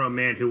guess as a grown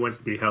man who wants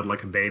to be held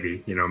like a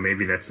baby,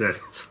 maybe that's it.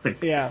 It's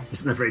like,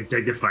 it's not very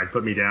dignified.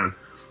 Put me down.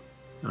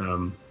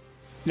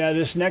 Now,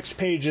 this next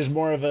page is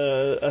more of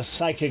a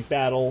psychic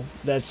battle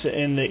that's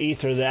in the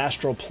ether, the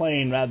astral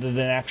plane, rather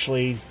than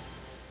actually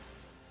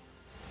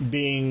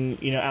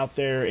being, out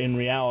there in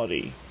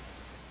reality.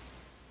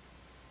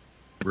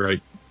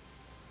 Right.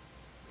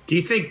 Do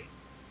you think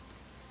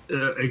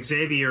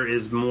Xavier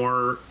is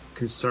more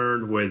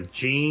concerned with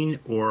Jean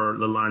or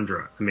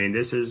Lilandra? I mean,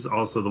 this is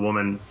also the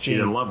woman she's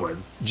in love with.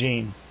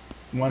 Jean,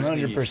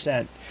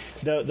 100%.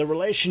 The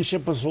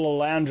relationship with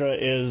Lilandra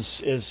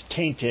is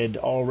tainted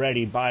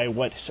already by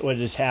what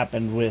has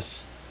happened with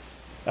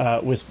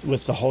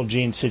the whole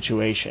Jean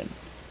situation.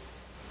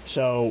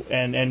 So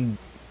and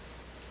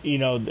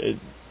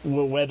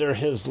whether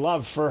his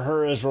love for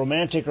her is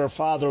romantic or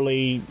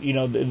fatherly,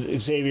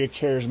 Xavier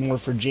cares more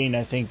for Jean,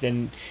 I think,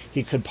 than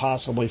he could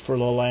possibly for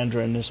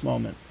Lilandra in this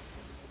moment.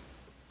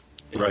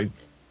 Right.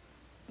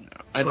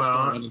 I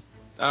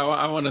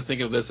want to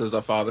think of this as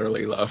a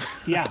fatherly love.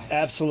 Yeah,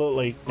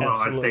 absolutely. Well,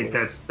 absolutely. I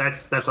think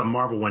that's what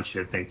Marvel wants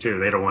you to think too.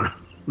 They don't want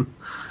to.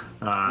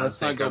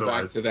 Let's not go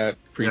back to that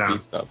creepy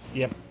stuff.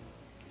 Yep.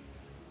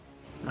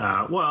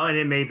 Well, and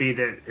it may be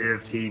that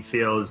if he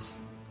feels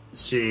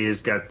she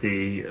has got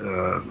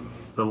the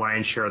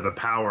lion's share of the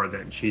power,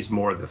 then she's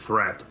more the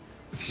threat.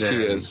 She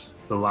is.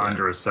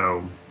 Lilandra. Yeah.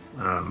 So.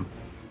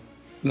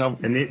 No.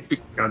 And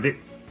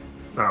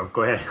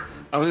go ahead.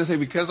 I was gonna say,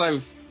 because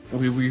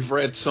we've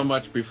read so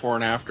much before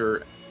and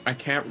after, I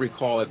can't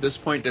recall at this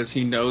point. Does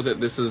he know that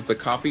this is the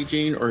copy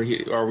Jean, or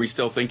are we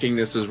still thinking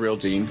this is real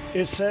Jean?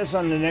 It says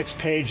on the next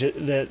page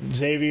that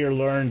Xavier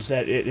learns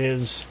that it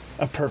is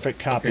a perfect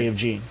copy of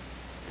Jean.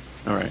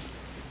 All right.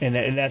 And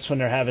that's when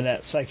they're having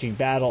that psychic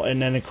battle,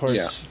 and then of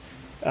course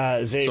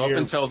Xavier. So up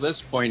until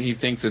this point, he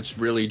thinks it's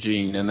really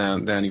Jean,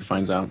 and then he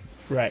finds out.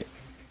 Right.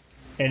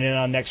 And then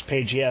on the next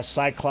page,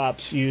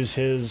 Cyclops used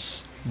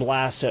his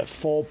blast at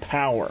full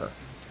power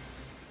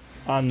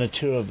on the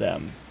two of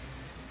them.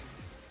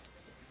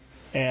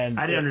 And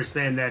I didn't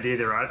understand that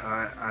either.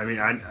 I mean,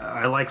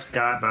 I like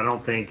Scott, but I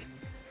don't think,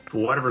 for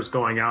whatever's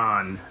going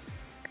on,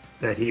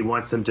 that he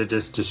wants them to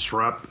just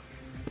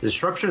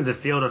disruption of the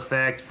field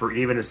effect for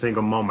even a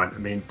single moment. I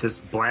mean,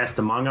 just blast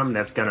among them,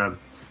 that's going to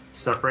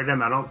separate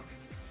them. I don't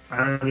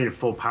need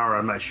full power.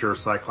 I'm not sure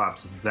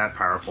Cyclops is that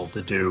powerful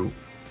to deal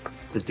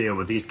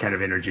with these kind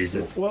of energies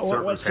that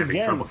Surfer's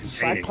having trouble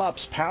containing.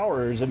 Cyclops'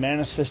 power is a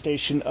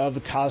manifestation of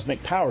the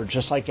cosmic power,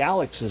 just like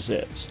Alex's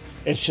is.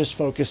 It's just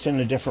focused in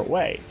a different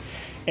way.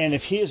 And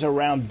if he is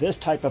around this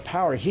type of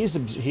power, he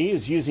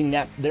is using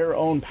their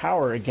own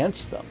power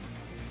against them.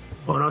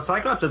 Well, no,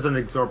 Cyclops doesn't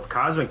absorb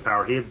cosmic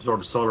power. He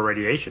absorbs solar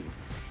radiation.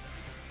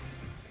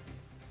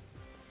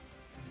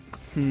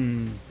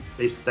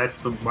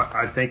 That's what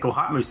I think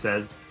Ohatmu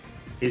says.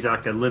 He's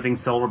like a living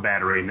solar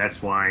battery, and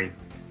that's why,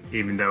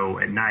 even though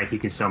at night he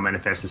can still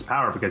manifest his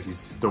power because he's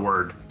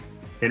stored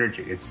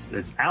energy.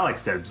 It's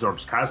Alex that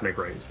absorbs cosmic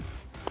rays.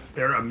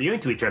 They're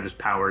immune to each other's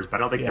powers, but I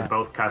don't think they're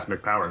both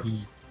cosmic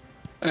powers.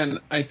 And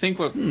I think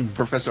what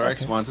Professor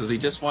X wants is he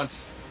just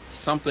wants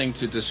something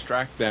to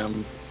distract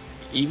them,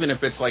 even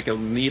if it's like a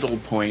needle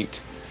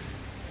point,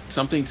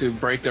 something to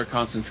break their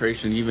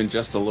concentration even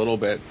just a little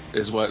bit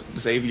is what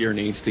Xavier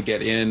needs to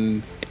get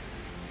in.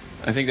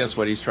 I think that's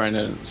what he's trying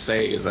to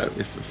say, is that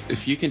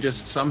if you can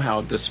just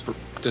somehow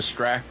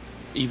distract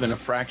even a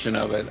fraction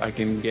of it, I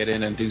can get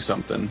in and do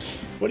something.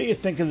 What do you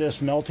think of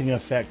this melting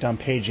effect on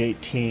page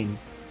 18?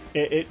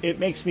 It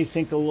makes me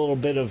think a little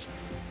bit of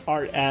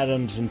Art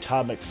Adams and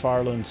Todd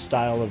McFarlane's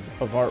style of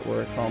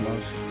artwork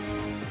almost.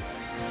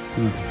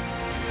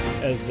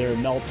 As they're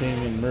melting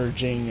and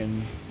merging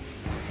and...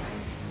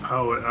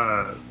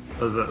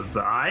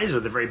 The eyes or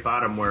the very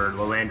bottom where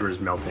Lilandra is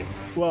melting?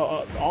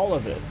 Well, all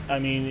of it. I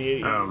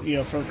mean,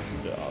 from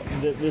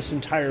this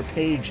entire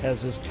page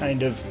has this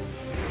kind of,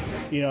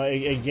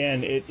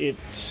 again,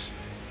 it's.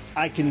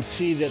 I can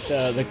see that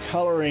the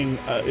coloring,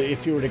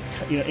 if you were to,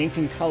 ink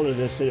and color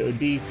this, that it would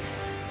be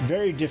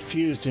very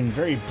diffused in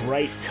very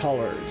bright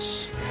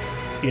colors,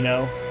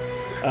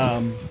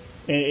 And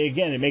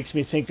again, it makes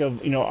me think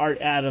of, Art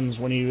Adams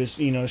when he was,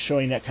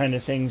 showing that kind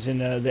of things in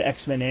the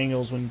X-Men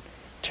Angles when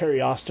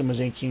Terry Austin was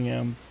inking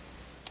them,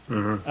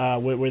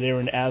 where they were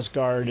in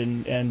Asgard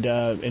and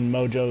in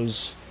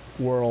Mojo's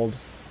world.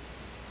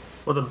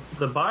 Well,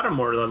 the bottom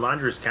where the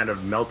laundry is kind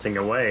of melting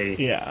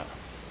away,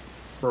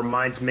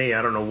 reminds me,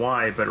 I don't know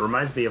why, but it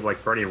reminds me of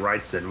like Bernie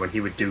Wrightson when he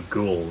would do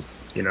ghouls.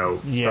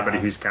 Somebody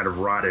who's kind of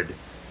rotted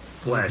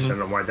flesh. I don't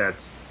know why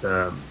that's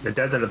it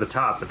doesn't at the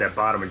top, but that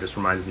bottom, it just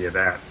reminds me of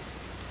that.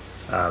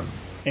 And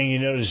you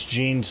notice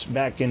Jean's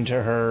back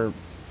into her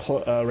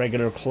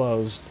regular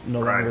clothes, no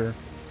longer.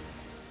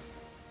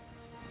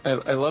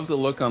 I love the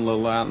look on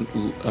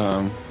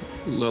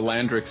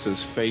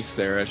Lilandrix's face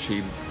there as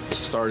she's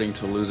starting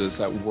to lose it,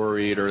 that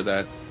worried or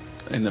that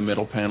in the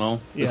middle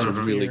panel. Yeah,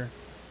 really,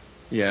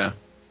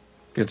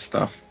 good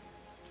stuff.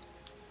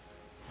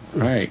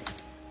 Right.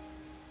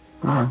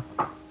 Well,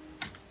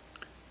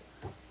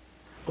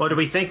 do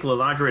we think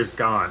Lilandra is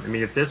gone? I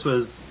mean, if this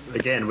was,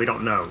 again, we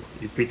don't know.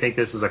 If we think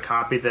this is a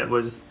copy that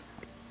was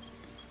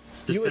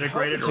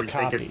disintegrated, or we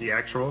think it's the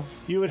actual?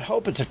 You would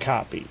hope it's a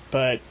copy,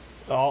 but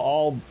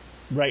all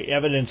right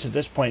evidence at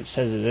this point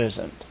says it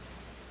isn't.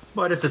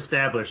 But it's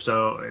established,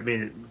 so, I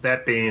mean,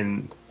 that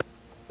being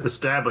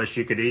established,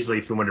 you could easily,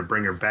 if you wanted to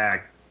bring her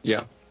back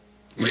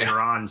later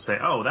on, say,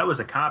 oh, that was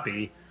a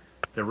copy.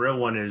 The real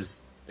one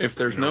is... If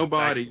there's no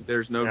body,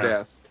 there's no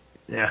death.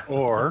 Yeah.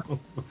 Or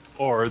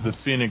the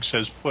Phoenix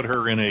has put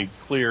her in a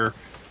clear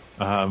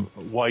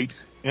white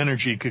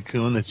energy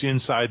cocoon that's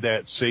inside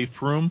that safe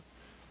room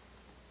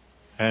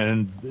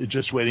and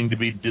just waiting to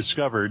be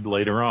discovered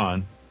later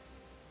on.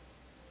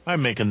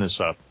 I'm making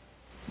this up.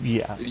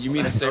 Yeah. You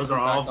mean the safe room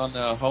back on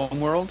the home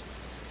world,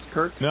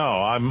 Kirk?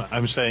 No,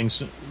 I'm saying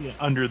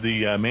under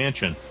the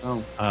mansion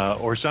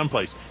or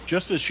someplace.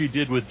 Just as she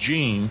did with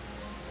Jean,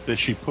 that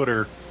she put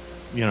her,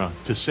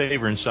 to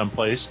save her in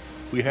someplace.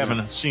 We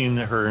haven't seen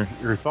her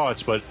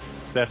thoughts, but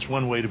that's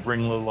one way to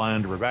bring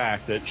Lilandra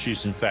back, that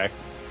she's in fact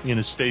in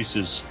a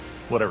stasis,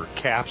 whatever,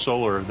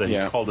 capsule, or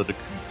they called it a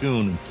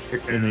cocoon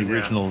in the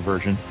original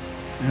version.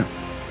 Yeah.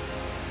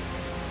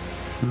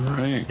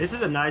 Right. This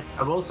is I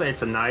will say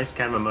it's a nice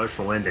kind of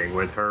emotional ending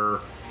with her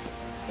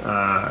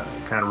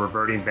kind of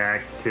reverting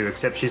back to,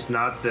 except she's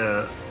not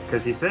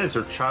because he says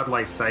her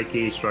childlike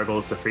psyche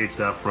struggles to free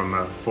itself from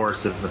a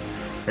force of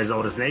as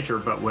old as nature,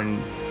 but when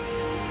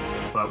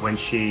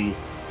she,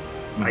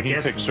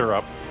 picks her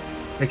up,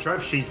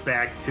 she's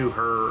back to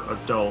her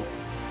adult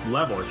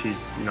level.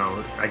 She's,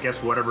 I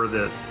guess whatever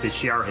the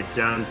Shi'ar had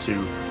done to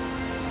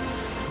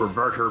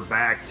revert her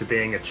back to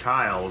being a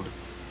child,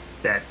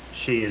 that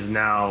she is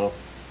now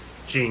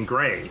Jean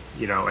Grey,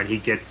 and he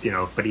gets,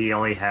 but he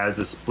only has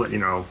a split,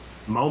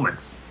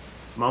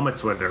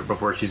 moments with her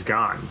before she's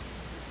gone.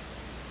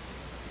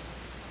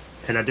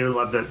 And I do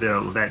love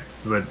that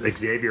with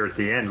Xavier at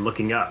the end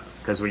looking up,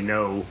 because we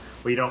know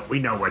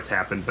what's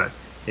happened, but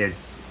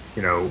it's,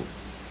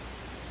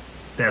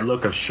 that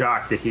look of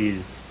shock that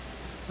he's,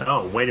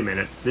 oh, wait a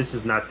minute, this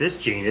is not this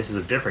Jean, this is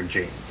a different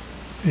Jean.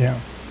 Yeah.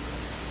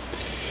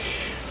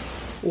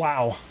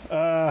 Wow.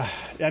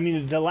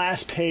 The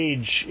last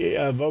page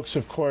evokes,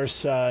 of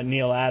course,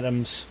 Neil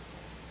Adams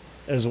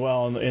as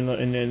well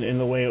in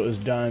the way it was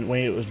done,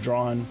 way it was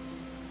drawn,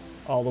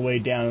 all the way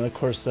down, and of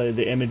course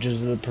the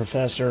images of the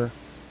professor,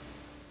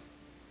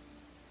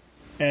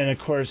 and of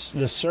course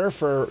the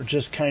surfer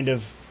just kind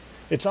of,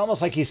 it's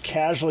almost like he's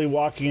casually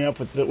walking up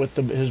with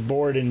his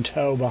board in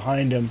tow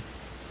behind him.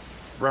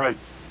 Right.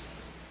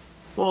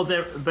 Well,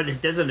 but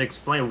it doesn't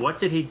explain what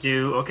did he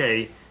do.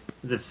 Okay.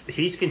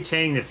 He's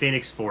containing the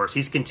Phoenix Force.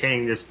 He's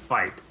containing this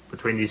fight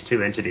between these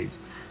two entities,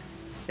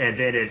 and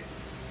then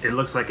it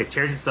looks like it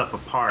tears itself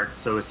apart.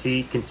 So is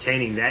he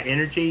containing that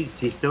energy? Is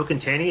he still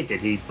containing it?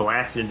 Did he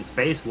blast it into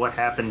space? What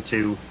happened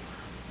to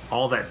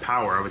all that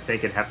power? I would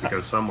think it'd have to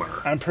go somewhere.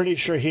 I'm pretty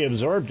sure he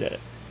absorbed it.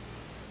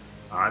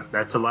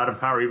 That's a lot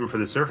of power, even for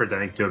the surfer, I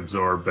think, to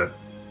absorb. But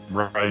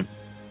right,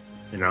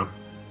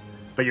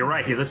 But you're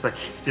right. He looks like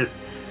he's just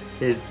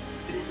his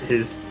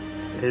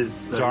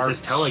dark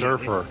just telling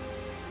surfer.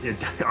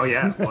 Oh,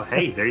 yeah. Well,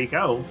 hey, there you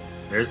go.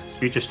 There's the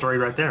future story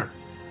right there.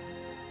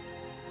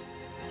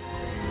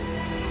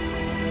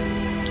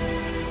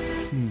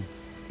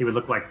 He would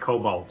look like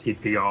Cobalt. He'd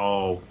be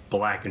all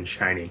black and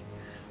shiny.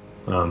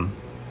 But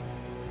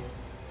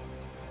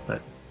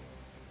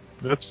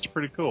that's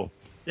pretty cool.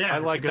 Yeah, I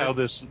like how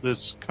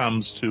this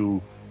comes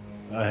to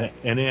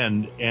an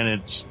end, and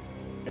it's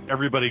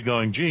everybody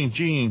going,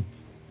 Gene.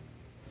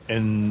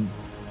 And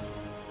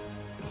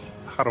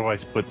how do I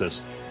put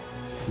this?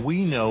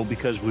 We know,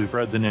 because we've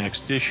read the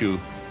next issue,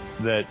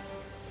 that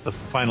the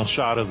final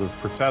shot of the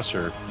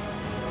professor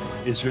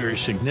is very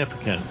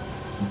significant,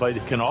 but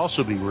it can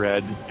also be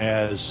read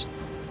as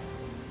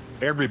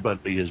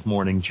everybody is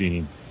mourning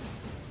Jean.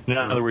 In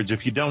other words,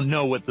 if you don't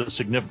know what the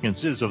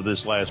significance is of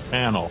this last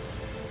panel,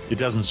 it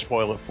doesn't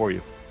spoil it for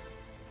you.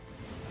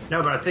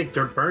 No, but I think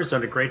Byrne's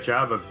done a great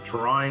job of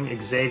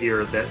drawing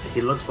Xavier that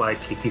he looks like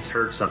he's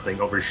heard something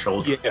over his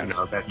shoulder. Yeah.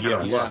 That kind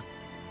of look.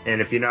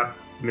 And if you're not,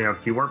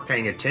 if you weren't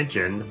paying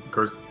attention, of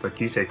course,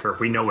 like you say, Kirk,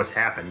 we know what's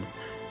happened.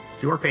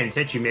 If you weren't paying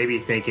attention, you may be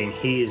thinking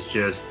he is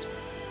just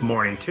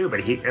mourning too,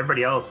 but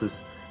everybody else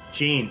is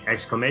Jean ! And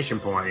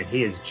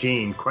he is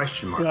Jean ?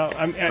 Well,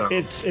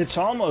 it's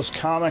almost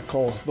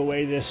comical the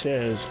way this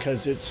is,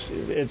 because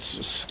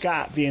it's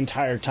Scott the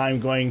entire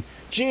time going,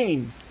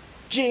 Jean,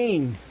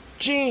 and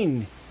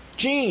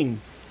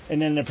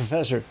then the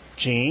professor,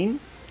 Jean,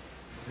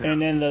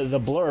 and then the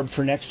blurb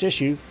for next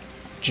issue,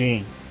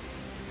 Jean.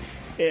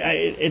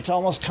 It's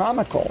almost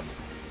comical.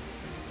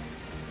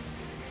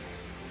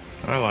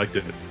 I liked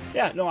it.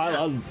 Yeah, no,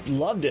 I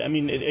loved it. I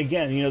mean,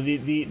 again,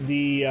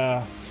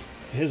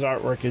 his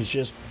artwork is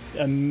just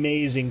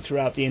amazing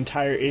throughout the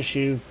entire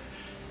issue,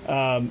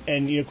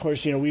 and of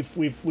course,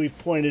 we've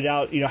pointed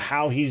out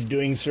how he's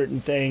doing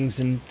certain things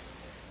and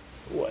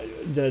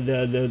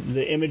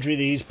the imagery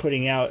that he's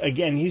putting out.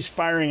 Again, he's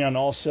firing on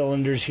all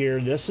cylinders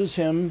here. This is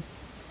him,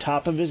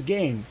 top of his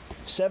game.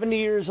 70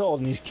 years old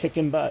and he's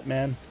kicking butt,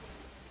 man.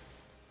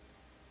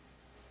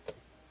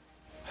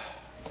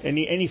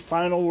 Any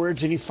final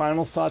words? Any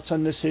final thoughts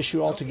on this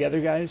issue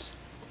altogether, guys?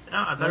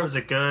 No, I thought it was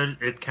it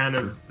kind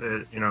of,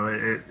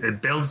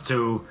 it builds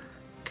to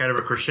kind of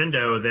a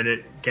crescendo, then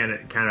it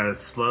kind of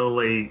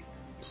slowly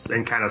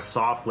and kind of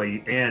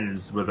softly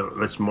ends with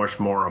a much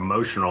more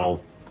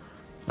emotional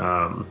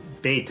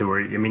beat to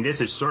where, this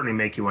would certainly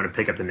make you want to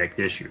pick up the next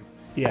issue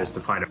just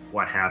to find out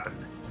what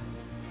happened.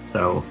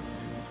 So,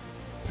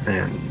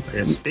 and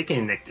speaking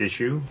of next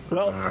issue,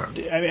 well,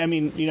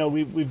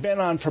 we've been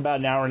on for about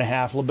an hour and a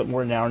half, a little bit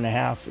more than an hour and a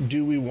half.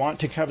 Do we want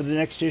to cover the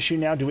next issue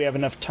now? Do we have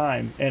enough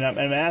time? And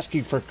I'm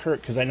asking for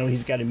Kirk because I know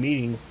he's got a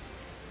meeting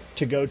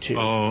to go to.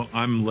 Oh,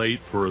 I'm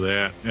late for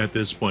that at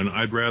this point.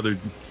 I'd rather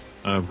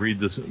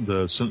read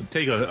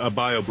take a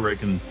bio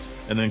break and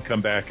then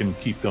come back and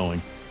keep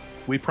going.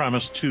 We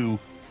promised two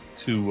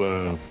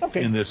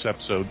in this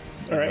episode.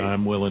 All right.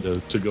 I'm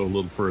willing to go a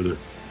little further.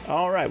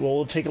 All right. Well,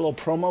 we'll take a little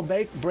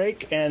promo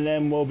break, and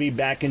then we'll be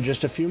back in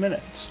just a few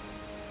minutes.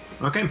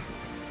 Okay.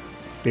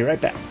 Be right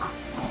back.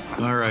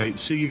 All right.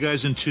 See you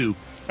guys in 2.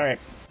 All right.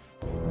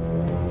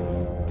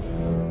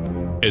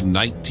 In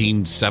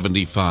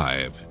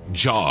 1975,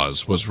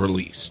 Jaws was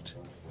released.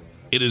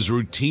 It is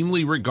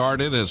routinely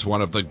regarded as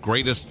one of the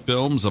greatest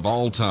films of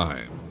all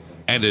time,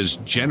 and is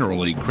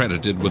generally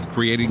credited with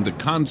creating the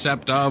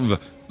concept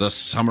of the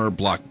summer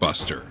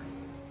blockbuster.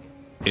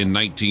 In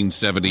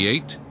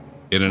 1978,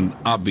 in an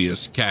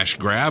obvious cash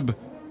grab,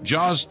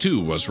 Jaws 2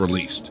 was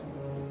released.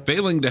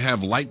 failing to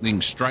have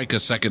lightning strike a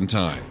second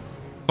time,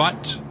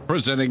 but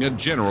presenting a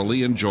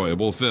generally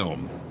enjoyable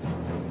film.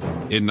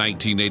 In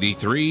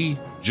 1983,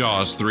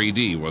 Jaws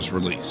 3D was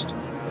released,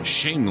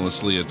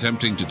 shamelessly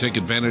attempting to take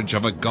advantage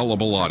of a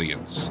gullible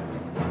audience.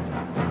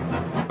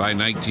 By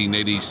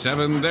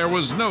 1987, there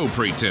was no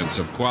pretense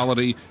of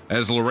quality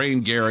as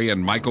Lorraine Gary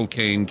and Michael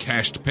Caine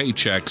cashed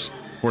paychecks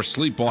for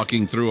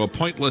sleepwalking through a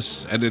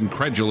pointless and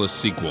incredulous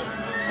sequel.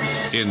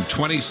 In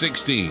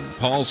 2016,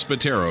 Paul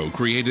Spatero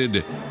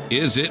created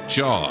Is It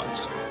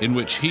Jaws?, in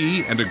which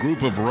he and a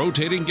group of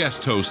rotating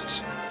guest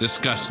hosts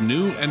discuss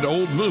new and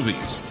old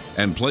movies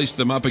and place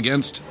them up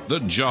against the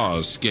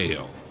Jaws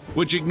scale,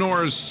 which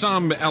ignores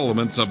some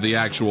elements of the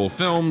actual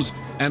films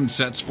and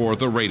sets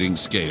forth a rating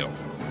scale.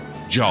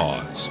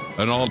 Jaws,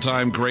 an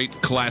all-time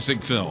great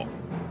classic film.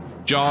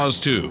 Jaws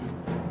 2,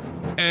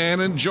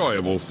 an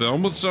enjoyable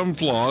film with some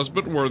flaws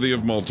but worthy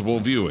of multiple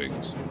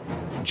viewings.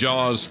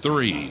 Jaws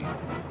 3,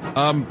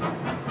 a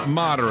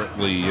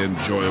moderately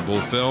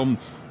enjoyable film.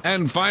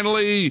 And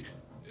finally,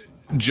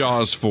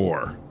 Jaws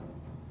 4,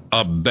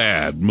 a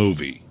bad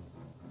movie.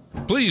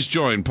 Please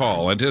join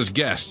Paul and his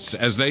guests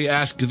as they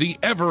ask the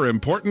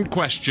ever-important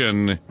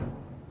question,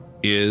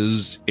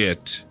 is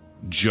it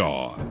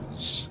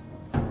Jaws?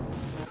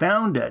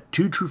 Found at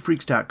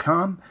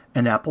twotruefreaks.com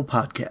and Apple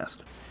Podcast.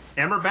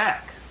 And we're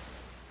back.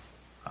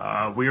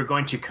 We are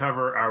going to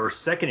cover our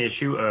second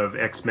issue of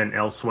X-Men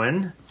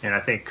Elsewhen, and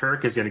I think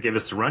Kirk is going to give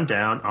us a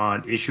rundown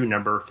on issue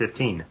number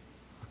 15.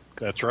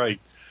 That's right.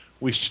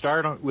 We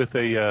start with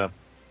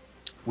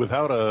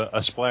without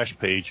a splash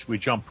page. We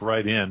jump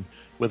right in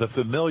with a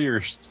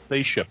familiar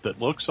spaceship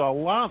that looks a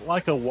lot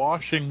like a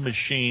washing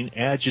machine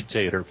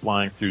agitator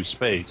flying through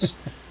space.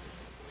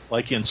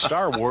 Like in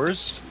Star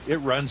Wars, it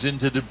runs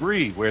into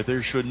debris where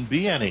there shouldn't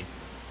be any.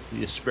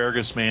 The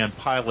Asparagus Man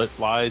pilot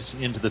flies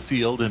into the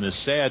field and is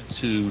sad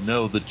to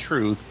know the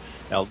truth.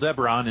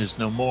 Aldebaran is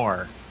no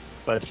more,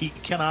 but he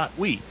cannot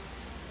weep.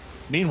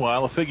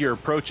 Meanwhile, a figure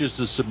approaches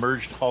the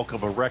submerged hulk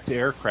of a wrecked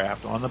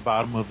aircraft on the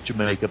bottom of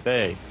Jamaica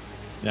Bay.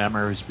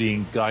 Namor is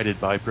being guided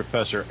by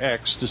Professor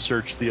X to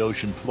search the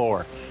ocean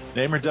floor.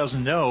 Namor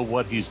doesn't know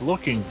what he's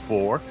looking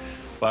for,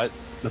 but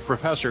the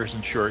professor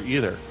isn't sure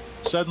either.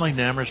 Suddenly,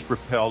 Namor is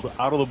propelled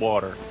out of the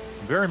water,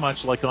 very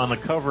much like on the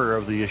cover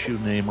of the issue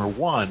Namor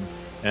 1,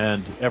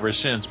 and ever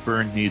since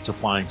Byrne needs a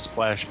flying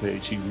splash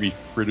page, he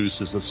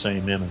reproduces the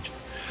same image.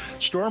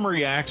 Storm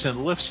reacts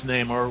and lifts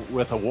Namor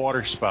with a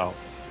water spout.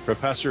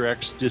 Professor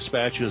X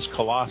dispatches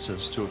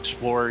Colossus to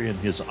explore in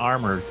his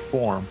armored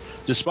form,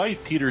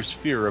 despite Peter's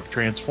fear of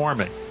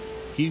transforming.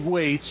 He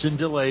waits and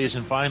delays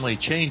and finally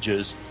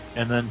changes,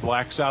 and then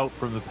blacks out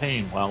from the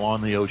pain while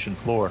on the ocean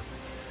floor.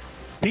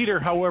 Peter,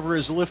 however,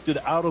 is lifted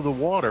out of the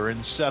water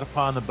and set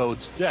upon the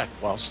boat's deck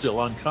while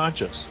still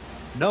unconscious.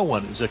 No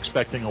one is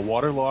expecting a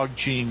waterlogged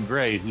Jean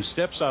Grey who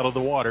steps out of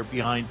the water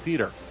behind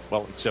Peter.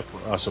 Well, except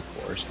for us, of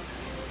course.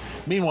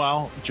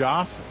 Meanwhile,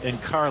 Joff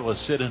and Carla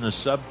sit in a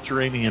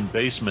subterranean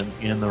basement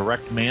in the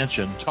wrecked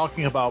mansion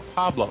talking about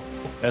Pablo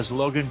as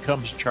Logan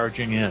comes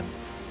charging in.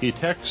 He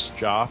texts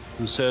Joff,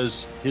 who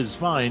says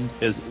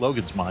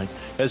Logan's mind,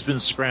 has been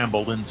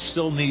scrambled and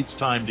still needs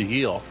time to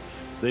heal.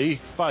 They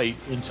fight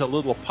until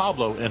little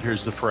Pablo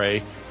enters the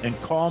fray and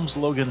calms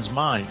Logan's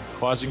mind,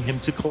 causing him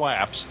to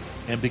collapse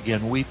and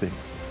begin weeping.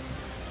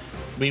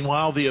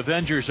 Meanwhile, the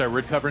Avengers are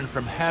recovering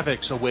from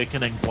Havoc's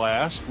awakening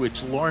blast,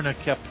 which Lorna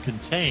kept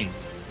contained.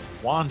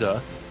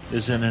 Wanda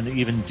is in an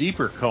even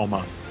deeper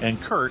coma,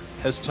 and Kurt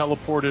has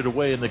teleported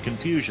away in the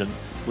confusion,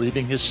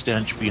 leaving his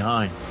stench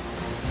behind.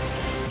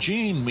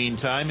 Jean,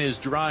 meantime, is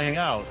drying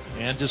out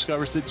and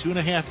discovers that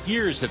 2.5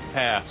 years have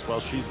passed while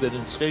she's been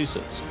in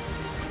stasis.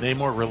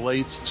 Namor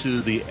relates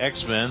to the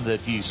X-Men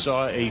that he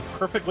saw a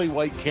perfectly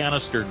white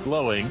canister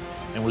glowing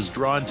and was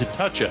drawn to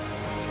touch it.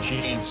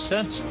 Jean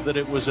sensed that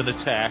it was an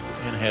attack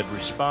and had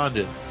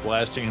responded,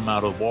 blasting him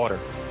out of water.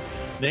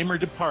 Namor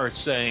departs,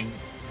 saying,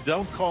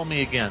 "Don't call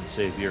me again,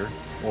 Savior,"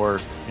 or,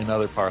 in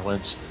other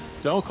parlance,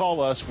 "Don't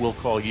call us, we'll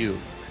call you."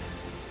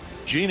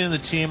 Jean and the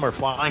team are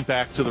flying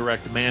back to the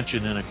wrecked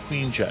mansion in a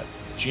Queen jet.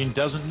 Jean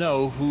doesn't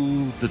know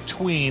who the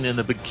tween in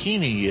the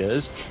bikini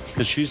is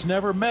because she's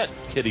never met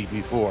Kitty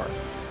before,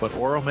 but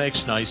Oro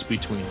makes nice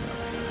between them.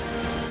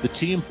 The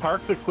team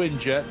park the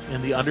Quinjet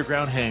in the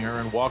underground hangar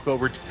and walk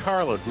over to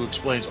Carla, who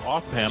explains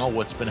off-panel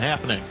what's been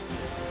happening.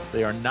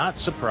 They are not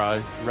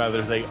surprised,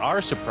 rather they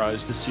are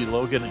surprised to see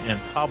Logan and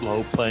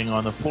Pablo playing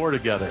on the floor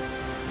together.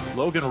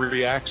 Logan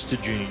reacts to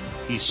Jean.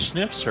 He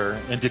sniffs her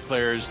and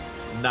declares,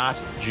 "Not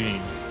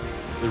Jean."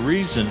 The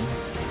reason,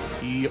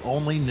 he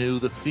only knew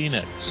the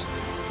Phoenix.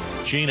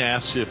 Jean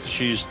asks if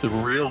she's the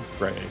real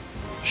Grey.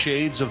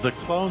 Shades of the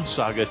Clone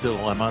Saga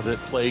dilemma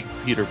that plagued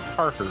Peter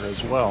Parker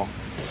as well.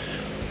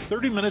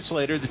 30 minutes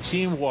later, the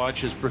team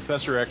watch as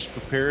Professor X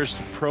prepares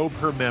to probe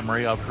her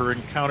memory of her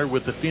encounter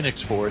with the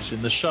Phoenix Force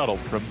in the shuttle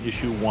from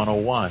issue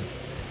 101.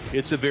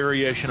 It's a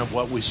variation of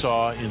what we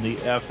saw in the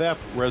FF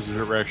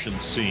resurrection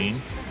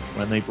scene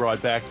when they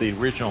brought back the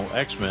original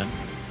X-Men,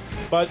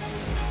 but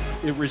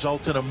it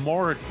results in a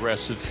more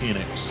aggressive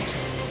Phoenix.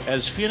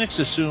 As Phoenix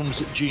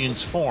assumes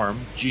Jean's form,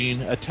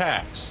 Jean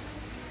attacks,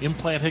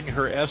 implanting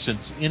her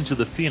essence into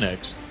the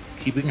Phoenix,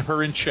 keeping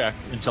her in check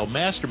until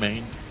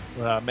Mastermind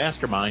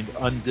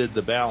undid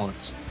the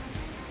balance.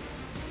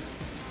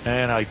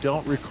 And I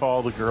don't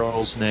recall the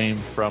girl's name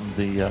from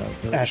the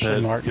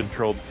Ashley Martin.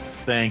 Controlled.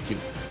 Thank you.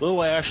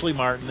 Little Ashley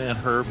Martin and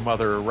her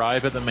mother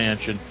arrive at the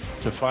mansion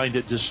to find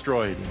it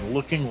destroyed and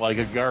looking like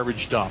a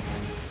garbage dump.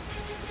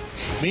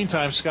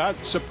 Meantime, Scott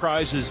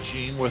surprises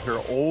Jean with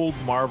her old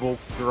Marvel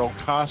Girl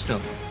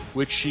costume,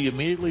 which she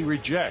immediately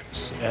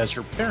rejects as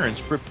her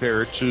parents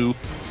prepare to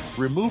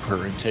remove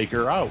her and take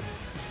her out.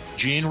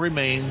 Jean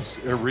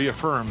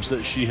reaffirms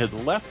that she had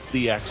left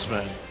the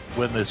X-Men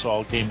when this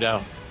all came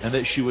down, and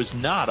that she was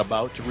not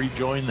about to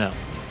rejoin them.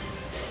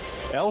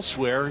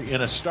 Elsewhere, in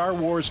a Star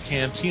Wars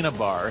cantina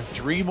bar,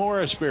 3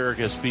 more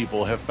asparagus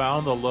people have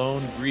found the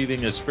lone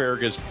grieving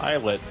asparagus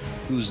pilot,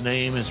 whose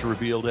name is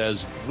revealed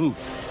as Voot.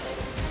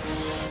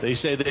 They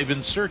say they've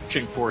been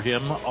searching for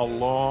him a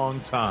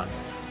long time.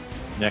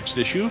 Next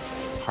issue,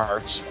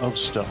 Hearts of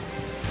Stone.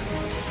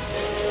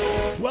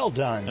 Well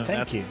done.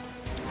 Thank you.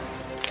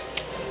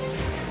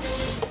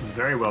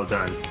 Very well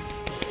done.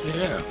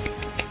 Yeah.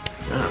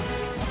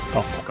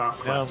 Golf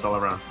claps all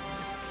around.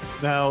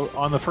 Now,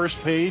 on the first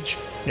page,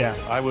 Yeah.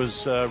 I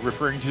was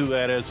referring to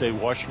that as a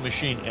washing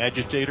machine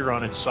agitator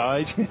on its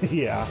side.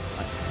 Yeah.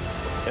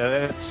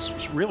 That's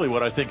really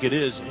what I think it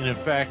is. And in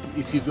fact,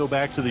 if you go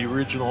back to the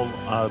original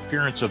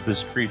appearance of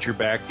this creature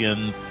back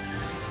in,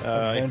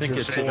 I think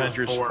it's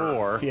Avengers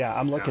 4. Yeah,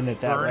 I'm looking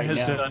at that Byrne right has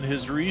now. done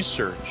his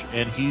research,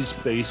 and he's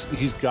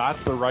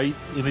got the right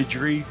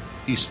imagery.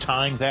 He's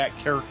tying that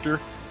character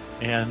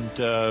and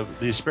the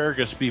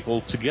asparagus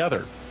people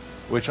together,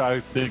 which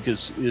I think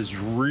is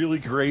really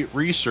great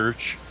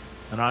research.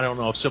 And I don't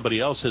know if somebody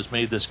else has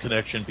made this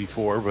connection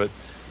before, but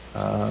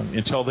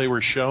until they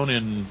were shown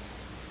in,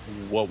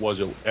 what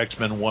was it,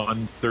 X-Men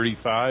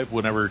 135,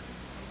 whenever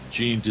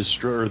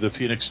the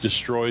Phoenix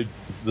destroyed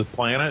the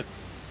planet,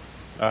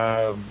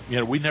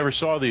 we never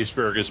saw the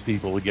asparagus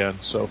people again.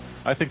 So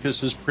I think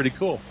this is pretty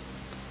cool.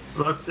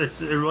 Well,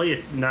 it's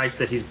really nice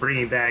that he's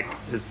bringing back,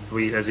 as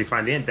we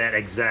find in,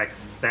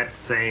 that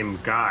same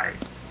guy,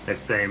 that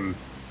same...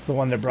 The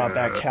one that brought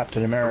back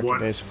Captain America,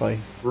 basically.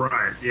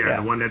 Right, yeah,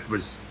 the one that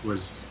was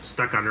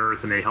stuck on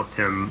Earth, and they helped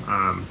him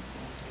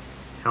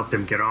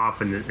get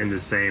off in the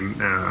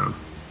same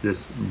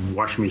this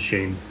washing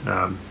machine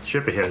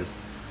ship of his.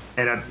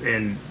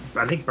 And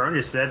I think Byrne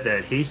just said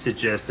that he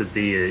suggested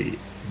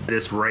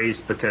this race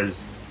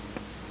because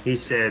he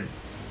said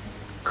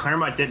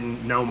Claremont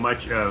didn't know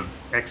much of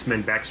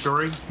X-Men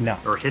backstory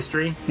or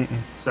history. Mm-mm.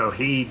 So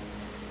he,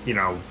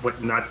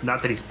 not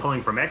that he's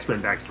pulling from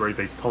X-Men backstory,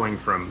 but he's pulling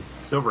from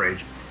Silver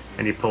Age,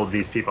 and he pulled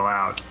these people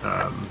out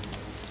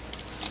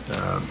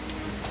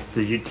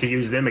to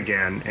use them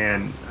again.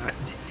 And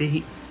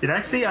did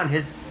I see on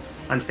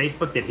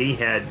Facebook that he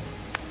had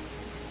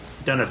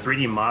done a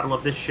 3D model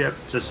of this ship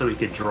just so he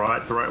could draw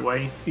it the right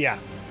way? Yeah.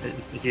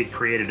 He had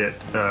created it,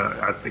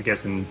 I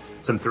guess, in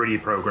some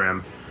 3D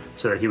program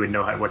so that he would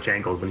know which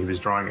angles when he was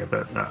drawing it.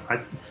 But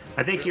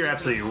I think you're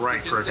absolutely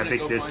right, Kirk. I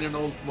think find an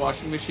old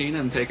washing machine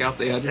and take out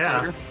the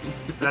agitator.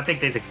 Yeah, I think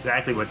that's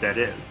exactly what that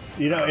is.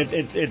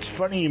 It's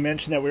funny you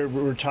mentioned that. We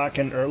were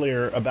talking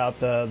earlier about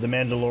the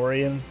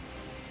Mandalorian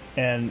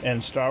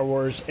and Star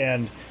Wars,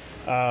 and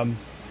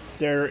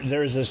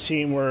there's a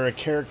scene where a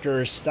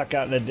character is stuck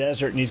out in the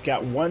desert and he's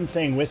got one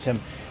thing with him,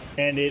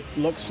 and it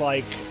looks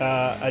like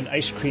an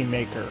ice cream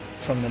maker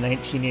from the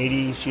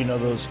 1980s.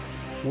 Those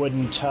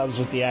wooden tubs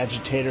with the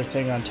agitator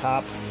thing on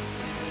top.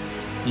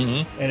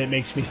 Mm-hmm. And it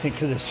makes me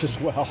think of this as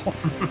well.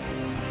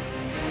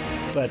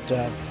 But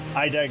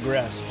I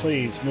digress.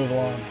 Please move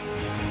along.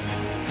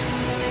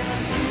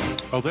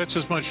 Oh, that's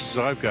as much as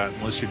I've got,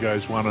 unless you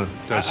guys want to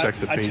dissect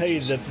the page. I tell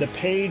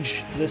you,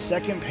 the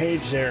second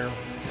page there,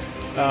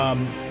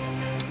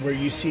 where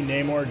you see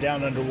Namor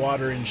down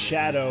underwater in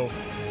shadow,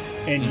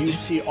 and you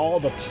see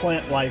all the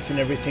plant life and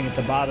everything at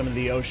the bottom of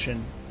the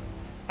ocean.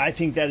 I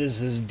think that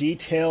is as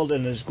detailed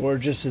and as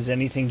gorgeous as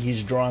anything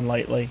he's drawn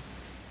lately.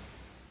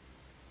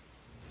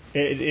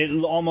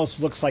 It almost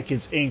looks like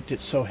it's inked.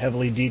 It's so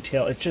heavily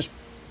detailed. It's just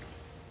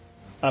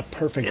a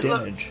perfect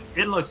image.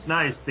 It looks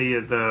nice.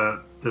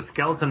 The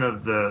skeleton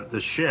of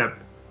the ship.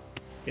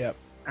 Yep.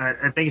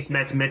 I think it's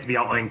meant to be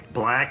all inked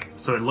black,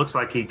 so it looks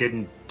like he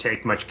didn't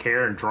take much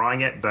care in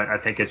drawing it. But I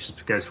think it's just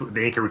because the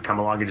inker would come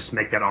along and just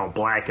make that all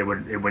black. There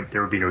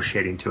would be no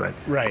shading to it.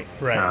 Right.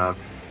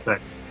 But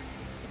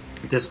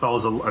this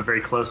follows very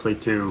closely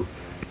to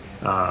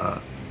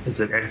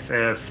is it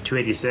FF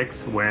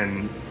 286,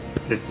 when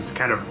this is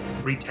kind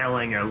of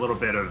retelling a little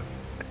bit of,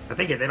 I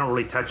think they don't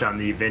really touch on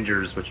the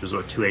Avengers, which was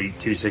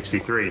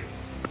 263.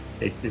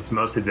 It's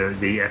mostly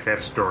the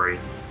FF story,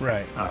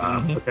 right?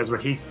 Because when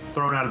he's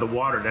thrown out of the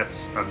water,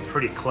 that's a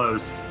pretty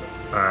close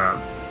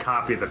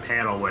copy of the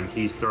panel when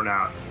he's thrown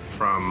out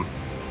from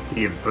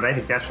but I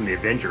think that's from the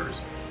Avengers,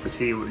 because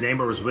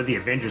Namor was with the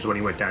Avengers when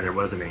he went down there,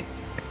 wasn't he?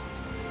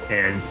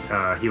 And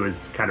he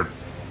was kind of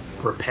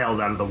repelled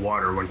out of the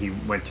water when he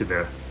went to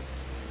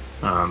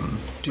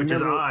which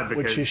is odd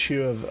because which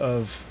issue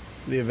of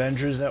the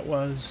Avengers that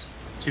was?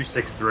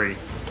 263.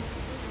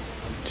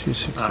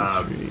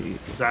 263.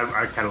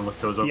 I kind of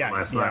looked those over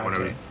last night when I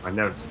was my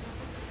notes.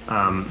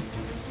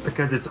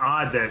 Because it's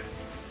odd that,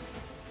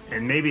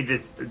 and maybe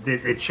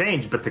it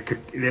changed, but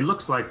it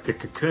looks like the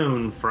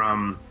cocoon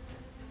from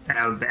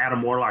the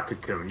Adam Warlock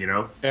cocoon, you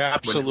know?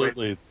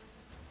 Absolutely.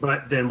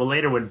 But then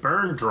later when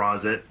Byrne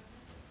draws it,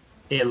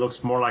 it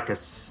looks more like a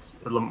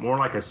silver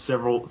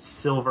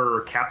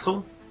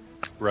capsule.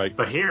 Right.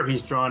 But here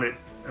he's drawn it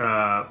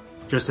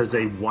just as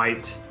a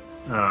white,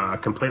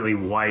 completely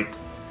white,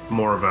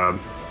 more of a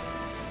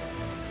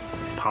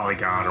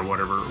polygon or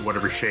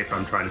whatever shape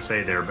I'm trying to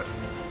say there. But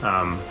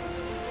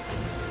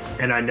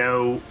and I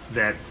know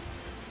that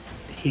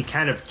he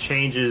kind of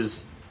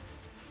changes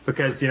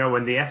because, you know,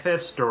 when the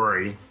FF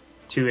story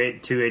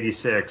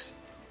 286,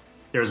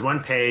 there was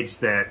one page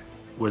that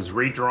was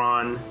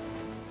redrawn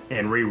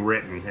and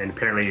rewritten, and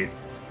apparently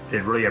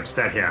it really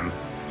upset him.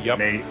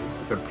 Yep.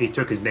 He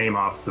took his name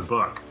off the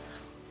book.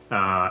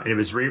 It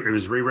was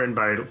rewritten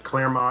by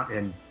Claremont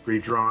and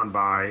redrawn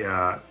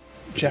by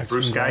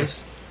Bruce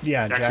Geis.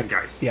 Yeah, Jackson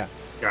Geis. Yeah,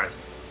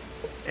 Geis.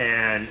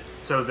 And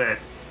so that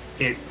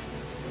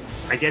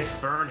I guess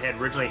Byrne had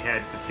originally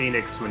had the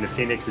Phoenix, when the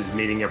Phoenix is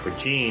meeting up with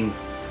Jean,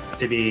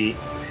 to be,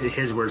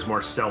 his words,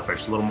 more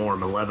selfish, a little more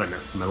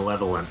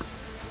malevolent.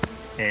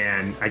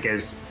 And I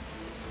guess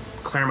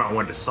Claremont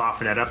wanted to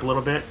soften that up a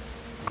little bit,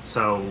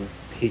 so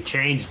he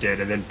changed it,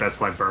 and then that's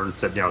why Byrne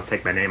said, you know,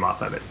 take my name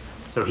off of it.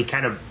 So he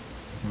kind of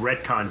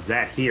retcons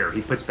that here.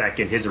 He puts back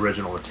in his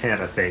original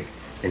intent, I think,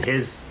 in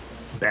his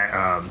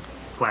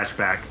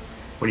flashback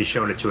when he's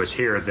showing it to us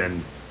here.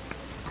 Then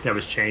that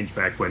was changed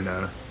back when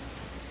I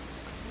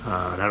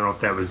don't know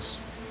if that was,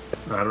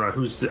 I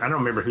don't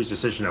remember whose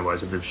decision that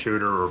was, if it was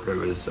Shooter or if it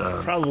was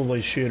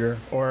probably Shooter,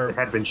 or it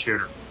had been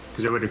Shooter,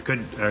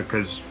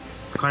 because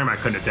Claremont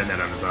couldn't have done that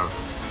on his own.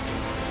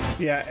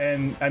 Yeah,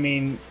 and I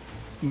mean,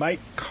 Mike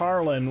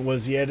Carlin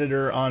was the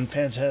editor on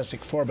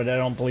Fantastic Four, but I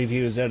don't believe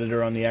he was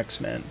editor on the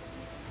X-Men.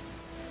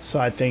 So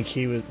I think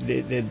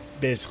it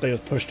basically was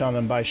pushed on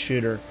them by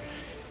Shooter.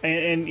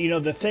 And you know,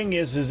 the thing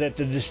is that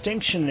the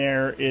distinction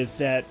there is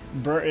that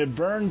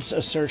Byrne's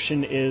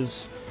assertion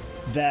is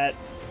that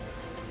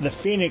the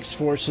Phoenix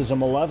Force is a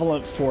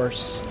malevolent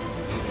force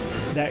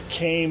that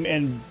came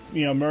and,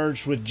 you know,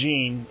 merged with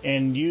Jean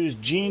and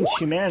used Jean's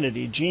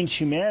humanity. Jean's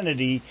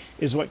humanity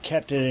is what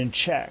kept it in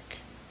check.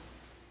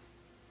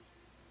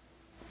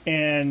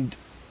 And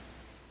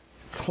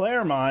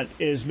Claremont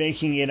is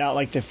making it out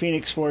like the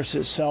Phoenix Force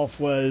itself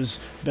was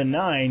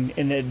benign,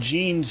 and that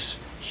Jean's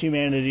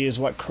humanity is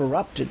what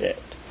corrupted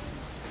it.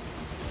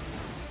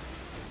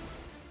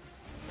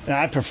 And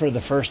I prefer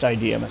the first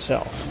idea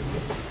myself.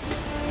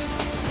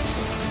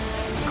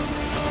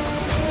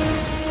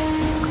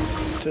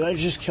 Did I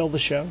just kill the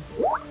show?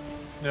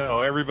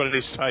 No,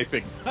 everybody's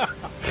typing. No,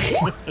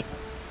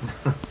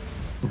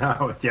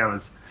 yeah, it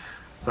was.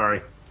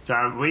 Sorry,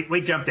 John.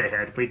 We jumped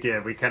ahead. We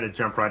did. We kind of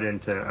jumped right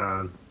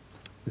into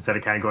instead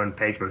of kind of going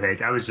page by page.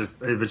 It was just.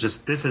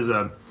 This is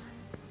an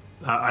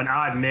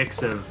odd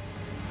mix of,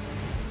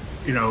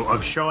 you know,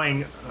 of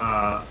showing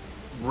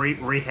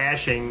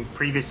rehashing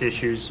previous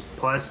issues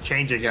plus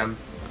changing them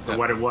to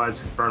what it was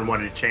because Byrne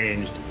wanted it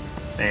changed,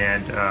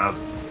 and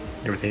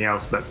everything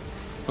else, but.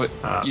 But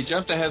you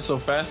jumped ahead so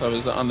fast. I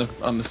was on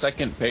the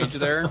second page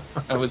there.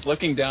 I was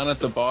looking down at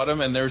the bottom,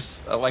 and there's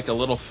like a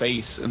little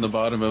face in the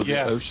bottom of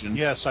the ocean.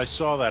 Yes, I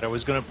saw that. I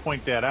was going to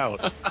point that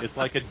out. It's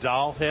like a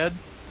doll head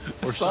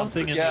or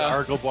something in the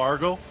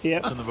Argo-Bargo.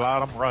 Yep. It's in the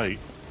bottom right.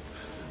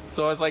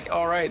 So I was like,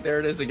 all right, there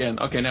it is again.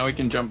 Okay, now we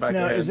can jump back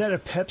now, ahead. Is that a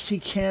Pepsi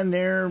can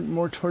there,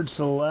 more towards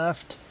the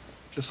left?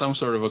 It's some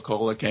sort of a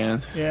cola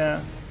can.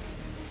 Yeah.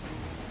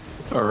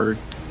 Or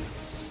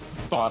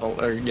bottle,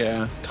 or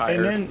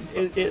tire. And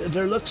then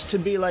there looks to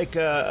be like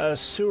a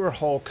sewer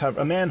hole cover,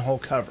 a manhole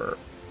cover,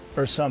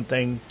 or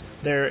something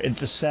there at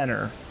the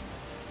center.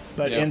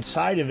 But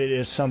inside of it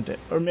is something,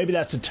 or maybe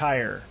that's a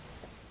tire.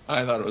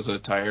 I thought it was a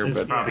tire, it's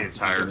but probably a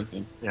tire.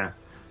 Anything. Yeah.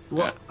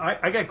 Well,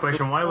 I got a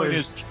question. Why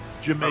was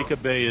Jamaica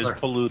Bay is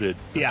polluted?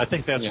 Yeah. I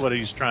think that's what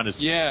he's trying to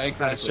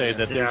say,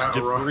 that there's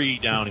debris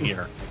down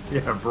here.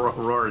 Yeah,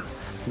 Roars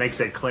makes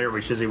it clear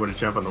we shouldn't want to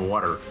jump in the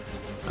water.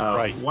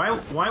 Right.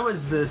 Why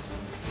was this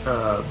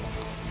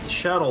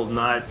shuttle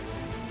not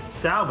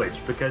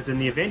salvaged? Because in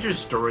the Avengers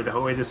story, the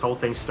whole way this whole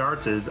thing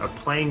starts is a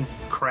plane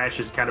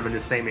crashes kind of in the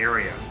same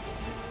area,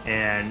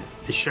 and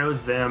it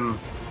shows them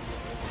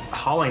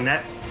hauling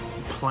that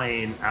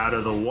plane out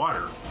of the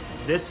water.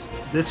 This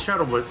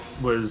shuttle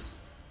was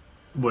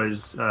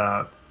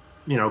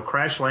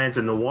crash lands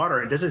in the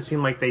water. It doesn't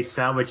seem like they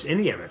salvaged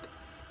any of it.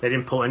 They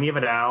didn't pull any of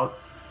it out.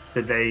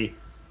 Did they?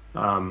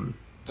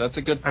 That's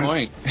a good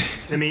point.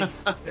 I mean,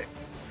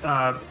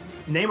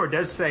 Namor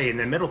does say in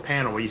the middle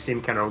panel where you see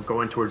him kind of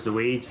going towards the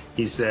weeds,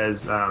 he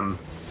says,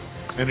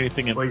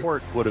 anything in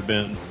port would have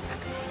been.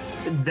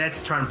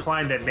 That's to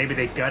imply that maybe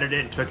they gutted it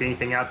and took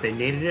anything out they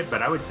needed it,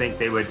 but I would think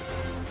they would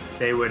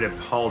they would have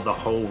hauled the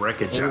whole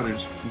wreckage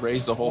out.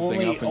 Raised the whole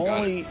thing up and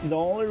got it. The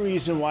only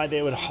reason why they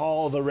would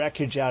haul the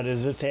wreckage out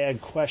is if they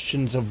had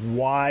questions of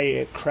why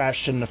it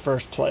crashed in the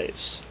first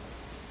place.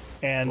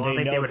 And I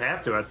think they would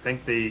have to. I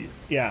think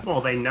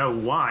well, they know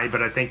why,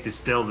 but I think there's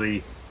still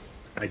the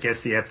FAA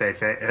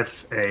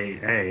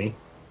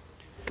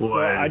would.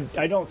 Well,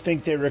 I don't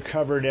think they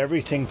recovered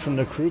everything from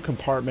the crew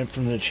compartment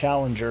from the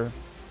Challenger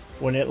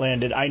when it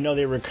landed. I know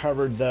they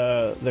recovered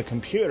the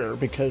computer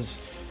because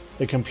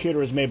the computer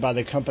was made by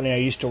the company I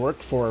used to work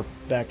for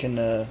back in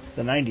the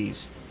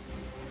 90s.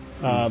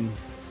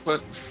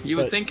 But you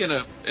would think in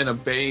a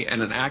bay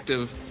and an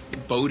active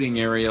boating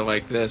area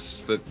like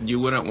this that you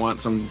wouldn't want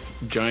some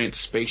giant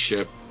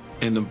spaceship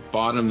in the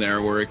bottom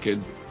there where it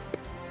could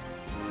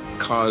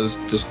cause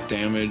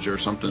damage or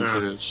something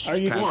to Are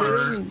you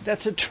kidding?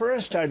 That's a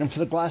tourist item for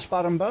the glass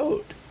bottom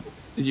boat.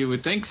 You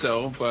would think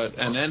so,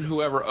 and then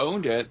whoever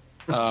owned it,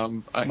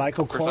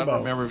 Michael Corbo. I don't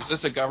remember. Was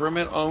this a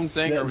government-owned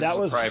thing or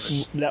was it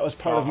private? That was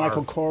part of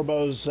Michael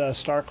Corbo's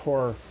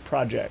Starcore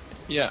project.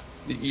 Yeah,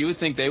 you would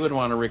think they would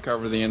want to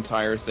recover the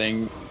entire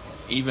thing,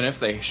 even if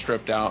they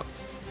stripped out.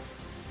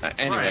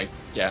 Anyway, right.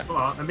 Yeah.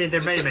 Well, I mean, there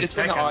may have been it's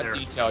an odd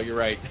detail. You're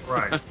right.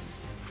 Right.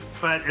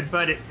 But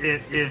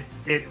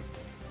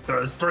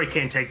the story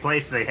can't take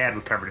place. They had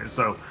recovered it,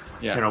 so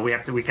we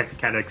have to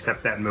kind of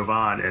accept that and move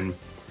on. And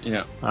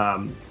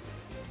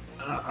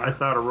I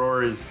thought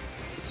Aurora's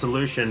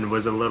solution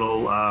was a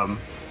little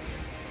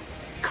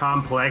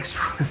complex.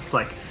 It's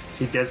like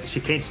she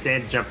can't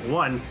stand to jump.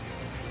 One,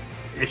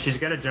 if she's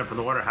going to jump in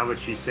the water, how would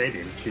she save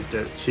him?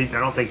 I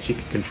don't think she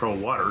can control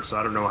water, so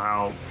I don't know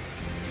how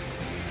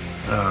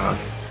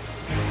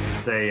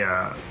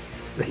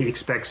he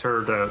expects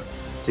her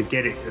to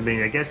get it. I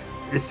mean, I guess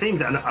it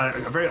seemed a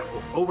very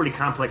overly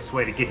complex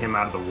way to get him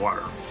out of the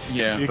water.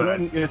 Yeah,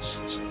 but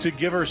it's to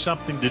give her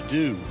something to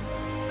do.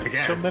 I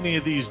guess. So many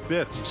of these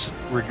bits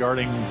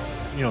regarding,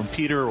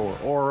 Peter or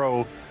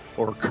Oro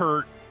or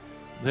Kurt,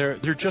 they're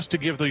just to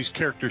give these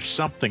characters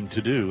something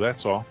to do.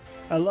 That's all.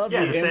 I love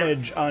the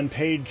image on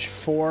page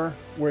 4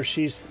 where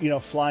she's,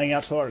 flying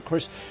out to the water. Of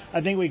course, I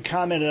think we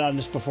commented on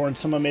this before, and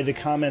someone made the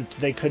comment that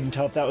they couldn't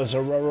tell if that was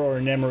Aurora or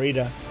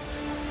Nemorita.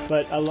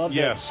 But I love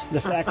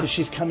the fact that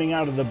she's coming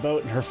out of the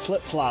boat and her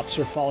flip-flops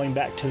are falling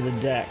back to the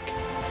deck.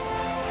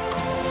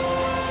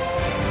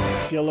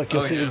 If you look,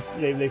 you'll see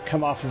they've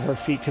come off of her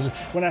feet. Because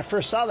when I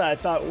first saw that, I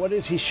thought, what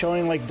is he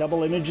showing, like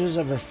double images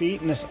of her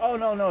feet? And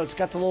no, it's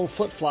got the little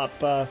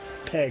flip-flop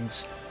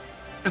pegs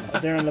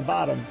there in the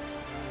bottom.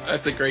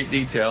 That's a great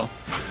detail.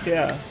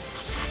 Yeah.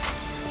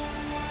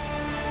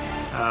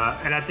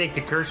 And I think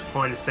to Kurt's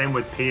point, the same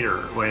with Peter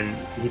when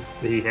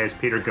he has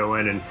Peter go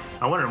in, and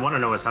I want to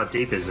know is how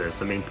deep is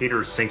this? I mean,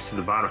 Peter sinks to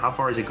the bottom. How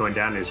far is he going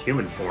down in his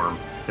human form?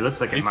 It looks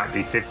like it might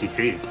be 50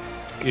 feet.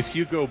 If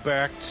you go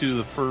back to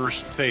the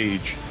first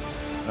page,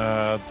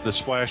 the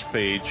splash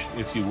page,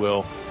 if you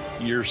will,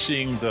 you're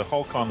seeing the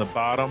Hulk on the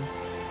bottom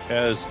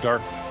as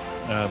the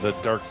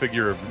dark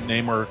figure of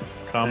Namor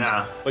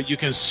come, but you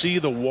can see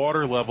the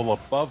water level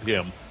above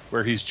him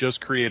where he's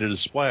just created a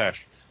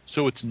splash.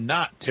 So it's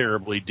not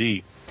terribly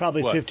deep.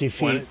 Probably 50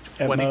 feet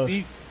 20 at most.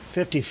 feet?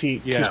 50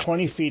 feet. Because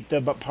 20 feet,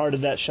 the part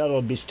of that shuttle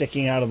would be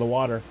sticking out of the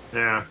water.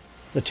 Yeah.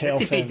 The tail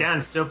 50 fin. feet down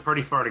is still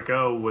pretty far to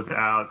go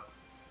without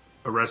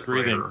a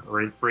respirator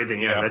or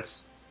breathing. Yeah,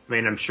 that's. I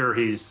mean, I'm sure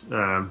he's.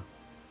 And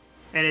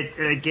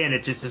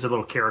it just is a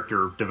little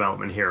character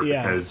development here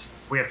because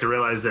we have to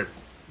realize that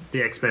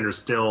the X-Men are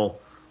still.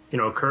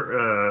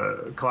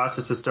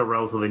 Colossus is still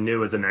relatively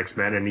new as an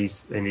X-Men, and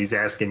he's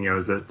asking,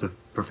 is the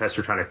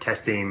professor trying to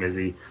test him? Is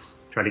he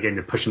trying to get him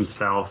to push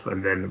himself?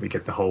 And then we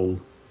get the whole.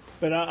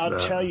 But I'll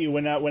tell you,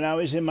 when I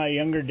was in my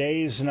younger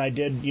days and I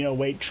did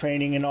weight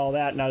training and all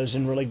that, and I was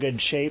in really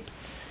good shape,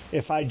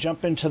 if I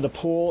jump into the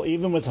pool,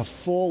 even with a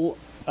full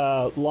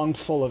lung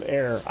full of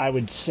air, I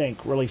would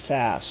sink really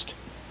fast.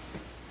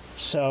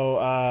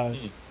 So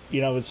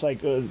it's like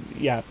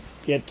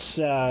It's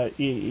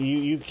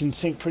you can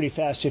sink pretty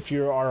fast if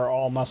you are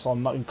all muscle.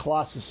 And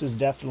Colossus is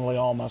definitely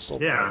all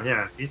muscle.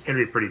 Yeah, he's going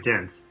to be pretty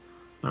dense.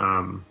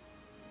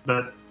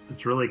 But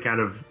it's really kind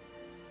of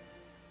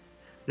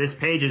this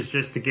page is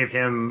just to give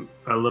him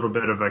a little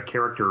bit of a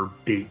character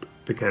beat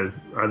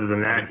because other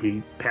than that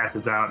he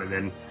passes out, and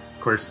then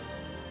of course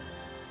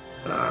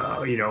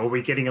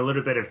we're getting a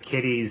little bit of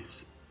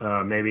Kitty's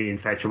maybe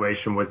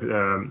infatuation with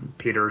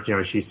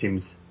Peter. She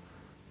seems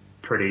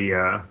pretty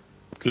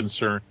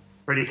concerned.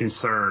 Pretty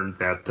concerned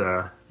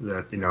that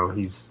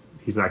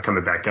he's not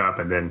coming back up,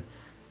 and then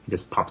he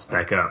just pops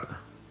back up.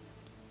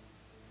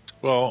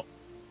 Well,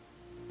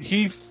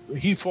 he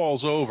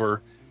falls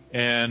over,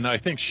 and I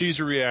think she's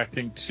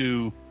reacting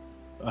to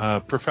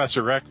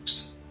Professor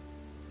X,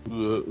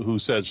 who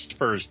says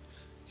first.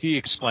 He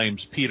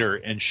exclaims Peter,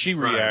 and she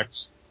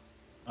reacts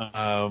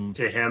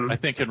to him. I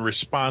think in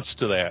response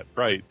to that.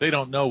 Right? They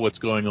don't know what's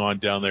going on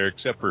down there,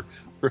 except for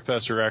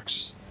Professor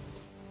X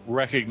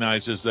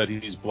recognizes that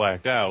he's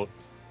blacked out.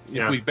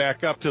 If we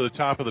back up to the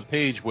top of the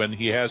page when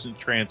he hasn't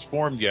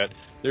transformed yet,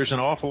 there's an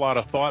awful lot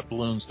of thought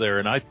balloons there,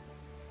 and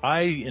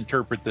I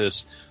interpret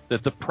this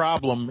that the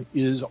problem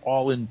is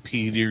all in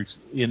Peter's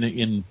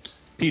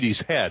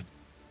head.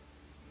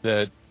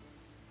 That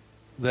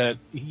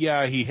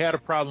he had a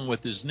problem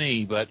with his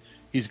knee, but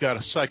he's got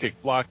a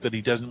psychic block that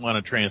he doesn't want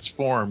to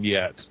transform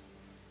yet,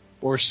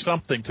 or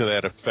something to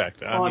that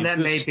effect.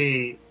 May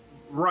be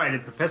right. The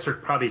professor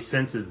probably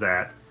senses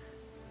that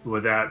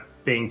without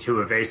being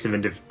too evasive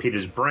into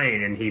Peter's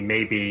brain, and he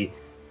may be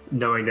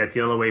knowing that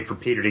the only way for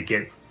Peter to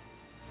get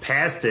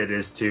past it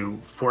is to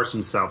force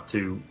himself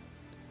to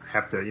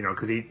have to,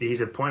 because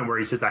he's at a point where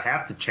he says, I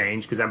have to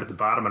change because I'm at the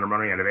bottom and I'm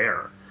running out of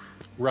air.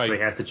 Right. So he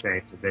has to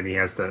change. Then he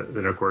has to,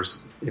 then of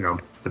course,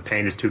 the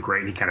pain is too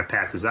great and he kind of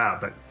passes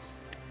out. But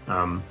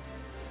I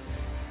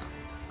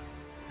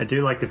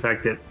do like the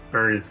fact that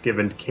Byrne has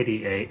given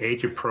Kitty a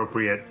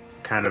age-appropriate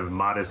kind of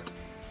modest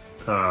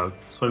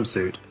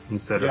swimsuit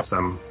instead of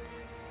some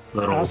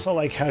little... I also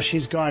like how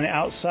she's gone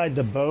outside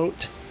the boat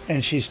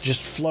and she's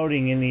just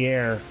floating in the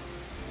air.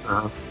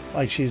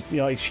 Like she's,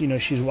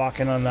 she's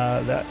walking on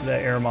the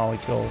air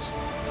molecules.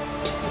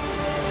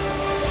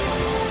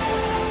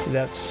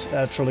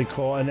 That's really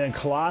cool. And then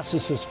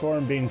Colossus's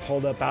form being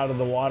pulled up out of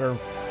the water.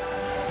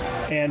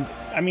 And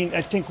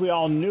I think we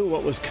all knew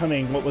what was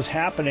coming, what was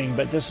happening,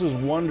 but this is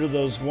one of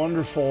those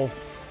wonderful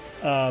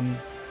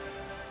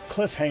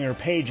cliffhanger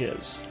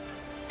pages.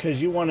 Because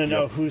you want to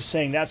know who's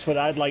saying, that's what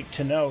I'd like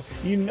to know.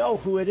 You know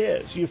who it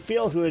is. You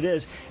feel who it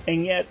is.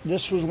 And yet,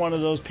 this was one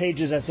of those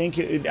pages, I think,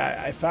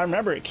 if I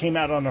remember, it came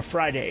out on a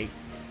Friday.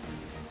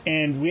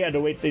 And we had to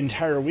wait the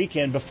entire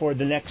weekend before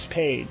the next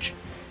page.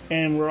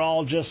 And we're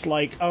all just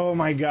like, oh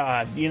my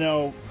God,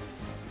 show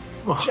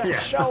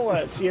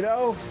us,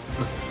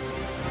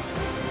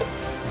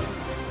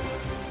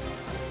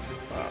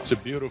 It's a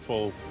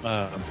beautiful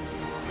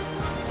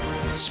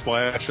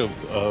splash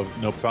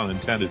of, no pun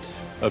intended,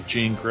 of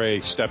Jean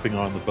Grey stepping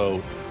on the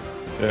boat.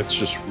 That's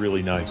just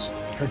really nice.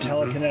 Her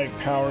telekinetic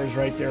powers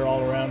right there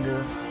all around her.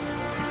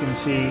 You can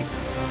see.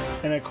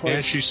 And of course,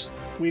 and she's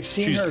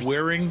her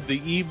wearing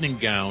the evening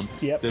gown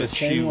that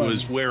she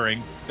was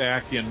wearing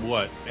back in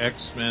what?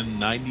 X-Men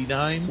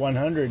 99?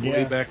 100,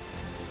 Way back.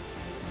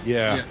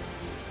 Yeah.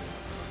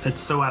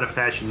 It's so out of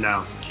fashion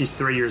now. She's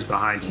 3 years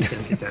behind. She's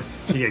gonna get that.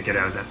 She's gonna get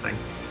out of that thing.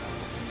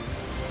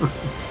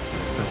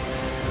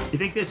 You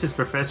think this is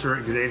Professor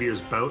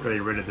Xavier's boat, or they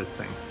rid of this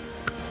thing?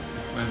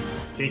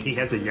 Think he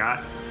has a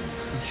yacht?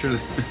 I'm sure.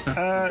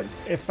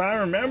 If I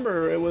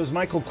remember, it was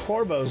Michael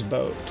Corbo's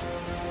boat.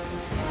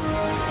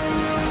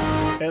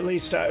 At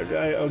least,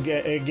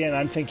 again,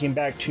 I'm thinking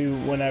back to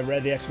when I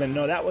read the X-Men.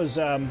 No, that was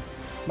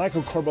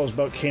Michael Corbo's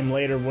boat came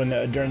later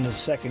during the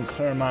second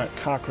Claremont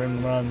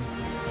Cochrane run.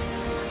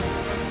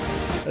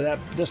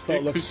 This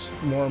boat looks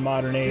more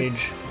modern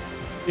age.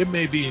 It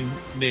may be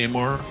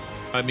Namor.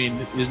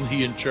 Isn't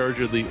he in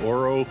charge of the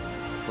Oracle?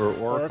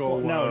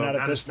 No, not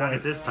at this point. Not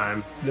at this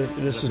time.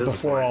 This is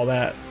before all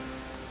that.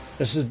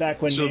 This is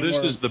back when. So Namor,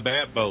 this is the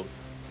Bat boat.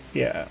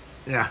 Yeah.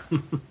 Yeah.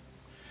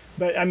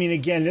 But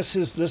again,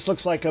 this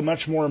looks like a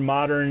much more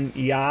modern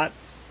yacht.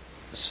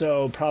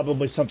 So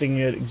probably something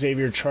that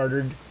Xavier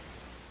chartered.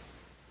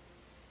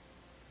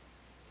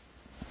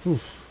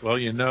 Oof. Well,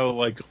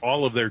 like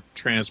all of their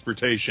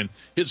transportation,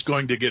 it's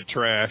going to get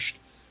trashed,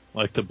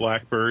 like the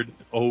Blackbird,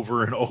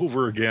 over and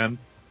over again.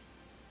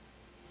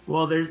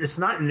 Well, it's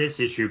not in this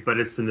issue, but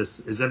it's in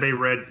this. Has everybody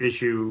read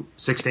issue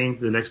 16,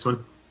 the next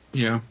one?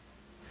 Yeah.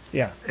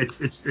 Yeah.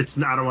 It's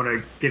not. I don't want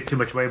to give too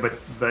much away,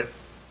 but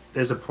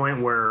there's a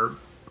point where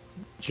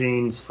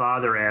Jean's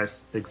father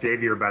asks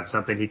Xavier about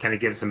something. He kind of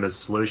gives him a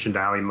solution to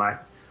how he might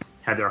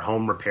have their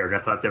home repaired. I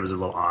thought that was a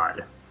little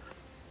odd.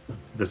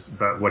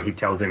 But what he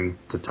tells him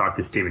to talk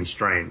to Stephen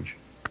Strange.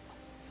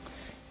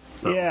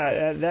 So.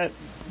 Yeah,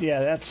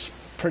 that's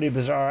pretty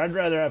bizarre. I'd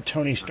rather have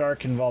Tony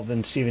Stark involved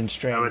than Stephen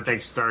Strange. I would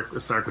think Stark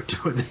would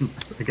do it than,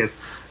 I guess,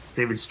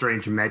 Stephen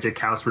Strange magic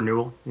house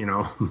renewal,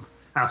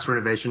 house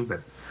renovation. But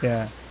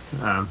yeah,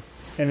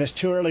 and it's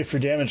too early for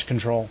damage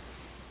control.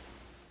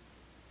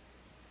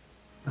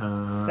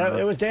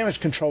 It was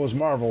damage control was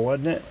Marvel,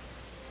 wasn't it?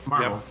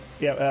 Marvel.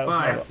 Yeah, that was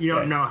Marvel. You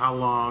don't know how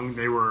long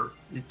they were.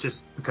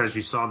 Just because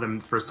you saw them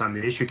the first time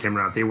the issue came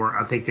out, they were.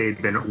 I think they'd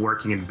been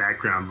working in the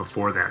background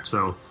before that.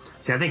 So,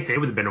 I think they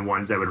would have been the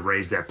ones that would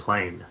raise that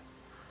plane.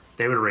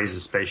 They would have raised the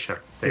space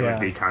shuttle. They would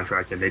be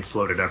contracted. They'd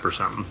float it up or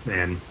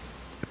something.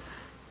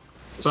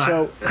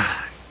 But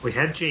we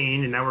had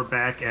Jean, and now we're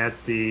back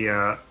at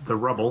the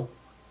rubble,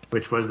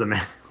 which was the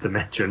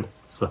mansion.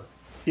 So.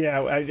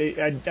 Yeah,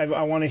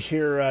 I want to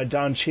hear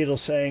Don Cheadle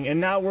saying,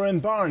 and now we're in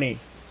Barney.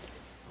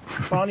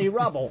 Barney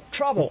Rubble.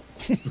 Trouble.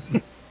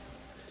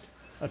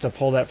 I have to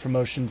pull that from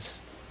Ocean's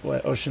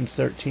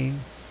 13.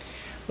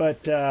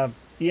 But,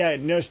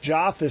 Nurse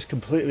Joff is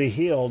completely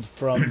healed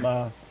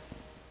from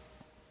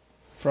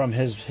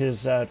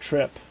his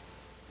trip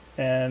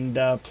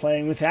and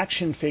playing with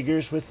action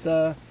figures with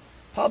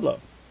Pablo.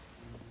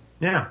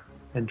 Yeah,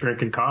 and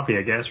drinking coffee,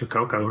 I guess, or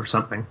cocoa or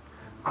something.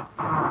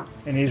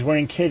 And he's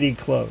wearing kitty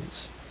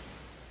clothes.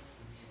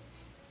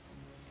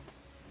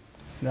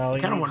 I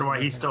kind of wonder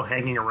why he's still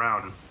hanging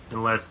around,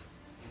 unless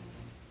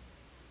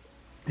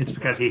It's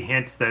because he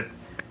hints that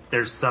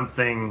there's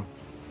something.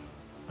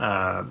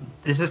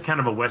 This is kind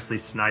of a Wesley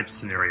Snipes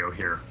scenario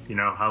here. You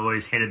know, how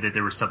he's hinted that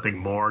there was something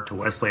more to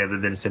Wesley other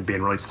than him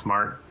being really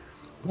smart.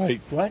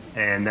 Right. What?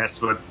 And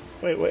that's what.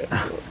 Wait.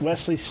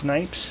 Wesley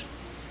Snipes?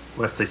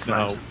 Wesley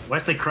Snipes. No.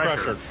 Wesley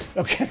Crusher.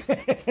 Okay.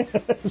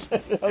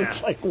 I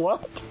was like,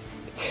 what?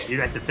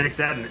 You had to fix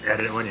that and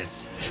edit it, wouldn't you?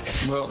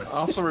 Well,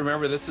 also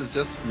remember, this is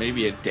just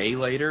maybe a day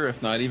later,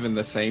 if not even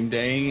the same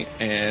day.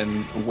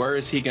 And where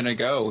is he going to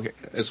go?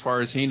 As far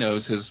as he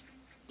knows, his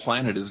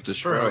planet is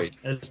destroyed.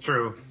 It's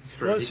true.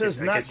 Well, it says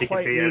not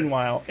quite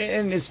meanwhile.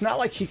 And it's not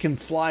like he can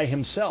fly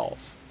himself.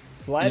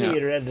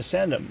 Gladiator had to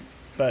send him,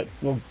 but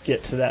we'll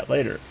get to that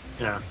later.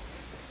 Yeah.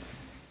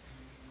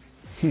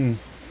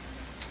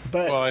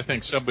 But Well, I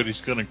think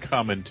somebody's going to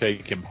come and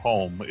take him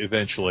home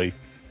eventually,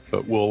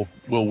 but we'll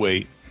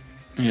wait.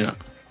 Yeah.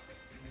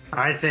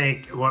 I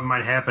think what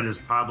might happen is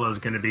Pablo's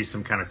going to be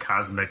some kind of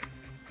cosmic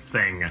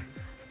thing,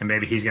 and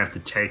maybe he's going to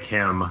have to take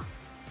him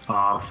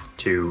off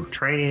to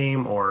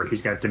training, or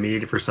he's got to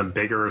meet for some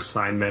bigger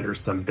assignment or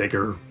some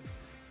bigger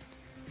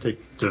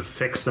to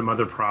fix some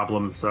other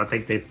problem. So I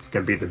think that's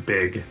going to be the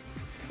big.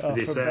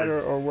 for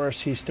better or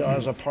worse, he still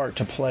has a part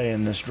to play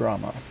in this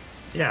drama.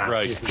 Yeah,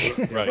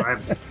 Right. Right.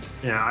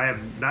 I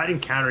have not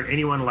encountered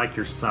anyone like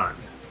your son.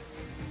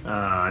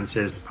 And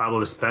says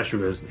Pablo is special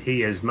because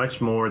he is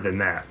much more than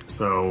that.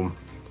 So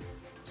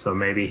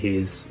maybe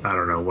he's, I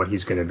don't know what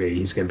he's going to be.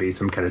 He's going to be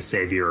some kind of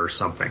savior or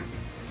something.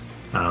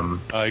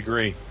 I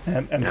agree.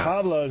 And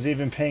Pablo is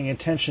even paying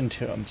attention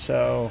to him.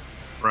 So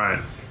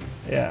right.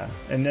 Yeah,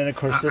 and then of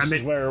course this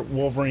is where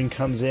Wolverine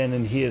comes in,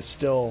 and he is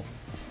still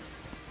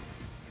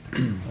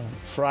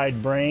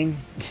fried brain.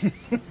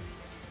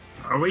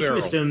 Are we to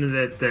assume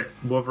that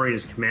Wolverine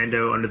is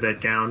commando under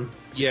that gown?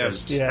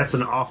 Yes. That's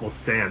an awful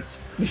stance.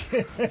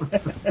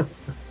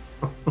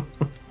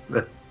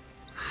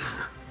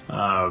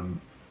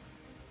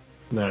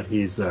 That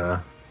he's.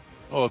 Well,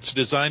 it's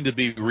designed to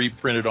be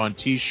reprinted on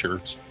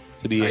T-shirts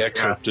to be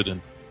excerpted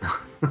in.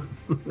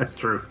 That's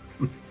true.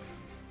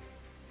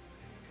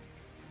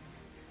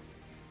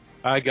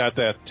 I got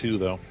that too,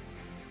 though.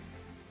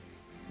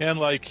 And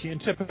like in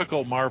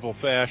typical Marvel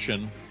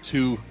fashion,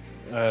 two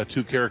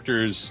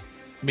characters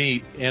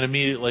meet and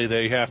immediately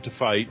they have to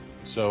fight.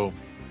 So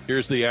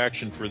here's the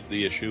action for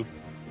the issue.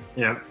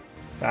 Yeah.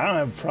 I don't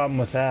have a problem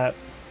with that.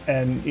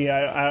 And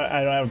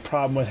I don't have a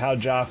problem with how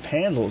Joff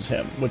handles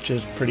him, which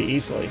is pretty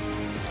easily.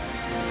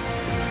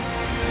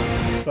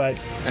 But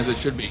as it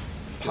should be.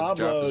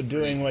 Pablo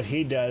doing what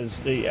he does,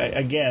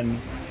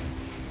 again,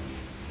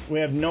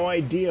 we have no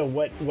idea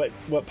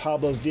what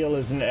Pablo's deal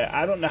is, and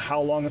I don't know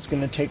how long it's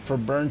going to take for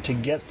Byrne to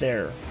get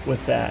there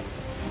with that.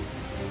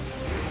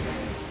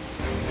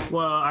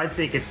 Well, I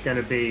think it's going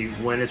to be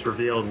when it's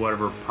revealed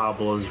whatever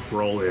Pablo's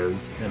role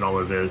is in all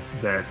of this,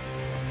 that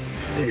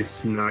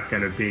it's not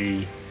going to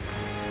be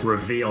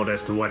revealed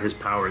as to what his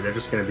power. They're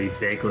just going to be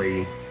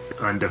vaguely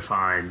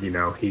undefined.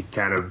 He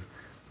kind of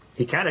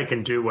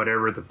can do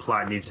whatever the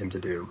plot needs him to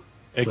do.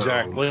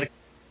 Exactly.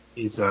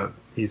 So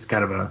he's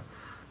kind of a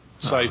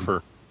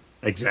cipher.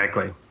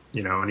 Exactly.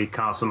 And he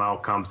somehow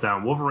calms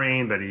down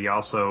Wolverine, but he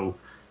also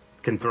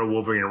can throw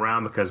Wolverine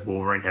around because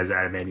Wolverine has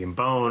adamantium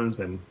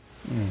bones, and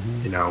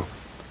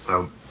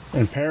so.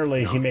 And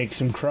apparently he makes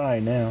him cry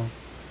now.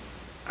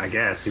 I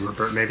guess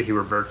maybe he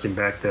reverts him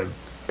back to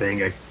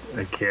being a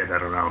kid. I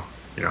don't know.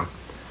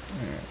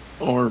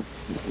 Or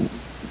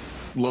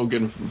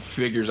Logan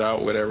figures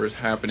out whatever is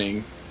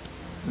happening.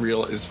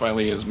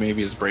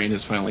 Maybe his brain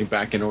is finally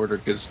back in order,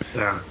 because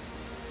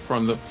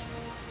from the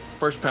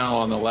first panel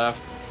on the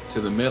left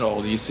to the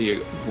middle, you see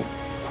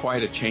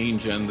quite a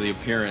change in the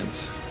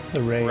appearance.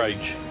 The rage.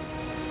 Right.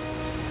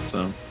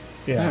 So,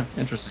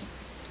 interesting.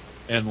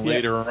 And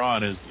later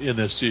on in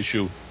this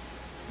issue,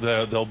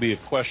 there'll be a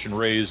question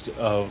raised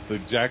of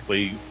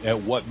exactly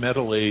at what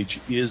mental age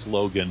is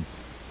Logan,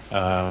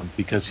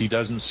 because he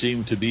doesn't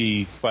seem to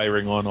be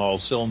firing on all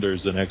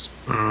cylinders the next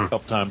couple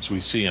times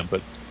we see him.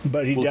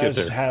 But he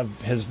does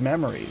have his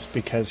memories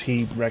because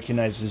he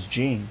recognizes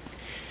Jean.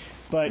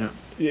 But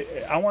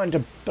I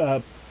wanted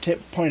to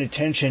point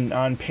attention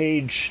on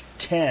page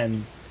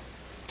 10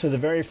 to the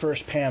very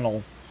first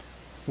panel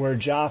where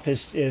Joff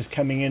is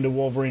coming into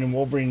Wolverine, and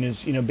Wolverine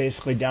is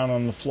basically down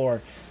on the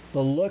floor.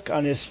 The look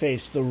on his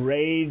face, the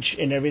rage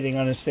and everything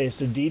on his face,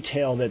 the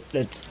detail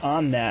that's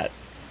on that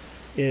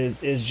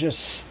is just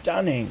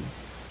stunning.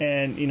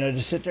 And,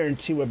 to sit there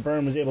and see what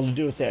Byrne was able to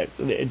do with that,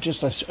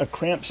 just a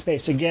cramped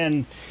space.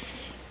 Again,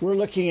 we're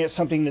looking at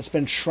something that's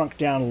been shrunk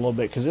down a little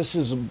bit, because this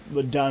is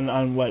done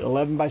on,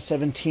 11 by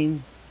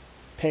 17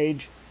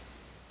 page?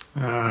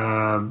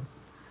 I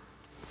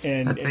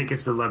think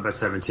it's 11 by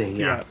 17,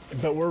 yeah.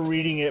 But we're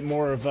reading it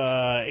more of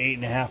a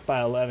 8.5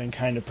 by 11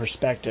 kind of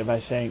perspective,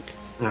 I think.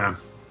 Yeah.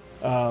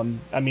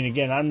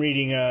 Again, I'm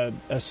reading a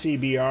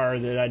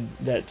CBR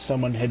that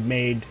someone had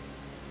made,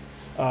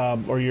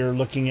 or you're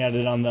looking at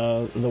it on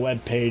the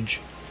web page,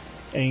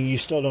 and you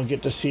still don't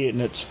get to see it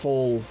in its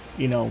full,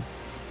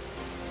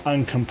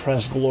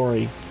 uncompressed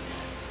glory.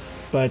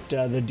 But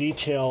the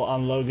detail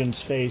on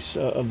Logan's face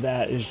of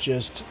that is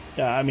just,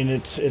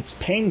 it's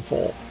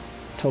painful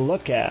to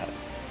look at.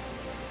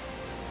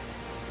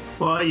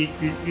 Well,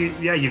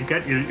 you've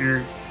got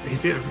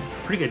he's did a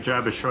pretty good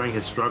job of showing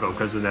his struggle,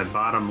 because in that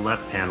bottom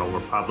left panel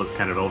where Pablo's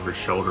kind of over his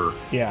shoulder,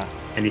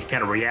 and he's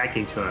kind of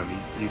reacting to him,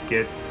 you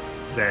get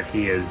that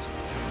he is,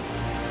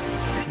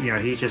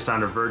 he's just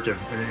on the verge of,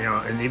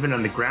 and even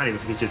on the ground, he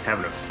looks like he's just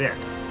having a fit.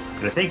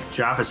 And I think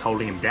Jaffa's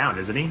holding him down,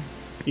 isn't he?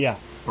 Yeah.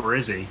 Or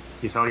is he?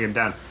 He's holding him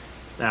down.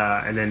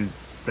 And then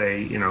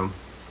they,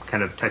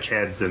 kind of touch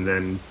heads, and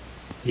then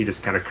he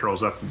just kind of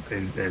curls up,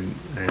 and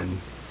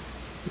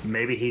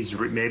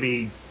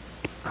maybe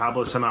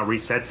Pablo somehow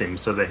resets him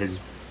so that his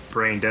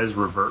brain does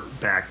revert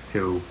back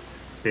to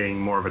being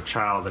more of a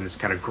child and is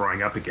kind of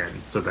growing up again,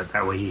 so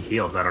that way he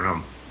heals. I don't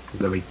know.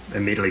 Then we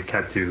immediately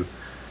cut to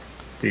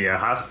the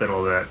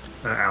hospital that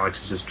Alex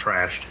has just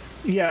trashed.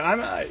 Yeah,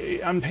 I'm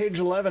on page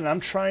 11. I'm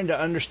trying to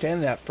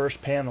understand that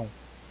first panel.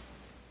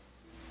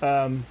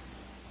 Are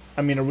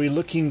we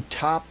looking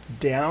top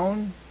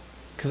down?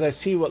 Because I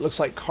see what looks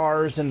like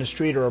cars in the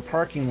street or a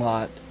parking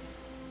lot,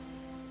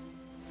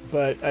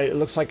 but it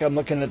looks like I'm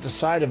looking at the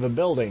side of a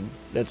building.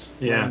 That is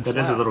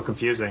a little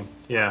confusing.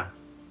 Yeah,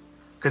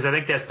 because I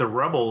think that's the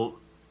rubble.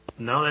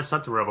 No, that's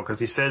not the rubble, because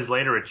he says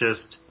later it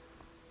just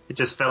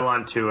fell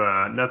onto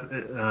a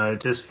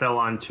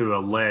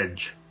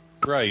ledge.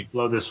 Right.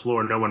 Below this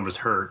floor, no one was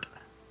hurt.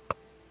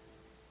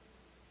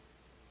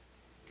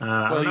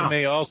 Well, you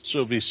may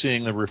also be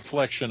seeing the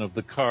reflection of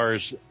the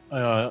cars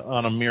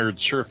on a mirrored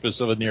surface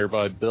of a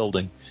nearby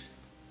building.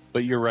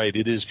 But you're right;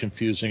 it is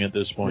confusing at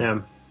this point. Yeah,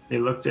 it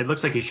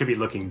looks like he should be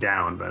looking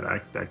down, but I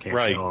can't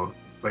tell.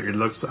 But it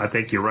looks. I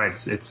think you're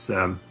right. It's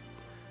you're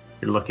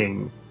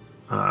looking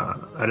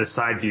at a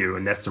side view,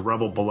 and that's the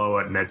rubble below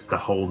it, and that's the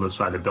hole in the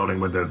side of the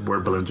building where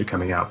balloons are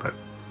coming out. But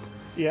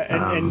yeah,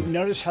 and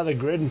notice how the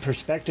grid and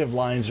perspective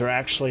lines are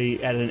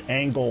actually at an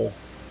angle.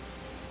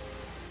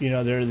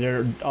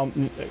 They're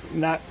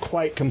not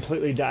quite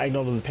completely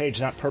diagonal to the page,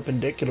 not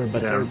perpendicular,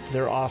 but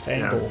they're off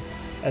angle.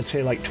 Yeah. I'd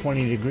say like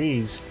 20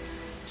 degrees.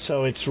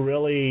 So it's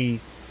really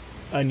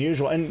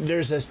unusual. And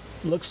there's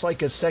looks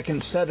like a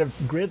second set of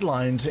grid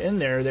lines in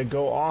there that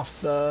go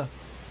off the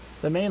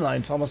main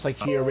line. It's almost like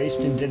he erased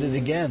and did it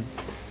again.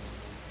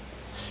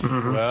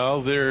 Mm-hmm.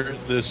 Well,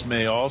 this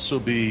may also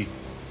be.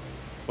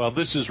 Well,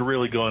 this is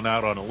really going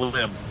out on a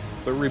limb.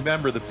 But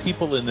remember, the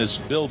people in this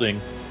building.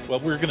 Well,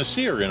 we're going to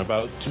see her in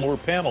about 2 more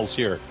panels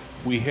here.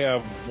 We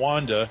have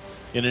Wanda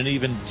in an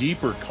even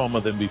deeper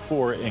coma than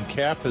before, and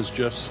Cap has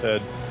just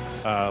said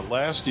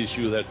last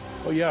issue that,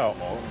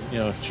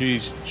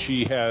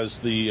 she has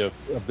the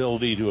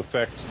ability to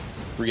affect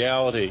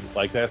reality.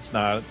 Like that's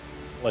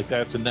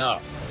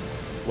enough.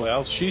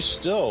 Well, she's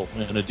still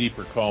in a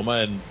deeper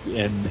coma,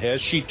 and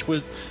has she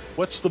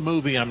what's the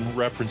movie I'm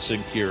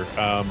referencing here?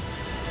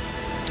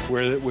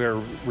 Where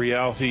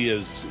reality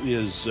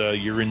is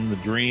you're in the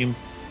dream.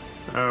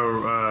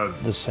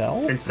 The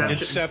Cell?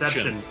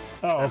 Inception.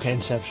 Oh, okay,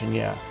 Inception,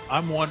 yeah.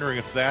 I'm wondering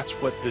if that's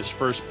what this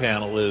first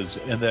panel is,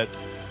 and that,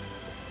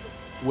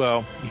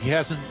 well, he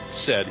hasn't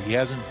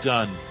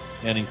done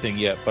anything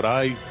yet, but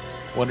I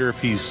wonder if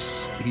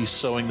he's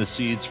sowing the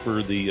seeds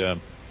for the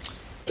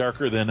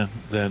Darker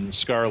than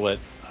Scarlet.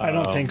 I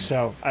don't think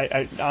so.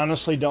 I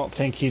honestly don't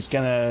think he's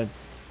going to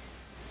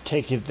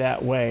take it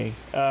that way.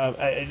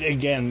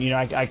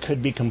 I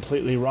could be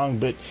completely wrong,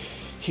 but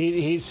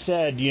he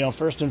said,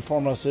 first and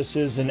foremost, this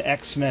is an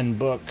X-Men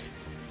book.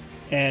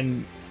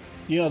 And,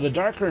 the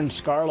Darker and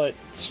Scarlet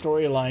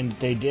storyline that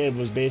they did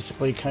was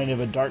basically kind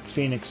of a Dark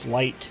Phoenix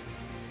light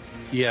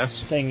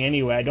thing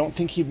anyway. I don't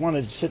think he'd want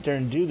to sit there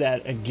and do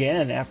that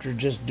again after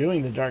just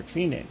doing the Dark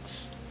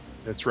Phoenix.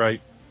 That's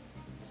right.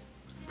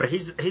 But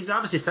he's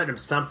obviously setting up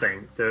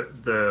something.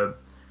 The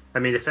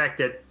fact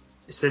that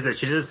it says that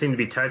she doesn't seem to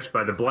be touched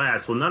by the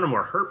blast. Well, none of them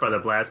were hurt by the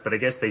blast, but I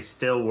guess they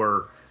still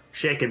were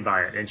shaken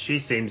by it, and she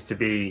seems to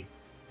be.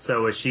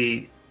 So is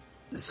she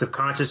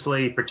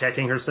subconsciously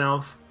protecting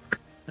herself?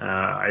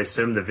 I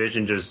assume the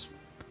vision just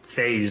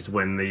phased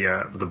when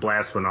the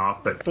blast went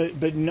off,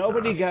 but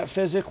nobody got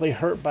physically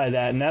hurt by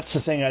that, and that's the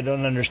thing I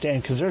don't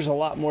understand, because there's a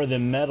lot more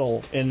than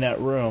metal in that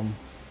room.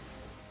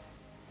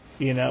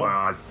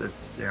 Well,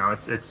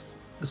 it's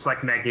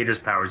like Magneto's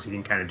powers. He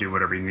can kind of do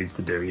whatever he needs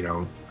to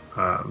do. I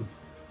don't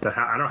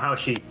know how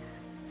she.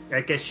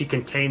 I guess she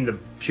contained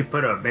she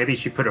put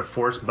a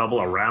force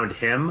bubble around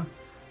him,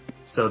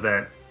 so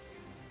that.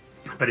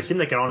 But it seemed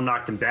like it all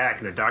knocked him back,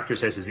 and the doctor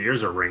says his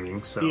ears are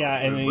ringing. So yeah,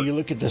 and then you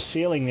look at the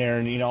ceiling there,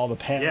 and all the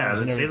panels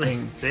and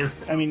everything.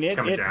 Ceiling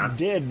it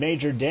did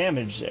major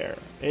damage there.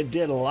 It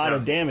did a lot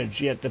of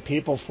damage. Yet the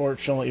people,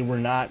 fortunately, were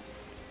not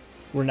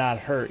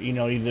hurt.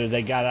 Either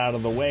they got out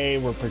of the way,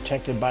 were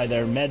protected by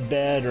their med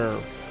bed,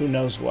 or who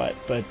knows what.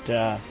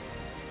 But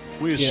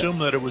we assume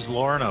that it was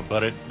Lorna,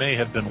 but it may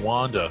have been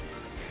Wanda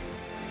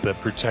that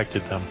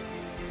protected them.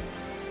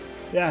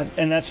 Yeah,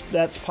 and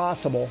that's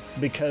possible,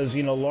 because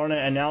Lorna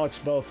and Alex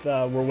both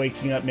were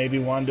waking up. Maybe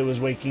Wanda was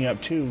waking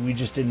up too. We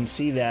just didn't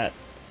see that,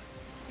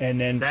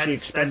 and then she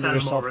expended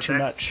herself too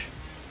much.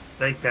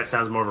 think that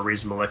sounds more of a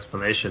reasonable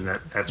explanation.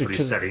 That's what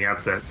he's setting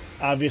up. That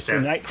obviously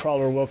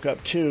Nightcrawler woke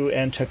up too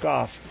and took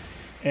off.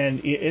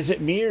 And is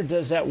it me, or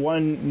does that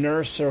one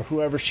nurse or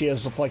whoever she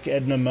is look like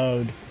Edna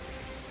Mode?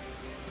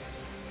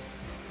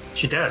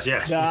 She does,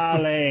 yes.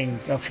 Darling.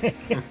 Okay.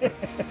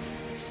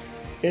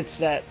 It's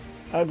that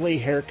ugly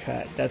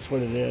haircut. That's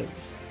what it is.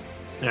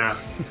 Yeah.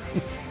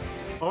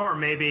 Or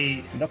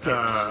maybe,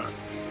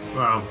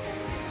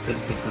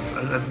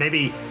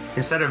 maybe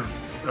instead of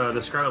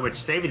the Scarlet Witch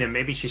saving them,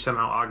 maybe she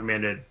somehow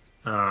augmented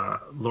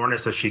Lorna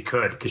so she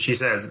could, because she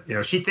says,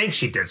 she thinks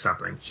she did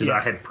something. She's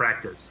I had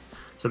practice.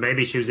 So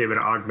maybe she was able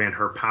to augment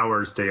her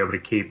powers to be able to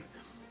keep.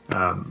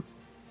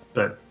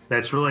 But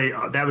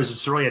that was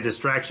just really a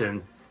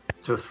distraction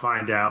to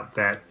find out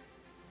that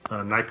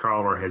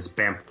Nightcrawler has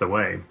bamped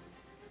away.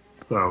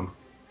 So.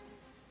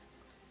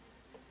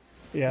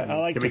 Yeah, I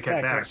like the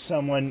fact that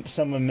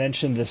someone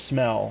mentioned the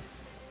smell.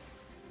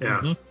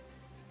 Yeah.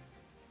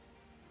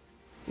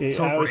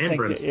 Mm-hmm. I always think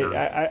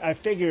I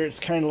figure it's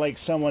kind of like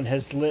someone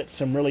has lit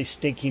some really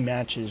stinky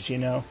matches,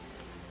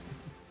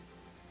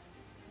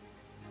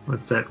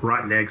 What's that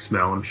rotten egg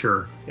smell? I'm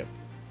sure. Yep.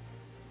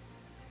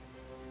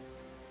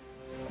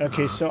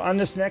 Okay, so on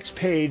this next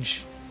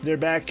page, they're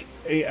back.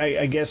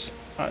 I guess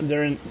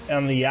they're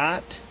on the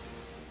yacht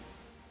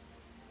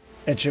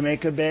at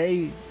Jamaica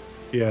Bay.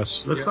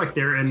 Yes. Looks like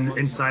they're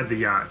inside the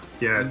yacht.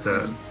 Yeah.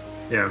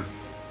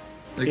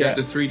 They got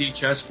the 3D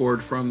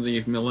chessboard from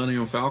the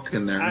Millennium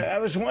Falcon there. I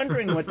was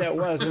wondering what that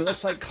was. It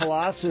looks like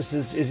Colossus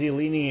is he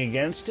leaning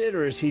against it,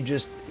 or is he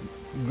just...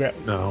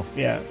 No.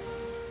 Yeah.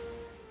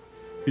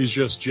 He's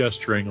just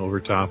gesturing over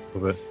top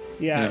of it.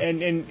 Yeah,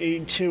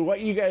 and to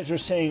what you guys were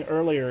saying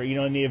earlier,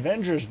 in the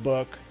Avengers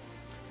book,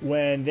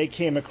 when they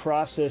came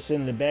across this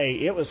in the bay,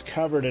 it was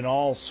covered in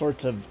all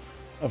sorts of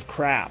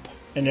crap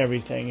and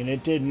everything, and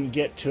it didn't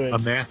get to it. A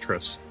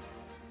mattress.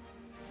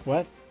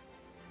 What?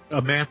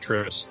 A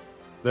mattress.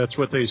 That's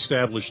what they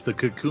established. The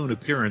Cocoon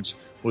appearance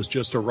was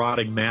just a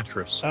rotting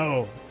mattress.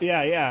 Oh,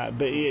 yeah,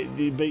 but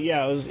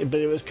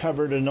it was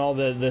covered in all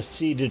the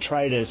sea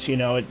detritus.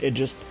 It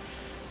just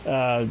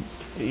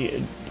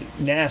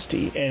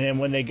nasty. And then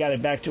when they got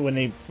it back to when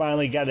they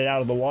finally got it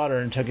out of the water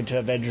and took it to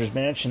Avengers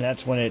Mansion,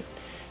 that's when it,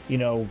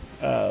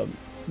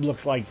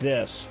 looked like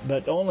this.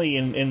 But only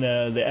in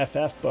the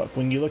FF book.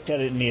 When you looked at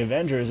it in the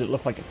Avengers, it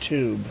looked like a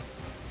tube.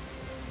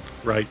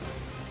 Right.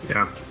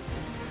 Yeah.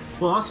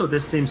 Well, also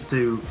this seems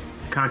to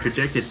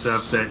contradict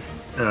itself that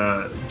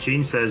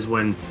Jean says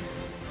when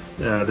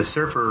the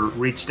surfer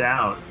reached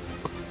out,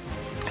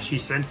 she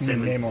sensed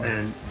him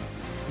and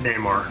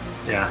Namor.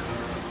 Yeah.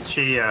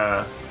 She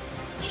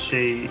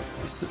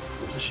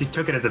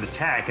took it as an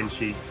attack and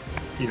she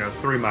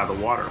threw him out of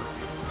the water.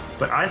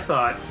 But I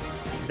thought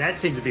that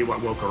seems to be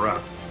what woke her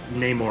up,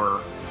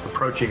 Namor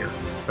approaching her.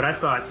 But I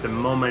thought the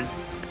moment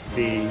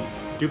the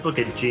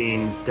duplicate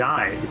Jean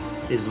died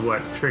is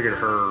what triggered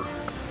her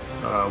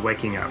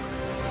waking up.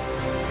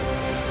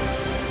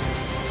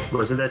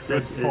 Wasn't that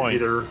sense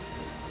either?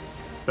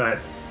 But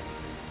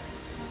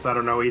so I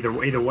don't know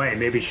either way.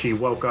 Maybe she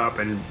woke up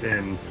and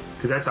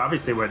because that's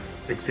obviously what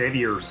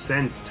Xavier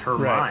sensed her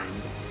mind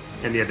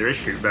in the other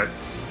issue. But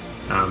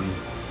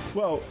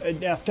well,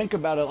 now think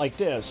about it like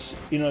this.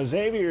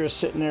 Xavier is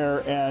sitting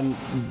there, and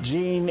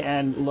Jean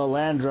and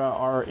Lilandra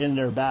are in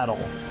their battle.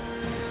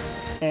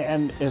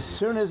 And as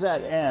soon as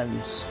that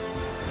ends,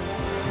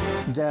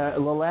 the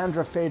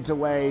Lilandra fades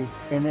away,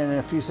 and then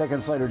a few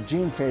seconds later,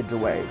 Jean fades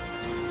away.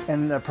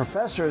 And the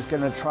professor is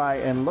going to try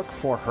and look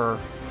for her,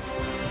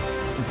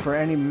 for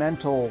any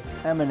mental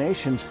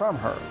emanations from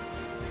her.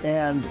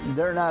 And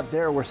they're not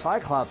there where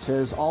Cyclops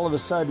is. All of a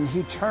sudden,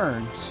 he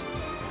turns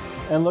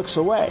and looks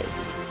away.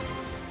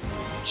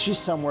 She's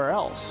somewhere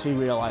else, he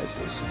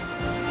realizes.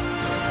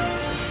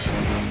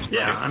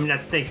 Yeah, I mean, I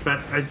think, but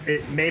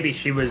maybe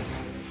she was,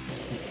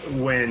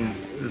 when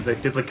the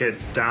duplicate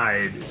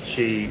died,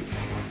 she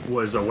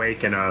was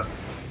awake in a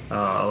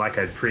like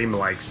a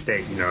dream-like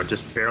state,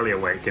 just barely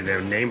awake, and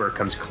then Namor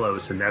comes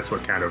close, and that's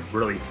what kind of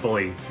really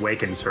fully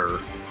wakens her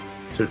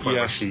to the point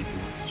where she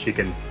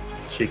can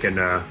kick him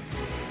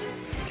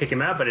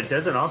out. But it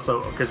doesn't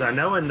also, because I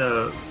know in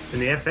the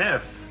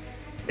FF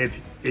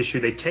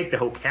issue they take the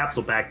whole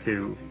capsule back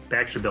to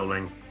Baxter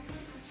Building,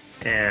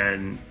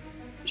 and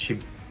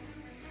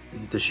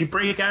does she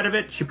break out of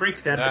it? She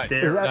breaks out of it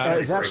there.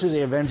 It's actually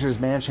the Avengers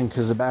Mansion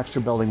because the Baxter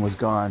Building was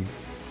gone.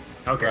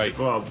 Okay, right.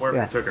 Well, wherever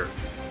they took her.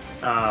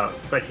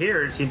 But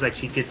here it seems like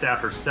she gets out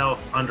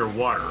herself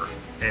underwater,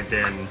 and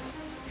then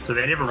so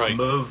they never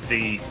remove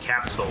the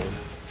capsule.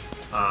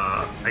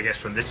 I guess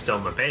from this still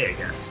in the bay, I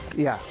guess.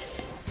 Yeah.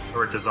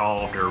 Or it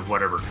dissolved or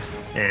whatever,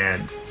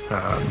 and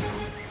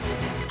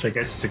which I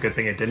guess it's a good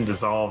thing it didn't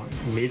dissolve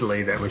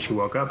immediately. That when she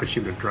woke up, she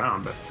would have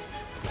drowned.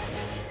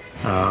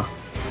 But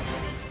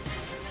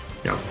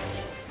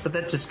but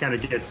that just kind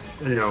of gets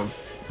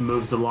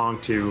moves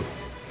along to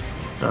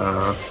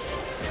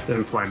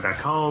them flying back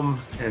home,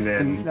 and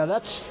then now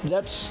that's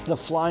the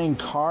flying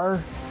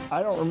car.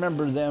 I don't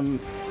remember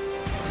them.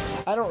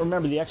 I don't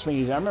remember the X-Men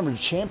using. I remember the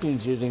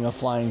Champions using a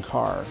flying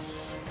car,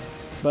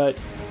 but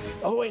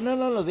Oh wait,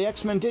 no. The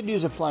X-Men did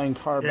use a flying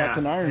car back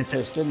in Iron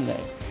Fist, didn't they?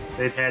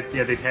 They'd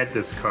had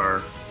this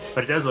car,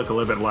 but it does look a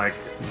little bit like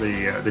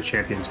the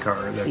Champions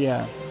car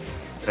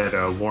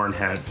that Warren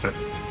had. But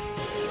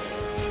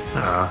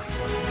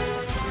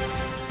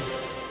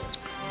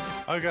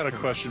I got a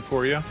question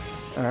for you.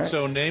 All right.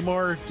 So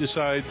Namor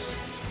decides,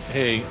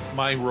 hey,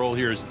 my role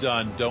here is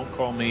done. Don't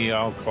call me,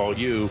 I'll call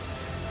you.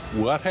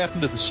 What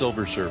happened to the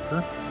Silver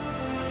Surfer?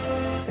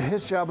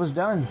 His job was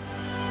done.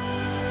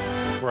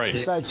 Right.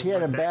 Besides, he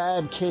had a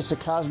bad case of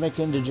cosmic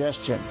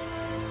indigestion.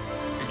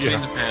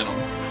 Between the panel.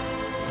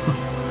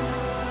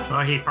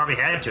 Well, he probably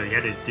had to. He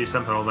had to do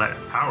something with all that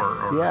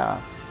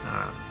power.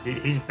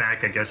 He's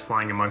back, I guess,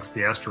 flying amongst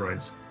the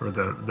asteroids or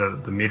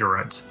the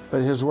meteorites.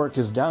 But his work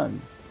is done.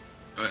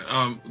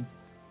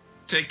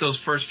 Take those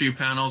first few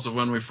panels of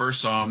when we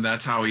first saw him.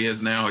 That's how he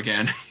is now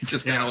again. He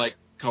just kind of like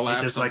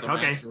collapsed just on like, some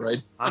okay,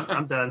 asteroid.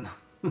 I'm done.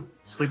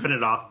 Sleeping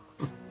it off.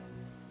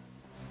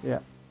 Yeah.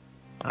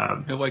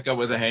 He'll wake up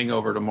with a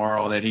hangover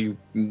tomorrow that he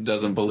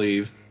doesn't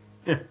believe.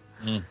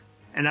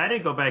 And I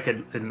didn't go back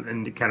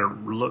and kind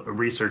of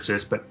research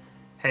this, but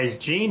has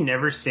Jean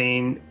never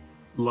seen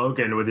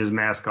Logan with his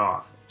mask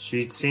off?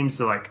 She seems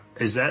to like,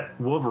 is that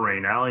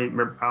Wolverine? I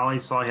only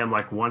saw him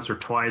like once or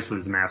twice with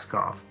his mask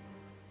off.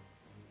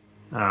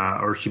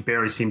 Or she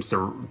barely seems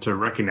to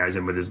recognize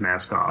him with his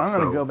mask off. I'm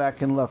going to go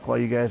back and look while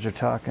you guys are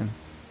talking.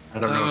 I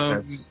don't know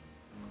if that's...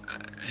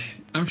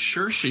 I'm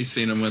sure she's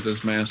seen him with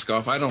his mask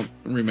off. I don't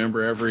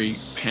remember every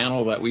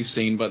panel that we've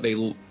seen, but they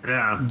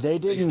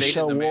didn't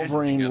show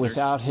Wolverine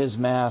without his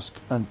mask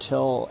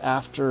until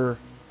after,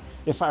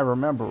 if I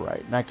remember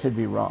right, and I could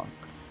be wrong.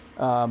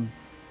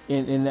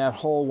 In that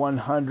whole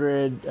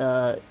 100,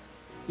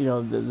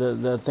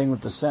 the thing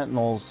with the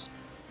Sentinels,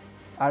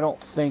 I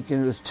don't think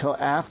it was till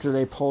after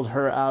they pulled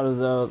her out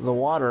of the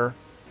water,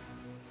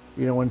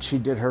 when she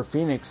did her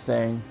Phoenix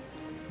thing,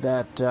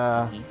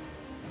 that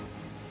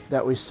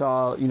we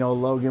saw,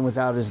 Logan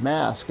without his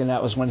mask, and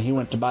that was when he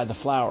went to buy the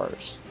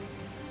flowers.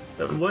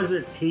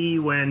 Wasn't he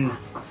when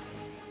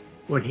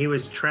he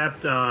was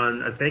trapped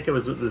on? I think it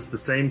was the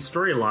same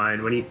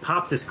storyline when he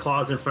pops his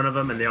claws in front of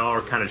him, and they all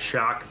are kind of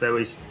shocked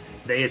because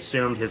they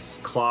assumed his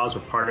claws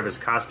were part of his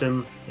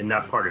costume and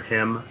not part of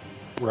him.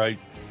 Right.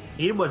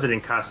 He wasn't in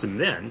costume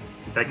then.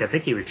 In fact, I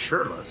think he was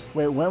shirtless.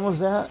 Wait, when was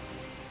that?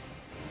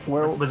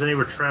 Where wasn't he?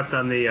 Were trapped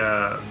on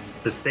the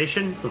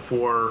station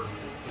before.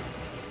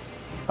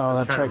 Oh,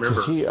 that's right,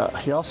 because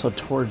he also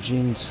tore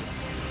Jean's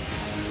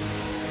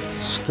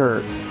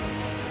skirt.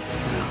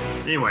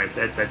 Anyway,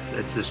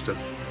 it's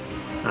just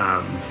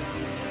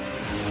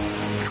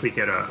we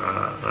get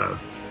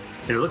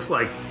it looks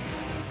like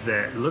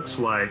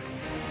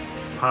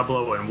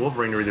Pablo and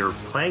Wolverine are either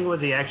playing with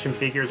the action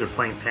figures or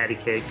playing patty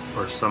cake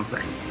or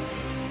something.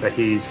 But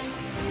he's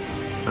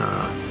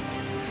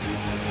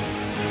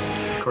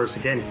of course,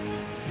 again,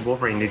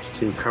 Wolverine needs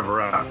to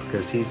cover up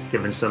because he's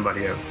given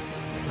somebody a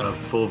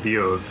full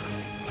view of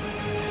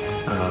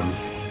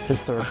his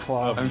third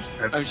claw.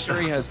 I'm sure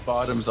he has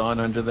bottoms on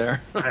under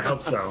there. I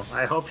hope so.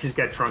 I hope he's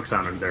got trunks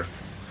on under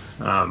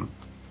there.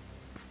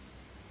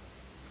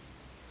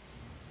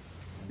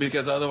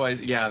 Because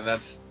otherwise,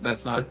 that's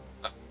not.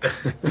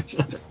 It's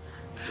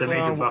a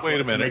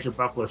major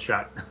buffalo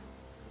shot.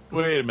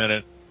 Wait a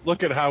minute.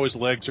 Look at how his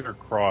legs are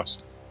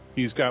crossed.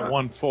 He's got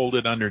one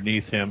folded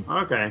underneath him.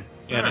 Okay.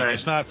 And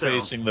he's not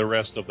facing the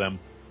rest of them.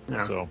 No.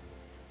 So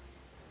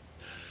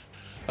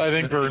I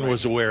think Byrne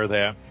was aware of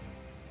that.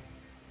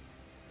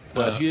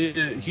 But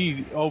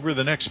he over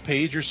the next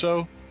page or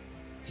so,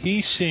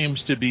 he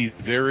seems to be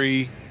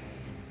very,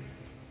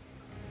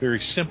 very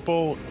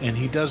simple, and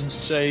he doesn't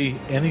say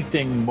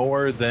anything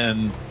more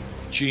than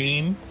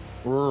Jean,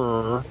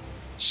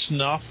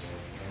 snuff,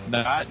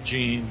 not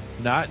Jean,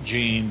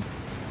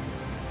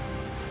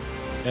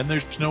 and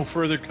there's no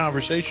further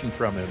conversation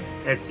from him.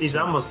 He's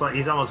almost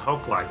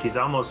Hulk-like. He's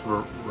almost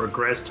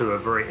regressed to a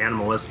very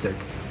animalistic.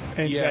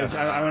 And yes.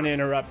 Guys, I want to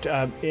interrupt.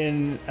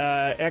 In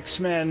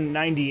X-Men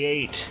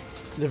 98,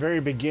 the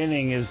very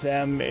beginning is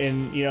them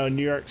in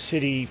New York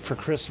City for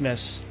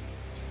Christmas,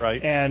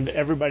 right? And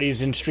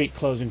everybody's in street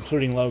clothes,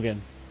 including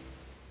Logan.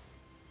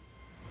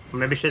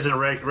 Maybe she doesn't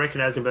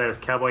recognize him by his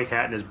cowboy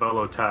hat and his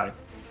bolo tie.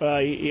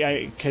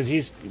 Because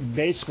he's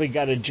basically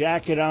got a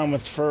jacket on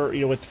with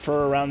fur, with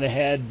fur around the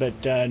head,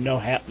 but no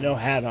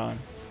hat on.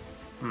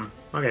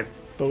 Okay.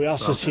 But we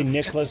also see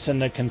Nicholas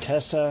and the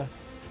Contessa,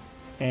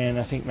 and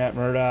I think Matt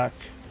Murdock.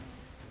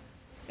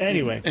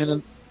 Anyway.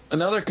 And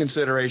another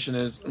consideration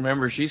is,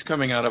 remember, she's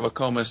coming out of a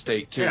coma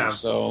state too,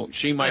 so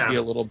she might be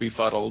a little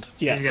befuddled.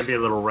 Yeah, she's gonna be a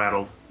little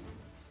rattled.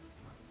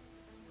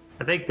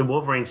 I think the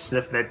Wolverine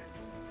sniff that.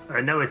 I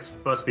know it's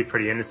supposed to be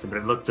pretty innocent, but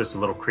it looked just a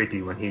little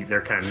creepy when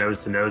they're kind of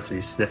nose to nose and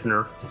he's sniffing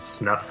her.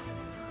 Snuff.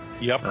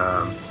 Yep.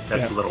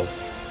 That's a little,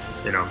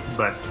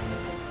 but,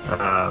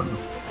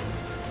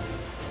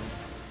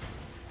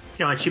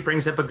 and she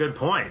brings up a good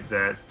point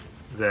that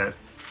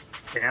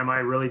am I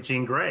really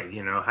Jean Grey?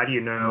 How do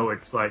you know?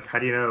 It's like, how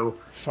do you know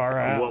far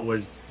out what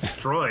was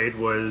destroyed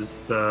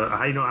was how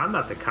do you know I'm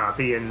not the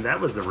copy and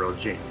that was the real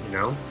Jean?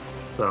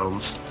 So.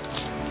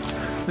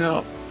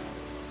 Now,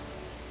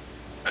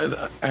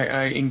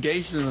 I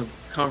engaged in a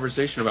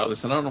conversation about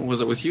this, and I don't know,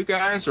 was it with you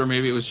guys or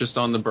maybe it was just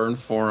on the Byrne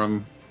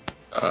forum?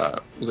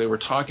 They were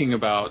talking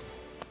about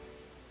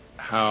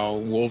how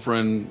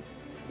Wolverine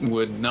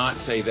would not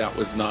say that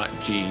was not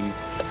Jean,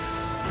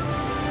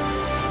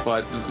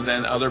 but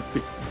then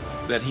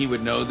that he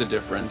would know the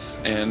difference.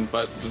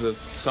 But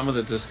some of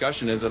the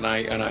discussion is, and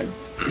I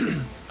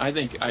I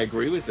think I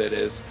agree with it,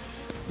 is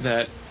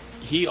that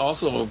he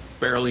also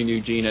barely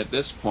knew Jean at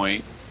this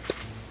point,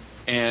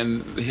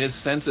 and his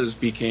senses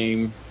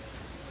became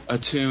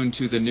attuned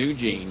to the new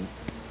Jean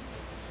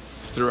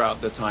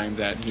throughout the time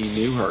that he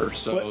knew her.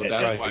 So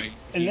that's why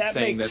he's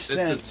saying that this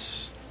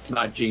is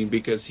not Jean,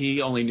 because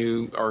he only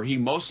knew, or he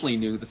mostly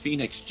knew, the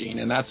Phoenix Jean,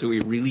 and that's who he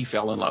really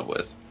fell in love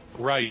with.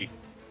 Right.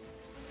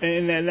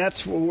 And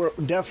that's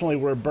definitely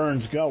where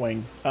Byrne's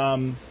going.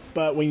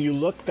 But when you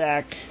look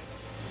back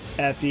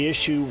at the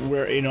issue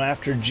where,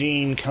 after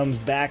Jean comes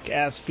back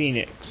as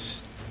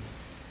Phoenix,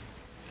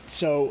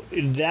 so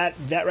that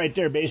right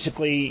there,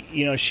 basically,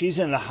 she's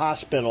in the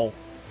hospital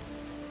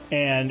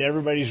and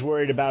everybody's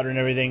worried about her and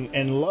everything.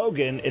 And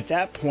Logan, at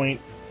that point,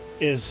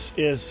 is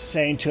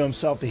saying to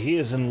himself that he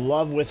is in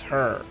love with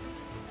her.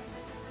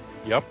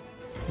 Yep.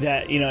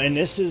 That, and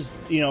this is,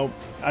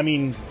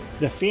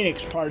 the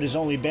Phoenix part has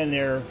only been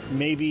there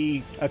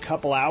maybe a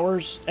couple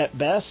hours at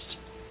best.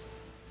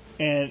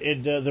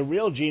 And the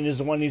real Jean is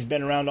the one who's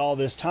been around all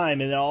this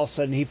time, and then all of a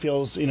sudden he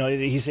feels,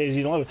 he says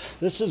he's in love.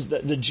 This is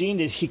the Jean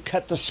that he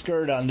cut the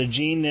skirt on, the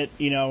Jean that,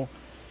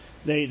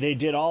 they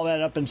did all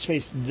that up in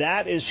space.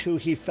 That is who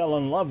he fell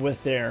in love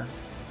with there.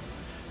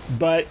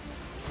 But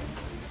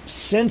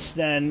since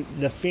then,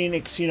 the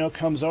Phoenix,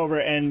 comes over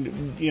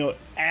and,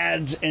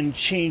 adds and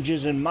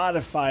changes and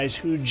modifies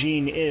who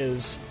Jean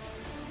is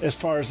as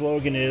far as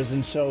Logan is.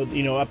 And so,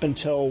 up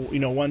until,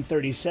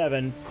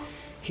 137,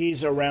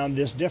 he's around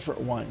this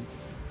different one.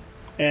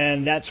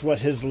 And that's what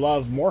his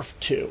love morphed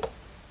to,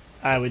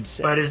 I would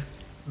say.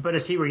 But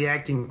is he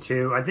reacting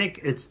to, I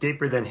think it's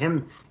deeper than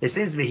him. It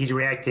seems to me he's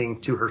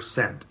reacting to her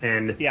scent.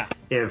 And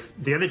if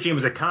the other Jean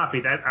was a copy,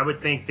 that I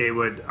would think they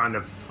would, on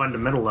a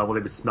fundamental level, they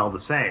would smell the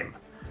same,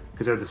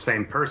 because they're the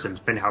same person,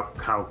 depending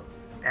how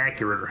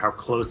accurate or how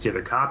close the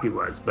other copy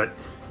was. But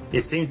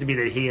it seems to be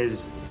that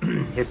his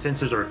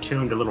senses are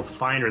tuned a little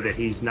finer, that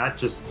he's not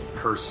just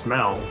her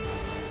smell,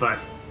 but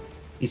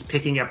he's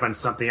picking up on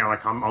something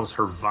like almost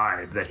her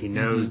vibe, that he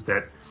knows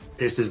that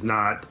this is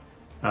not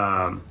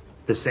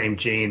the same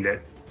Jean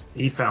that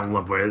he fell in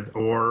love with.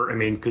 Or,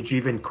 could you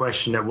even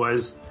question it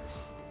was,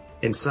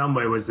 in some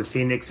way, was the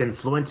Phoenix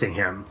influencing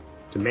him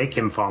to make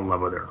him fall in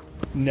love with her?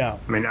 No.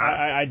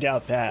 I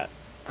doubt that.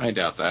 I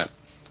doubt that.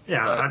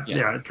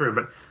 Yeah,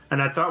 true.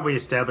 And I thought we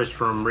established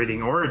from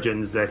reading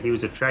Origins that he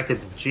was attracted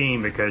to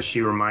Jean because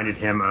she reminded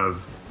him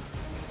of,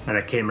 and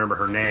I can't remember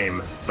her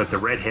name, but the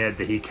redhead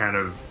that he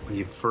when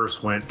he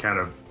first went kind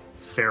of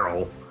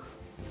feral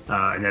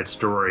in that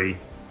story,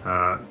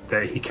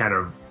 that he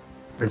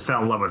and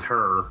fell in love with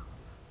her.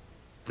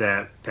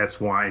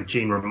 That's why, and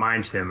Jean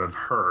reminds him of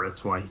her.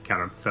 That's why he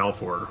kind of fell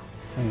for her.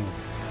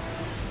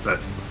 But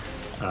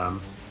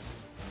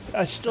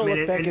I still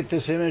look back at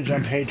this image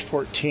on page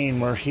 14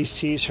 where he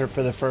sees her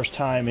for the first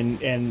time,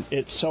 and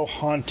it's so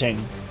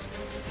haunting.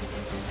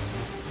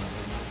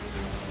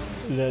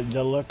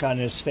 The look on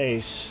his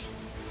face.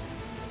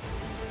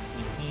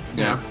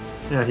 Yeah,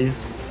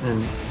 he's,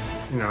 and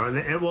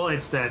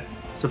it's that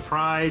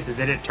surprise, and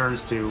then it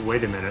turns to,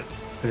 wait a minute,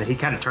 and then he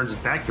kind of turns his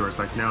back to her. It's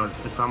like, no,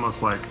 it's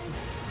almost like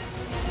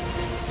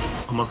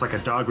a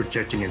dog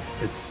rejecting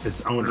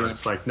its owner. Right.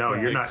 It's like, no,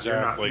 you're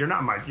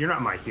not my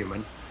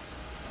human.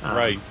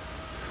 Right.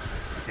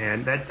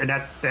 And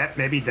that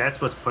maybe that's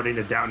what's putting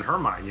the doubt in her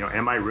mind.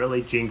 Am I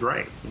really Jean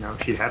Grey?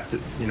 She'd have to,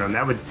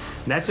 and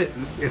that's it.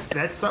 If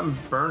that's something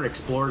Byrne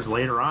explores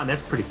later on,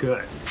 that's pretty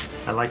good.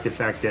 I like the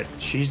fact that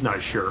she's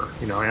not sure.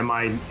 Am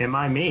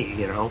I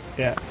me?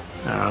 Yeah.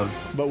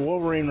 But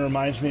Wolverine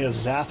reminds me of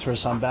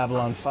Zathras on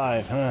Babylon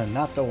 5.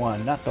 Not the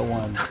one.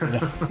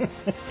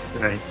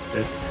 Right.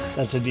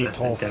 That's a deep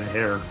hole. Kind of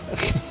hair.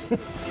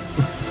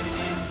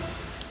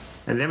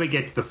 And then we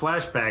get to the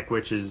flashback,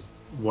 which is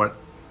what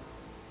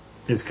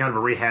is kind of a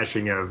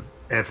rehashing of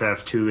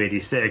FF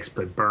 286,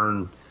 but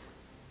Byrne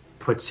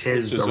puts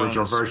his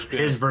original version,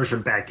 his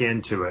version back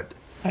into it.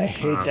 I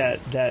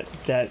hate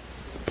that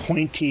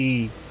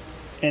pointy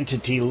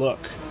entity look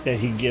that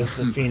he gives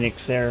the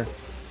Phoenix there.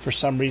 For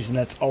some reason,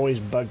 that's always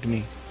bugged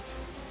me.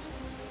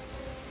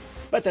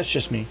 But that's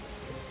just me.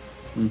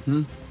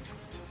 Mm-hmm.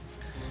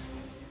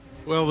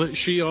 Well,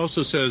 she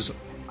also says,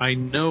 "I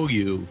know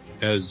you,"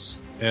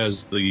 as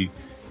the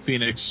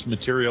Phoenix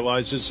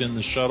materializes in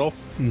the shuttle.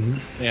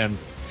 Mm-hmm. And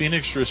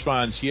Phoenix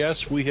responds,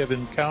 "Yes, we have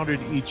encountered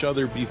each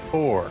other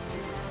before."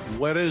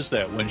 What is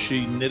that? When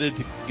she knitted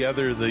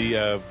together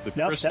the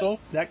crystal?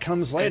 That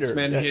comes later. It's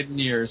been Hidden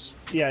Years.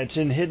 Yeah, it's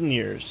in Hidden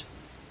Years.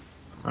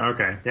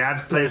 Okay.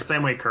 Yeah, I'm the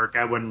same way, Kirk.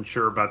 I wasn't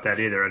sure about that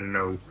either. I didn't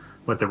know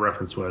what the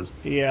reference was.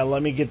 Yeah,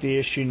 let me get the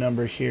issue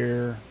number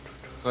here.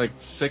 It's like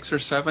 6 or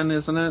 7,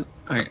 isn't it?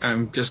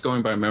 I'm just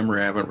going by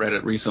memory. I haven't read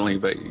it recently,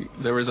 but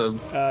there was a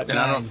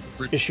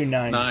issue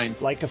 9,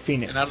 like a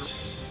phoenix. And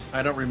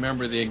I don't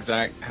remember the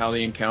exact how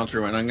the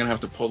encounter went. I'm gonna have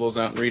to pull those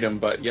out and read them.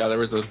 But yeah, there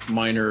was a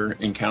minor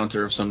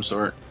encounter of some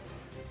sort.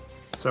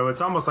 So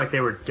it's almost like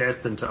they were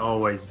destined to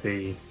always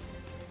be,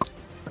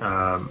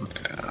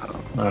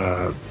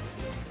 connected,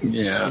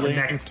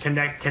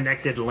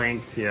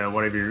 linked,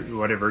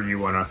 whatever you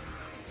want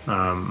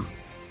to.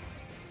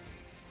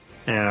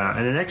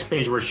 And the next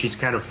page where she's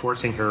kind of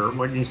forcing her,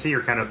 when you see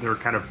her they're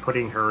kind of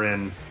putting her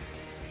in,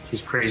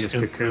 she's creating this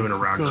cocoon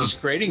around her. She's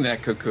creating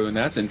that cocoon.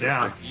 That's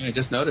interesting. Yeah, I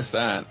just noticed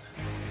that.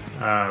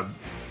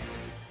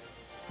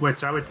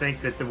 Which I would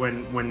think that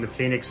when the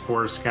Phoenix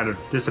Force kind of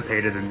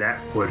dissipated, and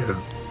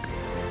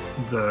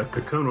the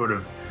cocoon would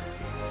have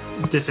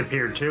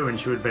disappeared too, and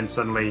she would have been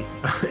suddenly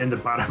in the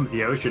bottom of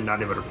the ocean,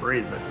 not able to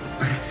breathe.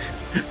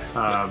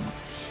 But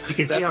you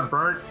can see how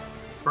Byrne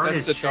that's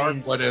is the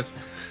changed. Dark what if.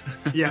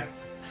 Yeah.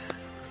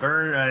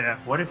 Byrne,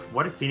 what if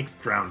Phoenix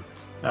drowned?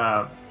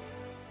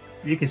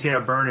 You can see how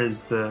Byrne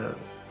is you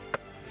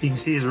can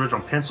see his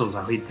original pencils,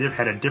 how he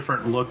had a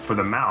different look for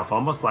the mouth,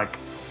 almost like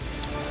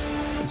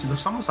it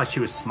looks almost like she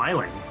was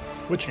smiling.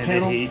 Which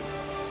panel?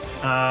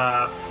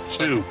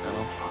 Two.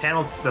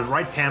 The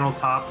right panel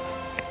top,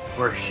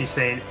 where she's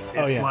saying,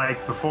 it's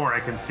like before, I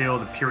can feel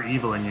the pure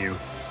evil in you.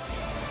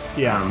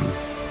 Yeah.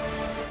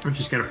 I'm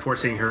just kind of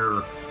forcing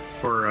her,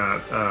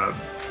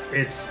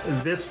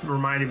 this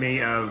reminded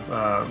me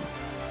of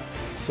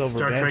Silver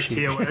Star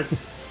Banshee. Trek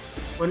TOS.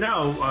 Well,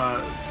 no,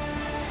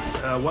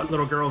 What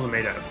Little Girls Are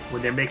Made Of,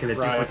 when they're making the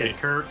duplicate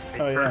Kirk,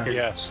 and Kirk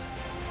is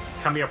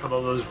coming up with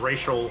all those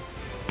racial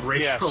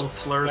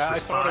slurs. I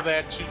thought of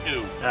that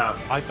too.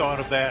 I thought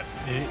of that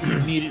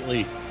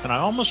immediately, and I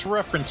almost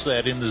referenced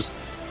that in the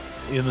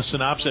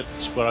synopsis,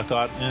 but I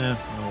thought,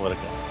 I'll let it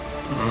go.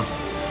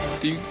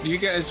 Mm-hmm. Do you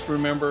guys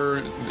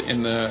remember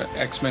in the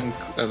X-Men,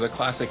 the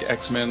classic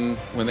X-Men,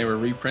 when they were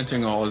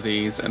reprinting all of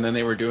these, and then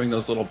they were doing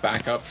those little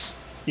backups?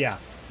 Yeah.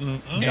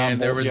 Mm-hmm.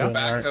 And there was a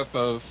backup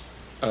of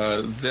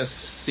this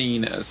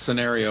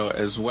scenario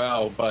as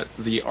well, but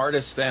the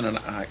artist then, and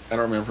I don't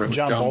remember if it was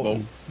John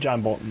Bolton.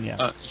 John Bolton,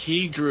 yeah.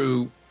 He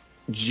drew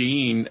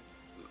Jean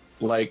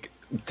like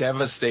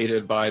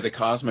devastated by the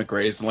cosmic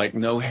rays, like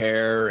no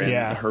hair,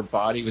 and her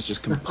body was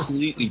just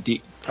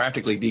completely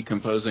practically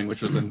decomposing,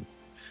 which was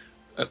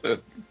a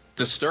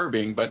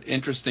disturbing but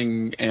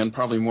interesting and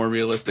probably more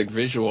realistic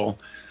visual,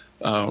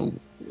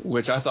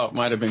 which I thought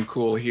might have been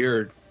cool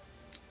here,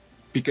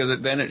 because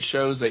then it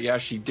shows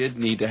that she did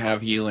need to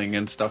have healing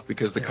and stuff,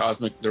 because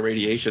the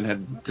radiation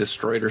had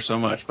destroyed her so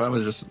much. But it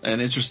was just an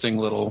interesting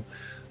little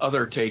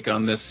other take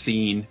on this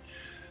scene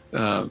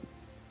from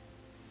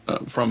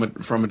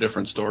a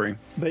different story.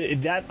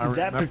 But that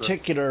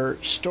particular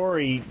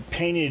story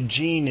painted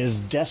Jean as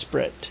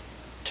desperate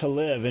to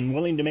live and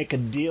willing to make a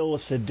deal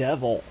with the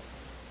devil,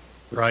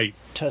 right,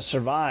 to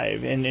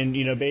survive, and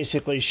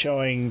basically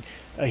showing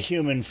a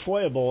human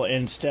foible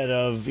instead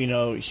of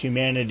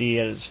humanity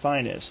at its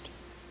finest.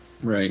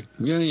 Right.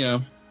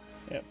 Yeah.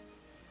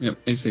 Yep.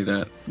 I see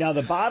that. Now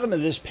the bottom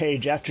of this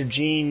page, after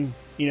Jean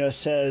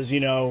says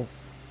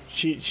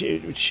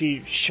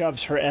she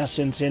shoves her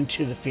essence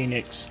into the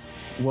Phoenix.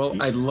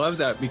 Well, I love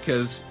that,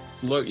 because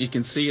look, you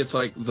can see it's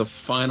like the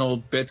final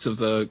bits of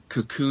the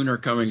cocoon are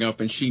coming up,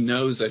 and she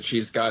knows that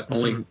she's got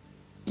only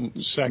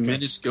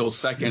minuscule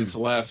seconds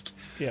left.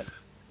 Yeah.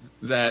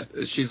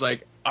 That she's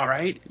like, all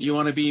right, you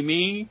want to be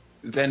me?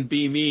 Then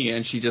be me.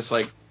 And she just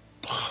like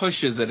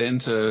pushes it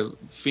into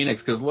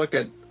Phoenix, because look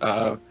at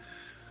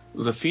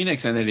the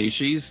Phoenix entity.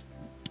 She's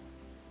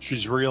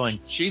reeling.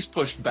 She's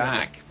pushed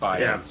back by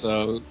it.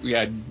 So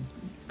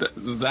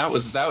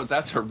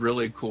that's a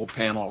really cool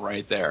panel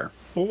right there.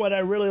 Well, what I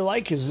really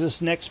like is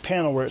this next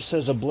panel where it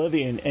says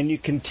Oblivion, and you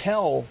can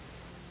tell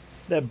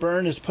that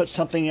Byrne has put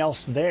something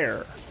else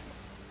there.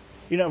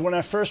 When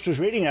I first was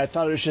reading it, I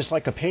thought it was just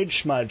like a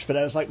page smudge, but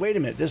I was like, wait a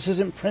minute, this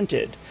isn't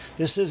printed.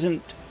 This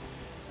isn't,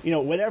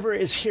 whatever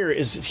is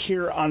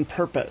here on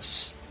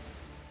purpose.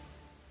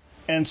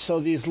 And so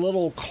these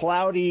little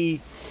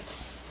cloudy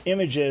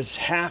images,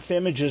 half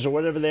images, or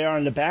whatever they are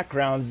in the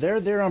background,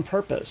 they're there on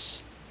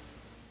purpose.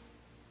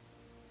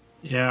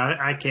 Yeah,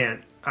 I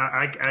can't.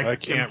 I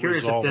can't. I'm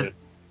curious if this.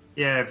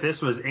 Yeah, if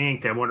this was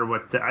inked, I wonder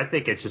what. I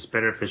think it's just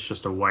better if it's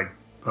just a white.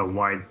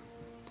 And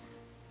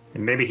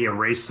maybe he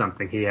erased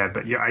something he had,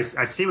 but I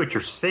see what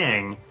you're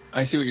saying.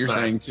 I see what you're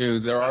saying too.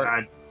 There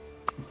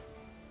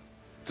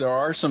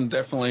are some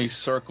definitely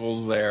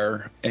circles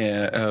there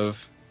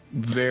of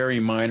very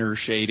minor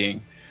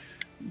shading,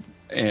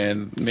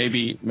 and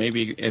maybe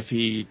if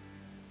he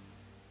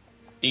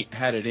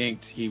had it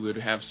inked, he would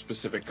have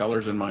specific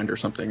colors in mind or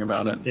something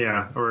about it.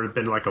 Yeah, or it'd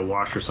been like a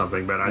wash or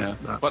something. But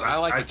I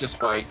like it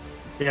just white.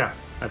 Yeah,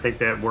 I think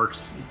that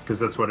works, because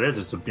that's what it is.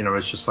 It's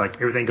it's just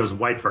like everything goes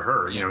white for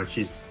her. And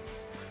she's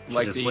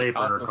like a the slave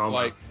for her Alpha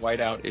Flight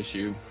whiteout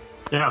issue.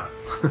 Yeah.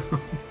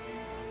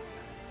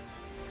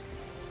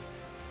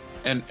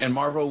 and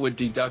Marvel would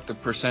deduct a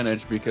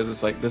percentage, because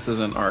it's like, this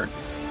isn't art.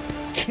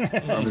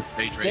 from his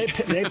page rate.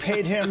 They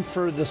paid him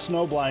for the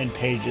Snowblind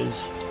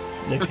pages.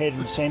 They paid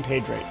him the same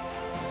page rate.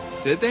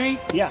 Did they?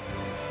 Yeah.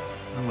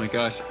 Oh my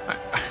gosh!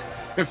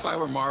 If I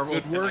were Marvel,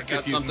 Good work and I got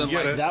if you can something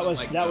get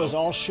like it. That was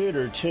all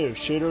Shooter too.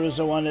 Shooter was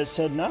the one that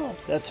said, "No,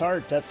 that's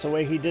art. That's the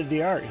way he did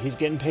the art. He's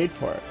getting paid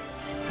for it."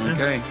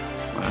 Okay.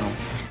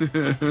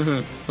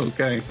 Wow.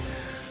 Okay.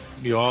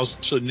 You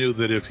also knew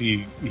that if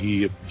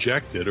he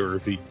objected or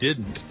if he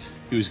didn't,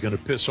 he was going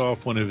to piss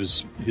off one of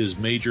his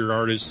major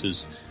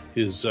artists,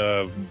 his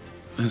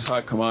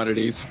hot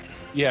commodities.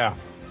 Yeah.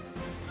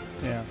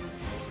 Yeah.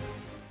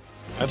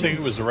 I think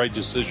it was the right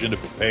decision to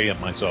pay him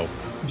myself.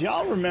 Do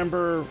y'all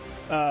remember?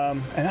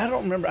 And I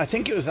don't remember. I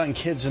think it was on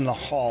Kids in the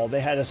Hall.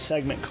 They had a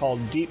segment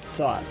called Deep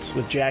Thoughts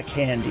with Jack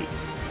Handy.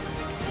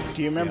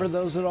 Do you remember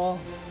those at all?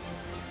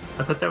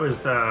 I thought that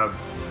was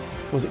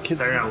it Kids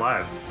Saturday Night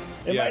Live.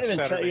 It might have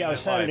been it was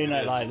Saturday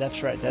Night Live.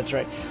 That's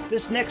right.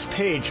 This next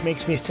page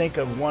makes me think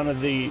of one of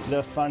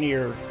the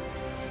funnier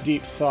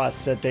Deep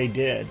Thoughts that they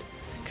did,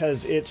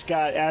 because it's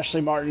got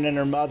Ashley Martin and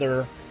her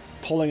mother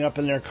pulling up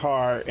in their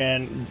car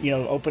and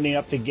opening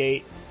up the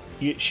gate.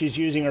 She's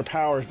using her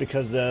powers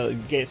because the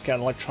gate's got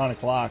an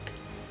electronic lock,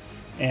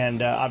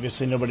 and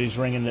obviously nobody's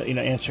ringing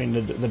answering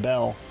the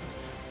bell.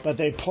 But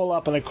they pull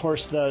up, and of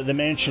course the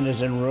mansion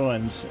is in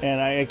ruins.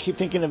 And I keep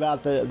thinking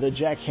about the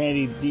Jack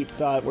Handy Deep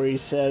Thought where he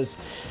says,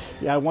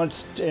 I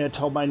once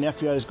told my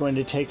nephew I was going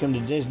to take him to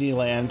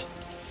Disneyland,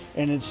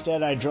 and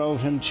instead I drove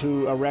him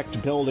to a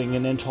wrecked building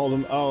and then told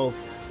him, oh,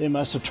 they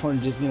must have torn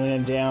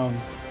Disneyland down.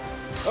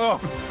 Oh,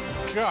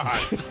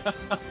 God.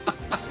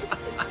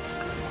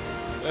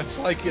 That's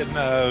like in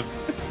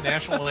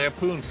National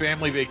Lampoon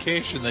Family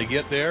Vacation. They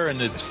get there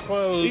and it's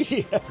closed.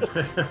 Yeah.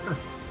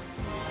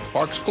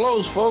 Park's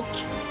closed,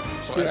 folks.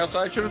 So I guess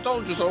I should have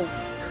told you so.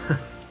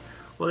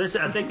 Well,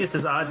 I think this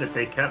is odd that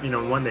they kept,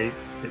 one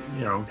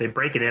they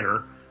break and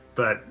enter,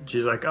 but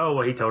she's like, oh,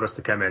 well, he told us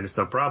to come in. It's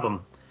no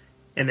problem.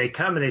 And they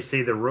come and they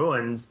see the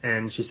ruins,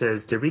 and she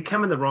says, did we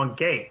come in the wrong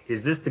gate?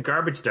 Is this the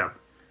garbage dump?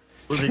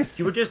 Well,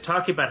 you were just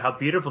talking about how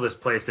beautiful this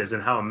place is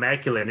and how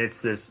immaculate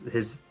it's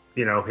his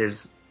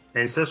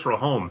ancestral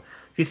home.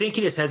 Do you think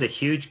he just has a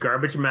huge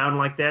garbage mound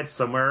like that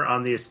somewhere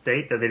on the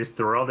estate that they just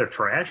throw all their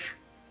trash?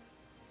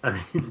 I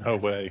mean, No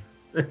way.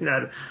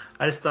 I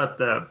just thought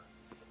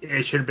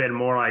it should have been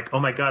more like, oh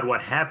my God,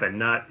 what happened?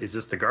 Not, is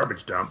this the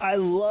garbage dump? I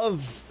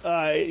love,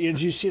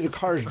 as you see the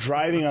cars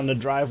driving on the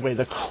driveway,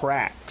 the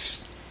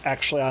cracks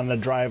actually on the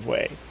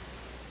driveway.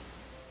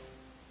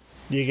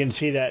 You can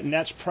see that, and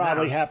that's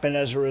probably happened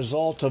as a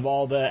result of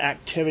all the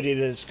activity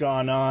that's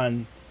gone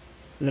on.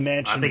 The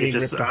mansion I think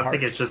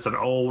it's just an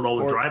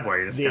old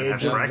driveway. It's gonna have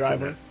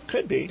cracks in it.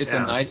 Could be. It's a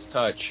nice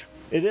touch.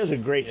 It is a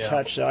great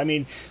touch, though. I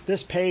mean,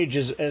 this page,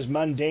 is as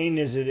mundane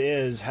as it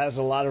is, has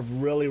a lot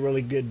of really,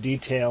 really good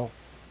detail.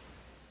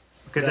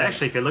 Because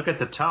actually, if you look at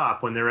the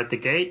top, when they're at the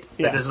gate,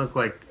 that doesn't look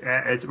like...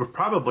 It's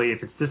probably,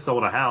 if it's this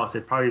old a house,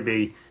 it'd probably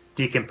be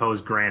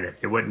decomposed granite.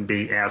 It wouldn't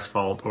be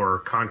asphalt or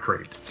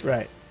concrete.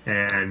 Right.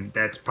 And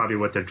that's probably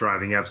what they're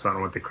driving up, so I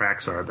don't know what the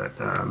cracks are. But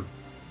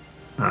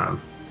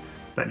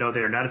no,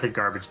 they're not at the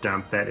garbage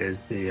dump. That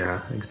is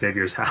the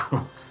Xavier's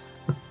house.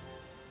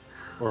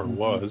 Or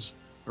was.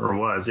 Or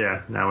was,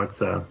 yeah. Now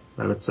it's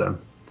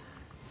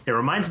it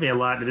reminds me a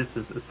lot. This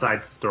is a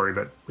side story,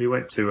 but we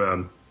went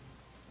to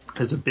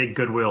there's a big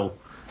Goodwill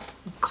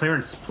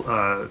clearance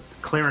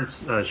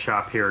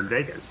shop here in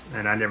Vegas,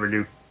 and I never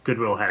knew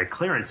Goodwill had a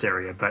clearance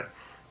area. But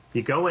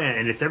you go in,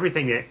 and it's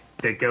everything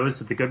that goes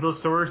to the Goodwill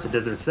stores that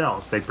doesn't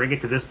sell. So they bring it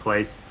to this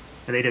place,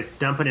 and they just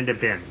dump it into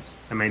bins.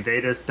 I mean,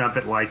 they just dump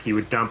it like you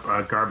would dump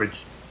a garbage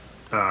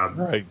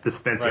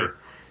dispenser,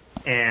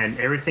 and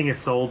everything is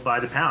sold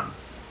by the pound.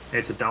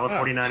 It's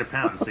 $1.49 a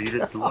pound. So you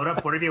just load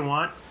up whatever you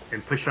want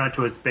and push it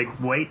onto its big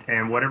weight,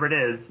 and whatever it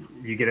is,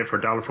 you get it for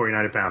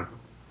 $1.49 a pound.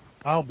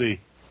 I'll be.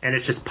 And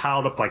it's just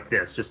piled up like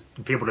this, just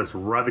people just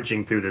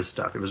ravaging through this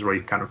stuff. It was really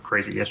kind of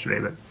crazy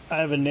yesterday. But I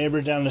have a neighbor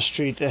down the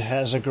street that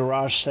has a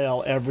garage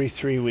sale every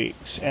 3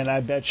 weeks, and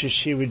I bet you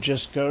she would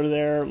just go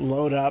there,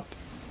 load up,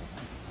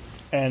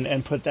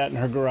 and put that in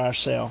her garage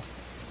sale.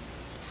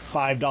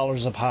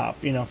 $5 a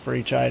pop, for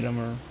each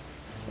item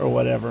or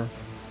whatever.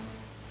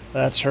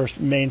 That's her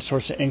main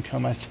source of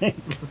income, I think.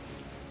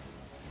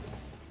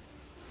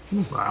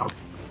 Wow.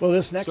 Well,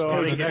 this next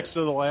page. page. Next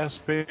to the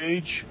last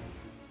page.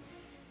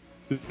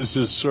 This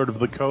is sort of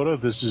the coda.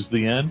 This is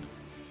the end.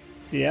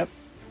 Yep.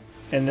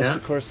 And this,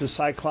 of course, is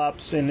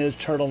Cyclops in his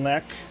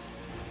turtleneck.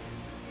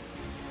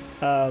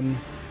 And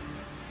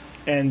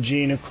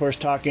Jean, of course,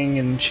 talking,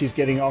 and she's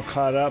getting all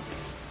caught up.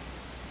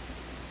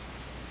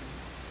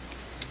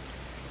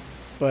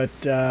 But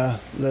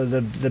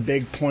the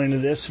big point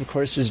of this, of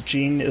course, is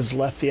Jean has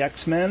left the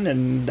X-Men,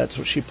 and that's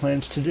what she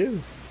plans to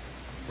do.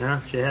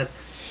 Yeah, she had.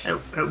 At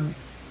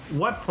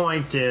what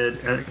point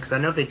because I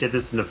know they did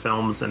this in the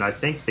films, and I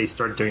think they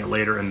started doing it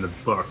later in the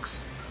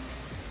books,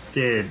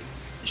 did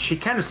she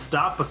kind of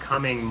stop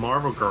becoming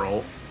Marvel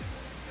Girl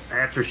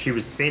after she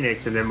was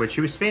Phoenix, and then when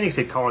she was Phoenix,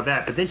 they called her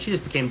that. But then she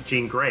just became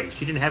Jean Grey.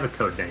 She didn't have a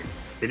code name.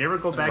 They never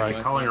go back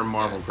to calling her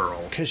Marvel Girl.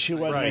 Because she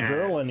wasn't a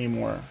girl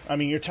anymore. I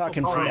mean, you're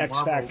talking from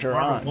X Factor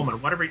on. Woman,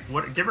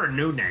 give her a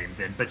new name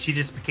then. But she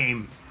just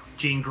became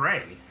Jean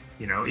Grey.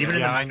 You know, even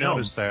in the I films,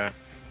 noticed that.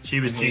 She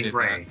was Jean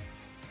Grey.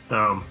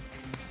 So,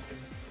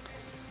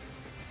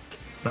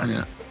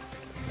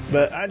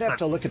 but I'd have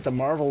to look at the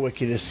Marvel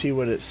Wiki to see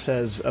what it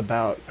says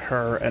about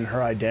her and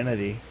her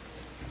identity.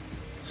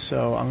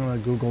 So I'm going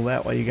to Google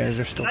that while you guys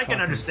are still talking. I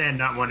can understand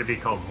not wanting to be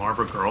called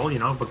Marvel Girl,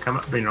 but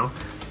call yourself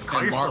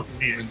Marvel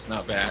Woman's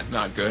not bad,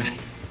 not good.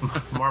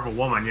 Marvel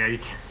Woman, yeah, you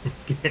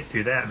can't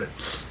do that, but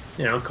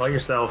call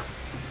yourself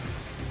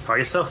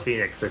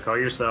Phoenix, or call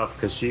yourself,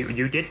 because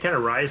you did kind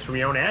of rise from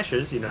your own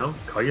ashes,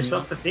 call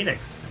yourself the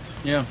Phoenix.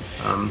 Yeah.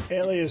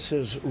 Alias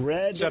is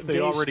Red. Except they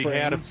already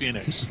had a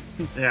Phoenix.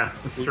 Yeah,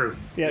 that's true.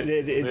 Yeah,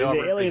 the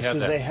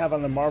aliases they have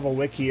on the Marvel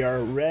Wiki are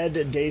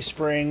Red,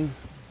 Dayspring,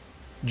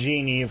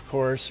 Genie, of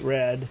course,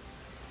 Red,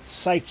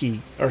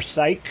 Psyche, or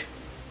Psyche.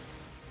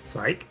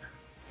 Psyche?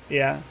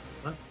 Yeah.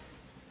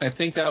 I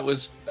think that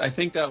was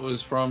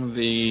from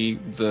the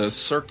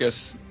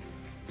circus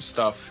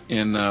stuff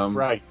in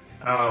right.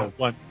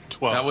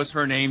 112. That was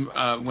her name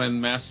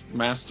when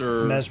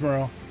Master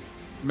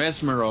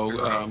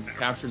Mesmero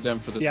captured them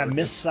for the circus.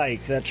 Miss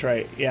Psyche, that's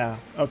right. Yeah,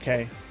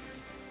 okay.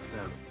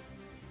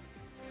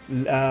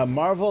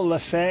 Marvel Le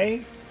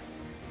Fay?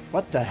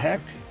 What the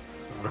heck?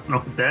 I don't know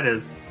what that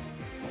is.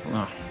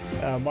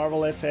 Marvel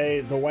Le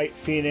Fay, the White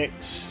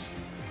Phoenix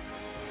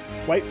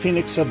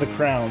of the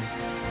Crown,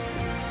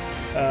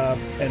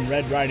 and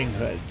Red Riding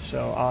Hood.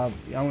 So I'm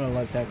going to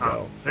let that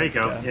go. There you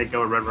go.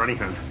 Go with Red Riding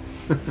Hood.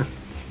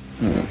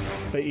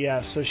 But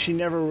yeah, so she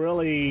never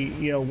really,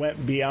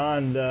 went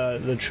beyond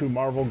the true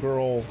Marvel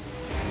Girl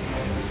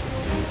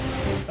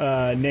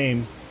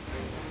name,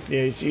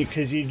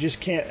 because you just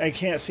can't. I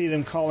can't see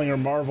them calling her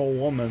Marvel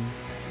Woman.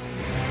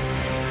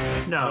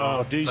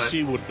 No,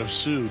 DC would have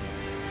sued.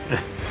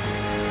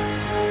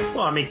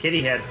 Well, I mean,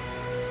 Kitty had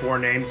 4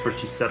 names where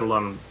she settled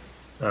on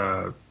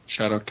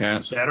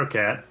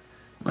Shadowcat.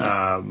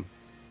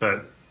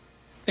 But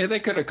yeah, they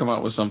could have come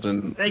up with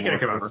something.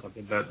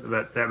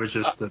 But that was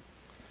just.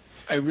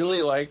 I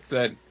really like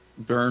that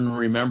Byrne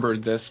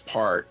remembered this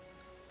part.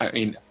 I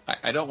mean,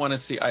 I don't want to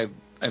see. I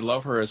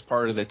love her as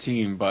part of the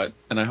team,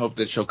 and I hope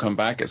that she'll come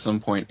back at some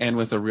point and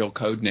with a real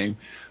code name.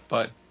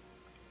 But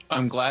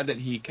I'm glad that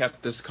he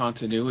kept this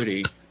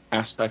continuity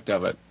aspect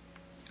of it.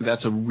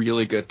 That's a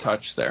really good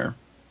touch there.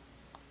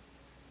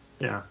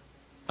 Yeah.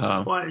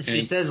 Well,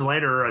 she says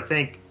later, I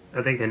think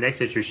the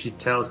next issue she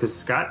tells, because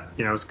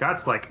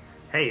Scott's like,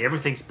 hey,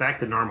 everything's back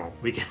to normal.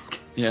 We can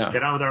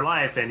get on with our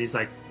life. And she's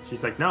like,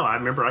 no, I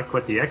remember I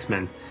quit the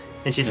X-Men.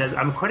 And she says,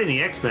 I'm quitting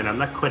the X-Men. I'm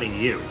not quitting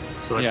you.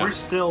 So we're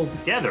still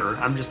together.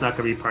 I'm just not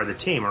going to be part of the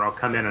team, or I'll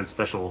come in on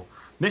special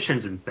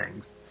missions and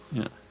things.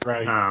 Yeah.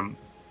 Right.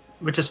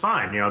 Which is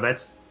fine.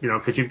 That's,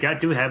 because you've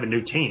got to have a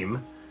new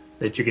team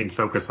that you can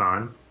focus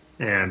on.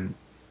 And,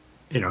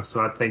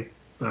 so I think,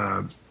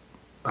 I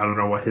don't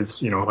know what his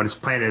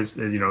plan is,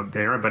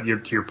 there. But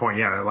to your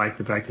point, I like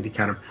the fact that he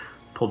kind of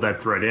pulled that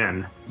thread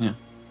in. Yeah.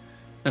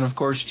 And of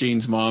course,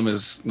 Jean's mom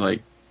is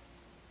like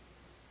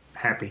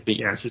happy.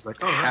 Yeah, she's like,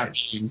 oh,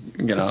 happy.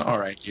 Right. All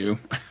right, you.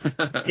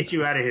 Let's get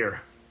you out of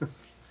here.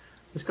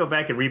 Let's go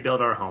back and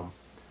rebuild our home.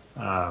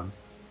 And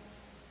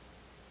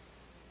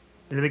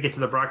then we get to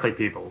the broccoli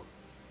people,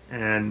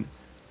 and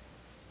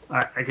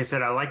like I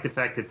said, I like the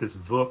fact that this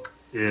Vuk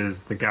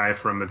is the guy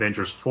from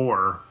Avengers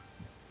 4.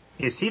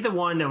 Is he the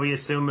one that we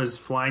assume is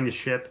flying the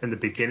ship in the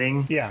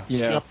beginning? Yeah.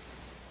 Yep.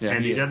 Yeah.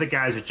 And these other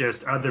guys are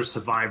just other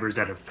survivors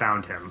that have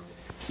found him.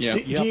 Yeah.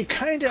 Do you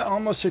kind of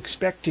almost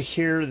expect to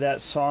hear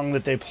that song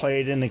that they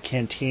played in the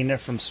cantina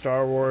from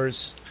Star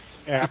Wars?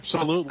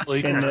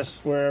 Absolutely. In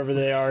this, wherever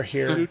they are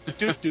here.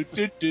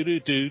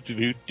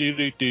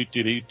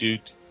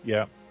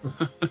 Yeah.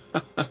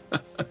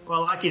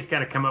 Well, Loki's got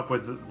to come up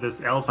with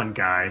this elephant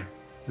guy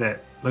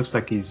that looks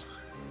like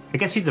I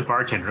guess he's a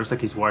bartender. Looks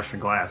like he's washing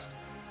glass.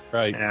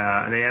 Right.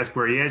 And they ask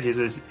where he is. He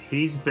says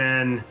he's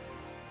been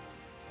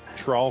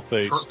trawl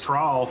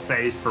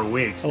face for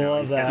weeks. I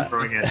love that.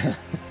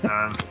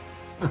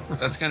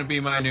 That's going to be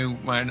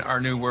our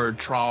new word,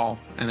 trawl.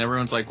 And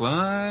everyone's like,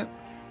 what?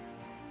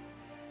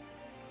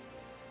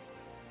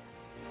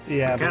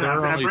 Yeah, but there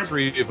are only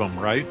 3 of them,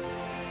 right?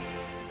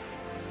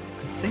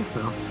 I think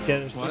so.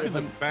 Yeah, look at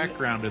the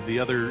background of the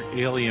other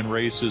alien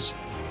races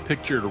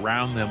pictured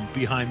around them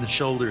behind the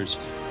shoulders.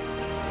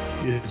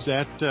 Is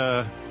that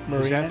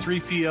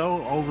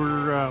 3PO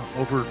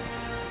over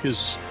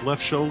his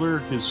left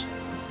shoulder?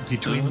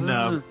 Between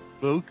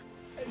Vuk?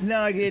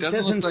 No, it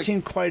doesn't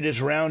seem quite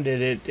as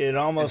rounded. It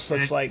almost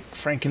looks like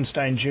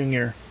Frankenstein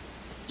Jr.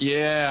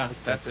 Yeah,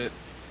 that's it.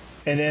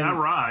 And it's then, not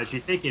Raj. You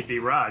think it'd be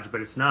Raj,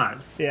 but it's not.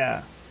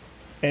 Yeah.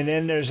 And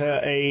then there's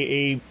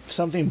a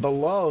something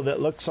below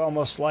that looks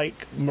almost like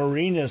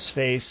Marina's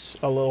face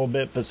a little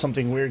bit, but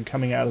something weird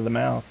coming out of the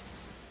mouth.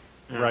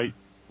 Yeah. Right.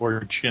 Or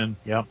her chin.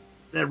 Yep.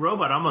 That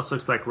robot almost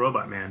looks like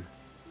Robot Man.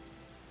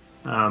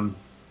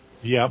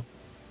 Yep.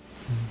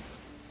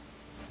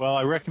 Well,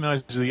 I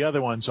recognize the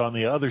other ones on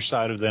the other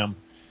side of them.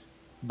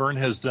 Byrne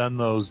has done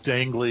those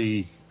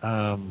dangly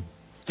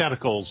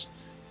tentacles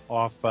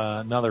off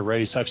another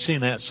race. I've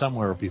seen that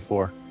somewhere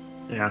before.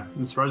 Yeah,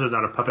 as far as there's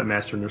not a puppet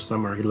master in there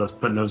somewhere, he loves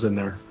putting those in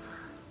there.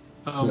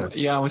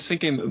 Yeah, I was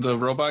thinking the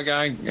robot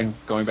guy, and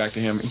going back to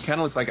him, he kind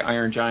of looks like an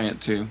Iron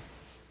Giant, too.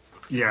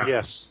 Yeah.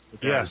 Yes.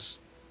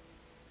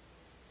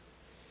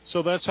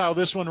 So that's how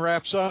this one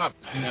wraps up.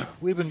 Yeah.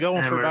 We've been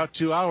going for about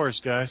 2 hours,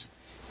 guys.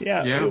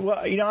 Yeah.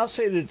 Well, I'll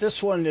say that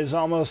this one is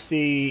almost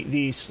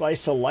the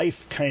slice of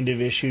life kind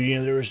of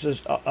issue. There was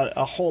just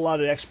a whole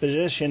lot of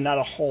exposition, not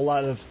a whole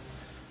lot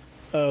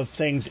of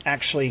things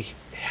actually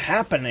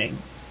happening.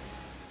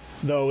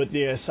 Though,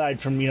 aside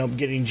from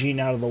getting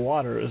Gene out of the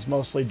water, it was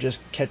mostly just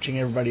catching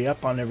everybody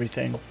up on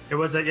everything. It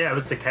was a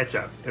catch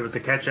up. It was a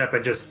catch up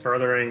and just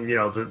furthering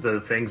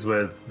the things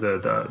with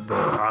the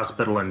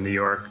hospital in New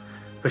York,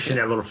 pushing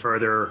that a little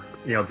further.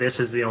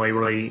 This is the only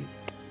really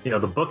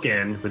the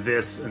bookend with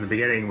this in the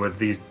beginning with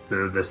the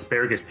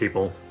asparagus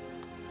people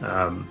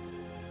to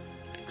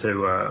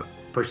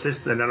push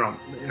this. And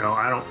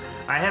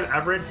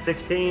I've read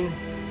 16.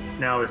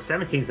 Now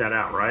 17's not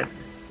out, right?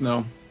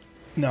 No.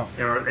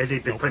 Or has he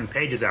been putting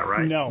pages out,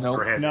 right? No,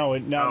 okay.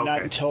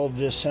 Not until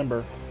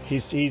December.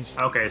 He's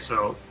okay.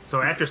 So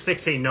after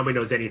 16, nobody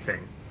knows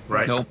anything,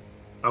 right? Nope.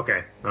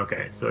 Okay.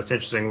 So it's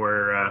interesting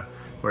where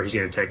he's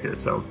going to take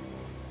this. So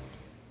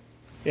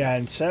yeah,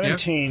 and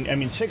 17. I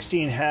mean,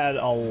 16 had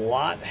a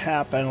lot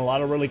happen, a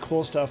lot of really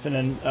cool stuff, and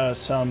then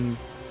some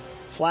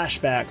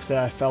flashbacks that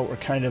I felt were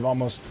kind of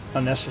almost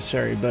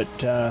unnecessary. But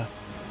yeah.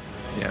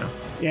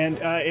 And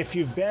if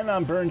you've been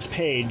on Byrne's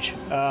page,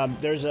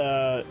 there's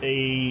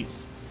a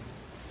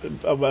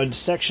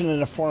section in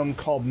the forum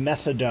called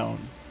Methadone.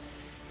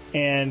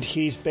 And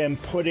he's been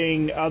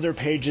putting other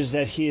pages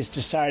that he has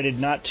decided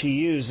not to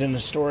use in the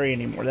story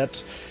anymore.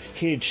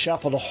 He had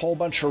shuffled a whole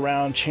bunch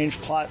around,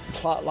 changed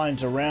plot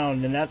lines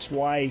around, and that's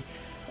why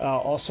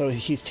also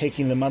he's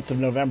taking the month of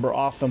November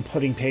off and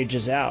putting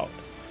pages out.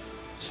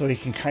 So he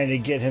can kind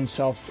of get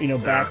himself,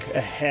 back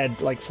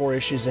ahead, like 4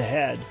 issues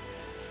ahead.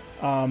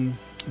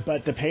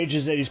 But the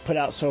pages that he's put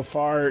out so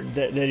far,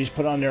 that he's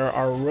put on there,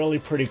 are really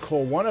pretty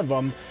cool. One of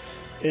them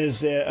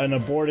is an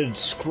aborted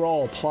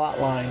Skrull plot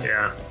line.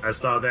 Yeah, I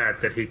saw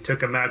that he took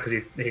them out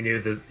because he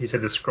knew he said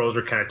the Skrulls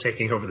were kind of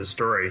taking over the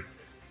story.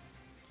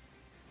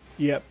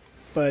 Yep,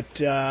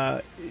 but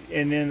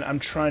and then I'm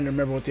trying to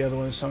remember what the other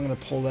one is, so I'm going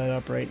to pull that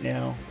up right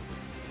now.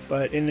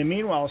 But in the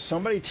meanwhile,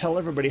 somebody tell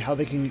everybody how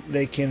they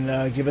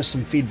can give us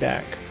some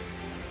feedback.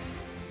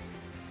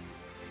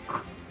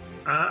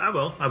 I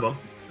will.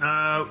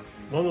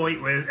 Well,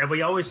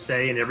 we always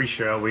say in every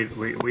show,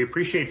 we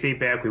appreciate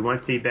feedback. We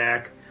want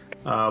feedback.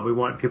 We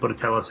want people to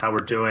tell us how we're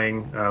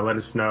doing. Let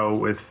us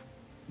know if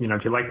you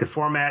like the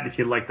format, if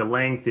you like the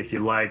length,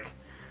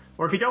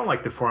 or if you don't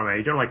like the format,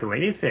 you don't like the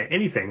length,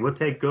 anything. We'll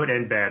take good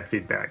and bad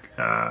feedback.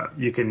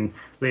 You can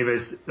leave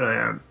us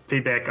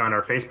feedback on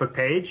our Facebook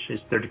page.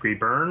 It's Third Degree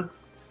Byrne,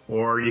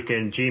 or you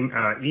can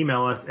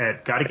email us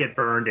at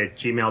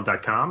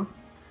gottagetburned@gmail.com.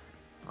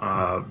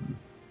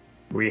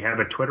 We have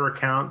a Twitter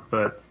account,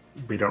 but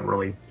we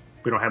don't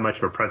have much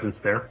of a presence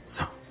there,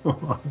 so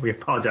we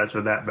apologize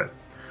for that. But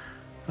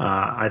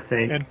I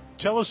think. And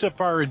tell us if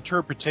our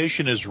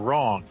interpretation is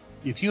wrong.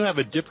 If you have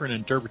a different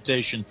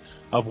interpretation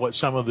of what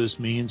some of this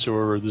means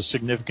or the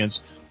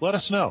significance, let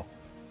us know.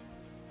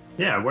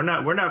 Yeah, we're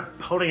not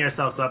holding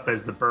ourselves up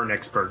as the Byrne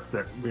experts.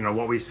 That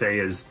what we say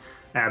is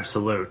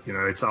absolute.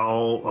 It's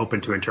all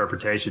open to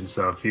interpretation.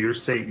 So if you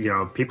see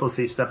people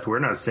see stuff we're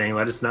not saying,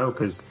 let us know,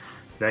 because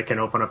that can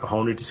open up a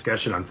whole new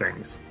discussion on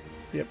things.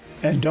 Yep.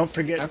 And don't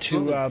forget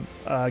to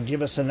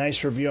give us a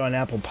nice review on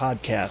Apple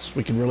Podcasts.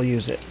 We can really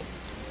use it.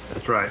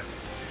 That's right.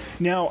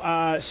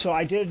 Now, so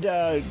I did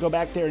go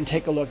back there and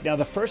take a look. Now,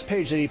 the first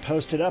page that he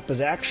posted up is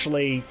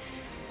actually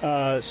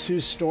Sue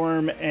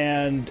Storm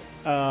and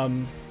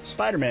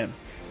Spider-Man,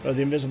 or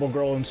the Invisible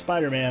Girl and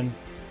Spider-Man,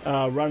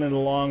 running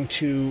along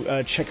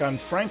to check on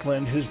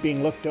Franklin, who's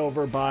being looked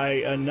over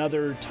by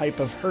another type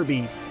of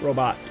Herbie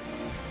robot,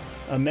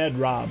 a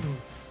Medrob.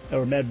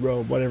 Or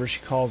Medrobe, whatever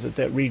she calls it,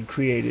 that Reed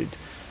created.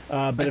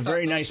 But a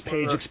very nice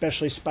page,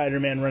 especially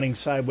Spider-Man running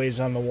sideways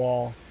on the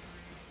wall.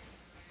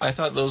 I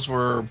thought those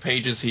were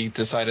pages he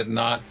decided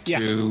not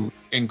to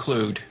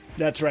include.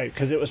 That's right,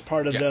 because it was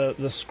part of the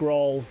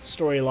Skrull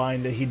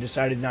storyline that he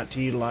decided not to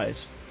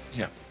utilize.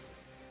 Yeah.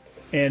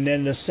 And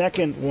then the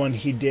second one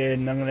he did,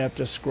 and I'm going to have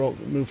to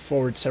move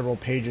forward several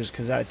pages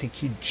because I think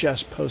he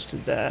just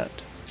posted that.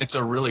 It's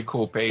a really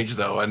cool page,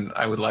 though, and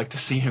I would like to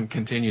see him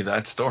continue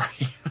that story.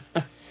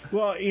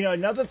 Well,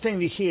 another thing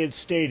that he had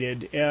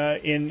stated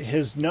in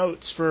his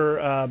notes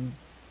for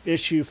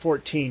issue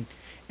 14,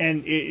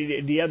 and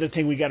the other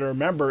thing we got to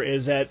remember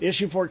is that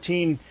issue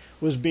 14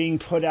 was being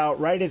put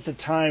out right at the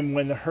time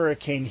when the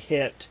hurricane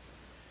hit,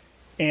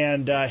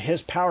 and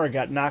his power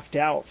got knocked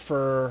out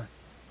for,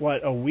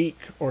 a week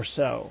or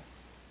so.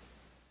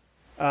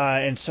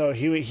 And so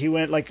he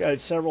went like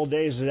several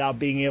days without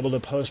being able to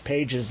post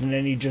pages, and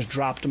then he just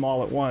dropped them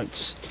all at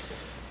once.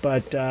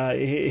 But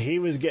he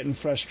was getting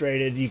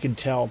frustrated, you could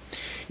tell.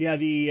 Yeah,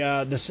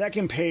 the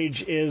second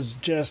page is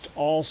just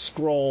all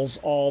scrolls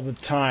all the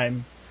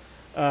time.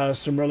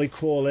 Some really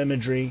cool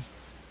imagery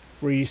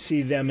where you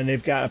see them, and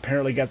they've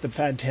apparently got the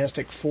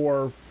Fantastic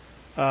Four.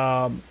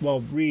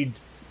 Reed,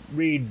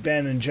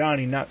 Ben, and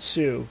Johnny, not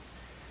Sue.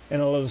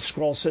 And all of the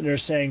scrolls sitting there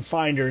saying,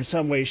 "Find her." In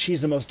some ways,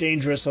 she's the most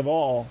dangerous of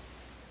all.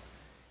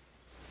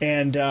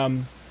 And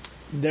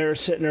they're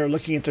sitting there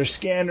looking at their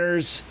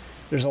scanners.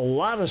 There's a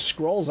lot of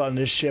scrolls on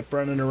this ship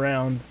running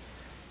around,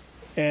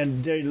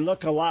 and they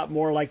look a lot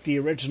more like the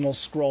original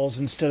scrolls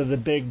instead of the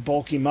big,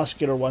 bulky,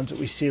 muscular ones that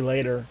we see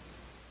later.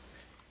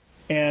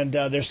 And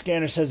their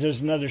scanner says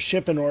there's another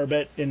ship in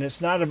orbit, and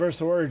it's not of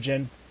Earth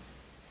origin.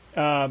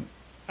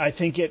 I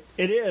think it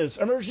is.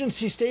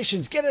 Emergency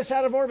stations, get us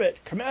out of orbit.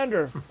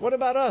 Commander, what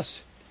about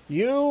us?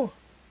 You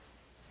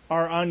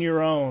are on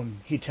your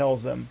own, he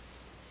tells them.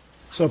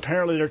 So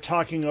apparently they're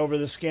talking over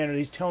the scanner.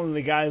 He's telling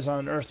the guys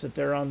on Earth that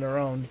they're on their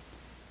own.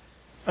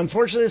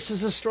 Unfortunately, this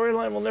is a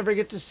storyline we'll never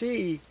get to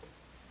see.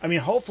 I mean,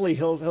 hopefully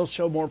he'll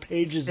show more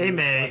pages. He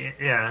may,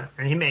 yeah,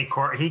 and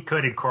he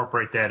could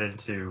incorporate that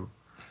into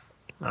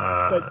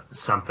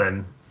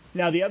something.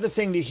 Now, the other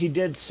thing that he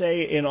did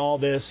say in all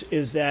this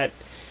is that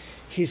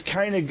he's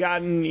kind of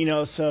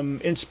gotten,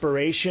 some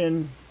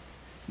inspiration,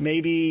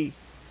 maybe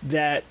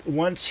that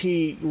once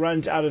he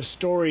runs out of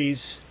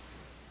stories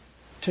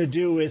to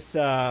do with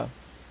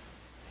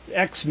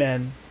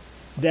X-Men,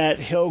 that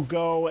he'll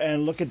go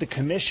and look at the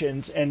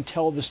commissions and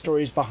tell the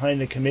stories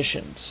behind the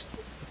commissions.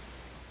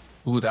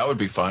 Ooh, that would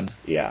be fun.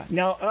 Yeah.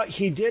 Now,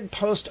 he did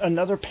post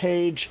another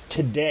page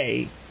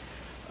today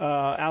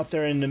out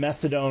there in the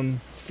Methadone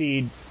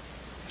feed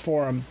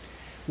forum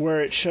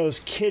where it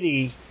shows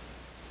Kitty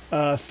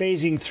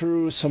phasing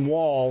through some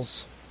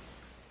walls,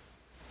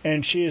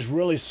 and she is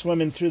really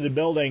swimming through the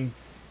building,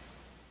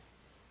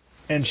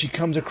 and she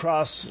comes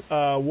across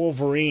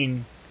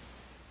Wolverine,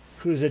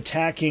 who's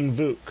attacking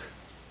Vuk.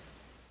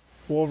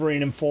 Wolverine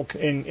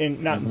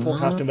not in full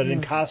costume, but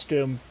in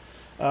costume,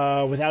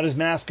 without his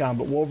mask on.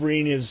 But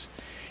Wolverine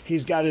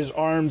he's got his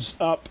arms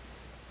up,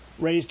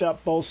 raised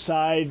up both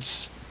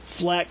sides,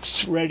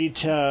 flexed, ready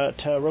to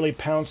really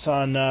pounce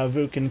on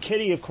Vuk. And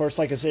Kitty, of course,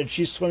 like I said,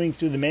 she's swimming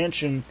through the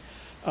mansion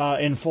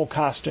in full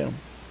costume.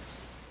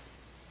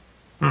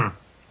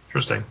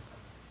 Interesting.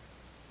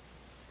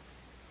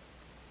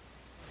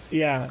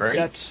 Yeah, great.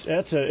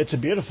 It's a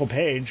beautiful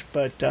page,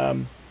 but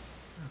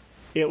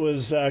it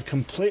was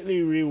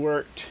completely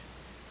reworked.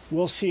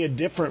 We'll see a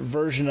different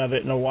version of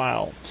it in a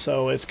while,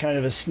 so it's kind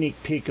of a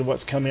sneak peek of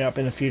what's coming up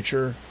in a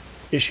future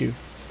issue.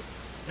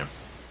 Yep.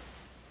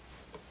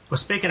 Well,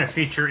 speaking of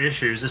future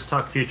issues, let's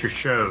talk future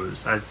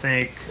shows. I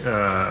think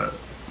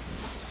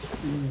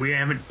we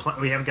haven't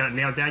got it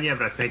nailed down yet,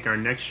 but I think our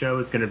next show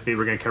is going to be,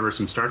 we're going to cover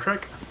some Star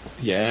Trek.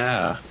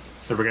 Yeah.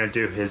 So we're going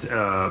to do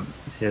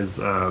his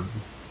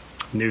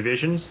New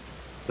Visions,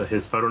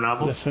 his photo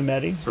novels. The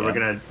Fumetti. So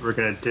yeah. we're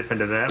gonna dip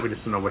into that. We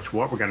just don't know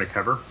what we're gonna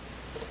cover.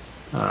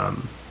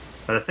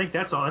 But I think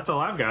that's all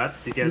I've got.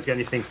 Do you guys got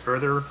anything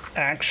further?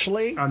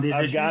 Actually, on these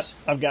issues?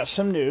 I've got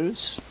some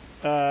news.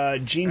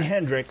 Gene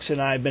Hendricks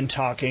and I have been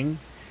talking,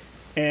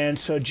 and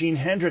so Gene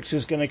Hendricks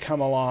is going to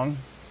come along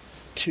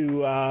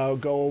to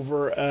go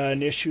over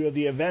an issue of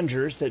the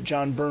Avengers that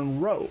John Byrne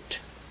wrote,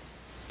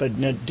 but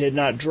did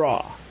not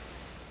draw.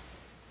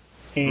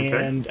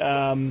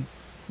 And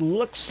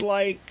looks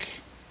like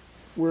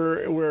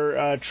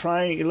we're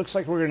trying. It looks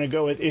like we're going to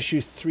go with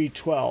issue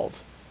 312.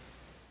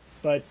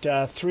 But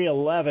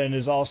 311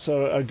 is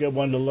also a good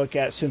one to look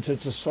at since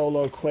it's a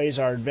solo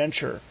Quasar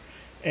adventure.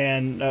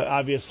 And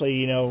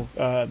obviously,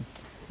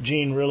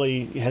 Gene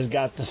really has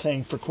got the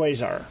thing for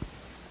Quasar.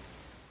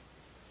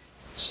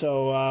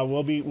 So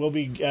we'll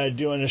be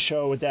doing a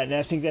show with that. And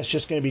I think that's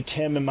just going to be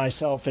Tim and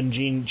myself and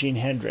Gene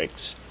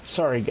Hendricks.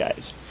 Sorry,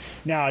 guys.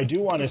 Now, I do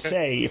want to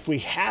say, if we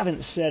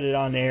haven't said it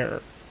on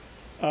air,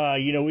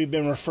 we've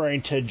been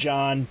referring to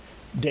John,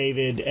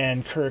 David,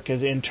 and Kirk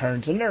as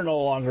interns, and they're no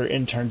longer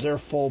interns. They're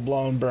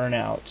full-blown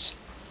burnouts.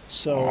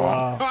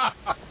 So,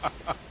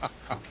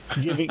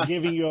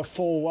 giving you a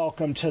full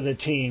welcome to the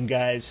team,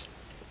 guys.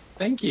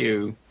 Thank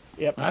you.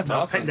 Yep. That's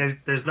awesome.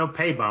 There's no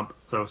pay bump,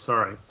 so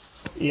sorry.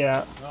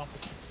 Yeah.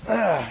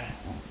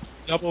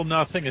 Double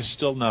nothing is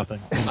still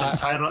nothing.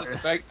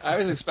 I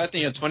was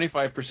expecting a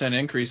 25%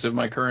 increase of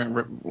my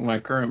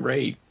current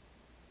rate.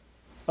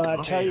 I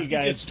tell you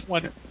guys,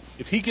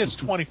 if he gets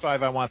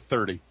 25, I want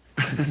 30.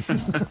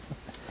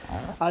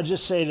 I'll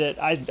just say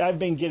that I've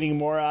been getting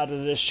more out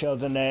of this show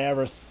than I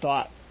ever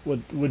thought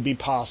would be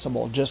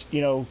possible. Just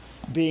being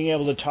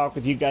able to talk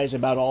with you guys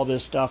about all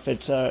this stuff.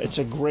 It's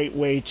a great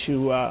way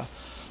to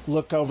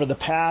look over the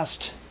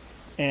past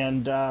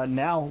and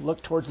now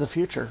look towards the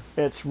future.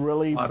 It's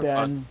really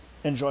been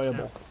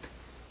enjoyable.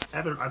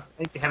 Yeah. I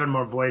think having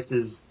more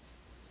voices,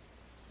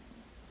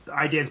 the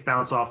ideas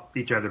bounce off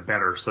each other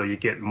better, so you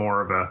get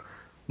more of a.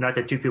 Not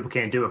that two people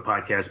can't do a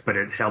podcast, but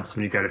it helps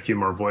when you've got a few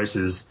more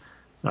voices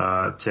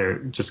to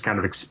just kind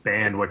of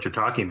expand what you're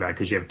talking about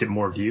because you have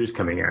more views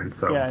coming in.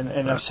 So yeah,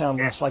 and I sound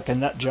less like a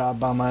nut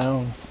job on my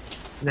own.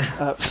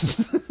 I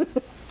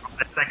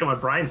second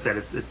what Brian said.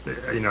 It's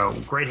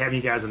great having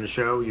you guys on the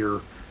show.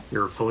 You're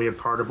fully a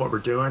part of what we're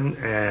doing,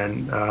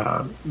 and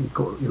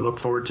you look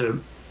forward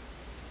to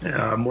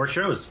more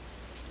shows.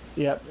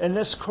 Yeah, and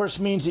this, of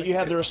course, means that you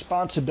have the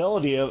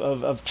responsibility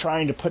of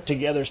trying to put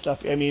together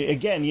stuff. I mean,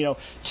 again,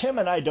 Tim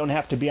and I don't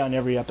have to be on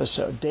every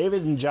episode.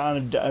 David and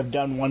John have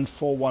done one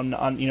full one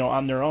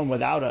on their own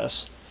without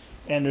us,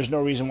 and there's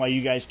no reason why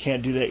you guys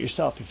can't do that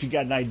yourself if you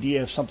got an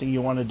idea of something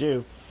you want to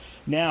do.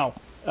 Now,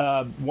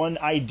 one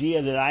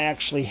idea that I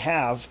actually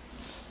have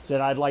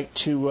that I'd like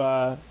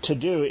to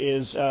do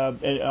is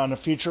on a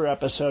future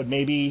episode,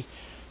 maybe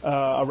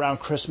around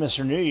Christmas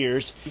or New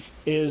Year's,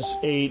 is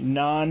a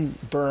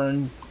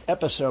non-Byrne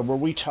episode where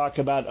we talk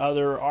about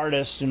other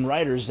artists and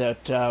writers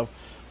that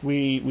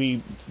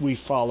we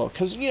follow.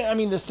 Because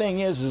the thing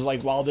is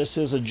like, while this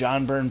is a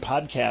John Byrne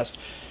podcast,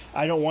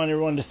 I don't want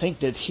everyone to think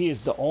that he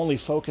is the only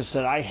focus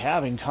that I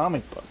have in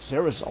comic books.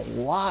 There was a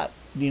lot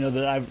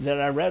that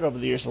I read over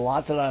the years, a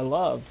lot that I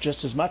love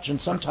just as much, and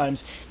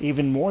sometimes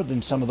even more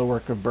than some of the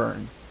work of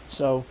Byrne.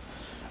 So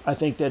I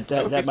think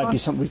that might be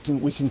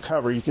something we can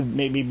cover. You could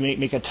maybe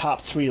make a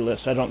top 3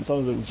 list. I don't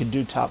know that we could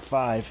do top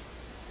 5.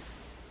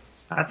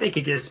 I think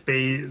it just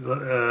be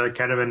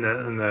kind of in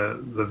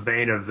the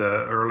vein of the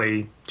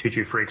early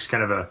Two Freaks,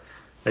 kind of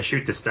a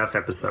shoot the stuff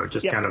episode,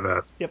 just kind of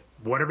a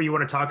whatever you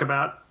want to talk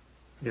about,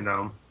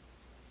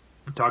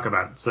 talk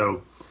about it.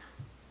 So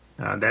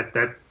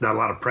that not a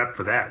lot of prep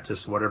for that.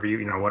 Just whatever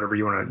you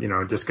want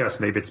to discuss.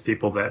 Maybe it's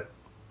people that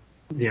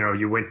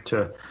you went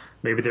to.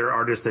 Maybe there are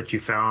artists that you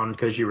found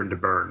because you were into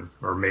Byrne,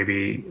 or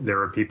maybe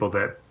there are people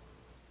that,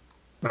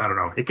 I don't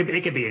know. It could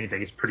be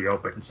anything. It's pretty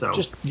open. So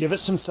just give it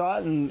some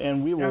thought,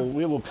 and we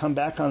will come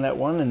back on that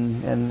one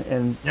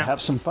and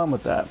have some fun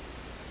with that.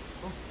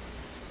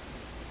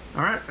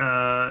 All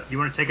right. You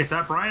want to take us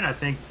out, Brian? I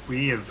think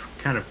we have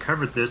kind of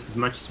covered this as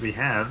much as we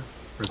have,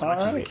 or as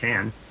much as we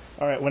can.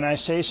 All right. When I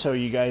say so,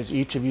 you guys,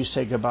 each of you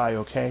say goodbye,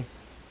 okay?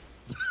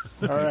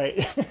 All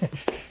right.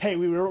 Hey,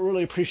 we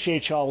really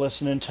appreciate y'all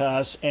listening to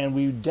us, and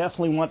we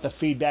definitely want the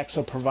feedback,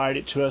 so provide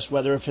it to us,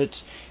 whether if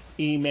it's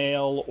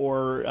email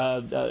or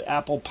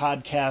Apple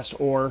Podcast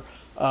or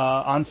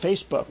on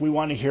Facebook. We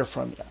want to hear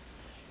from you.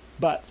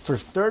 But for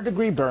Third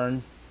Degree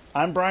Byrne,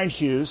 I'm Brian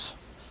Hughes.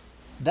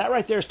 That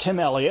right there is Tim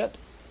Elliott.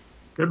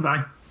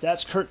 Goodbye.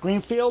 That's Kurt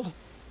Greenfield.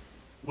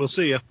 We'll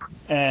see you.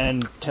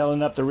 And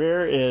tailing up the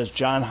rear is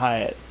John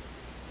Hyatt.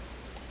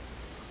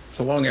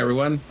 So long,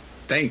 everyone.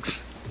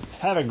 Thanks.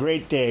 Have a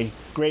great day,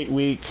 great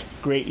week,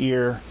 great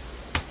year.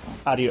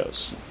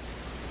 Adios.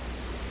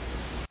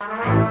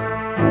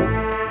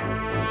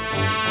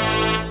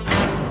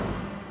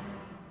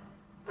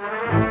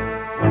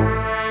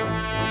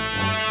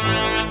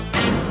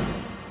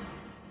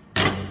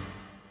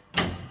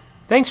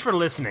 Thanks for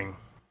listening.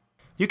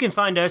 You can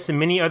find us and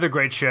many other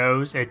great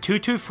shows at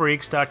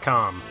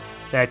 22freaks.com.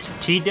 That's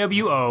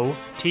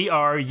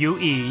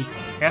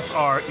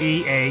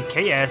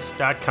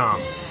TWOTRUEFREAKS.com.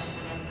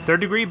 Third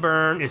Degree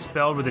Byrne is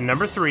spelled with the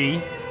number 3,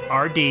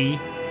 RDDEGREE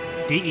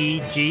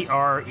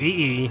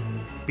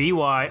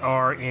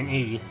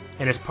BYRNE,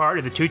 and is part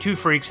of the 22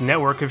 Freaks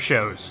network of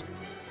shows.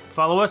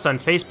 Follow us on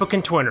Facebook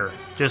and Twitter.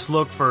 Just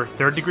look for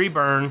Third Degree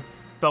Byrne,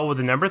 spelled with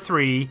the number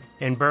 3,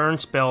 and Byrne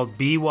spelled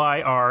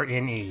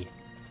BYRNE.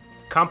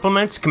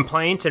 Compliments,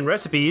 complaints, and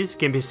recipes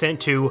can be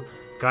sent to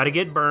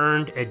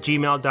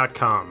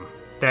gottagetburned@gmail.com.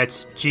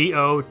 That's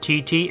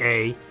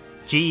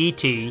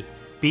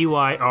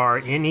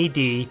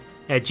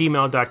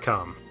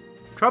GOTTAGETBYRNED@gmail.com.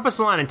 Drop us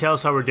a line and tell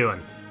us how we're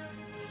doing.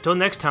 Till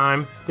next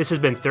time, this has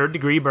been Third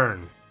Degree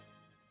Byrne.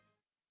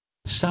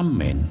 Some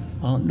men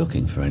aren't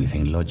looking for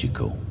anything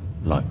logical,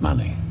 like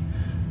money.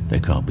 They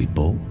can't be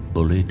bought,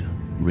 bullied,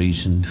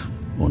 reasoned,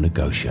 or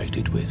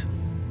negotiated with.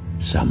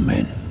 Some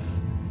men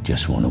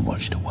just want to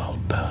watch the world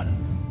burn.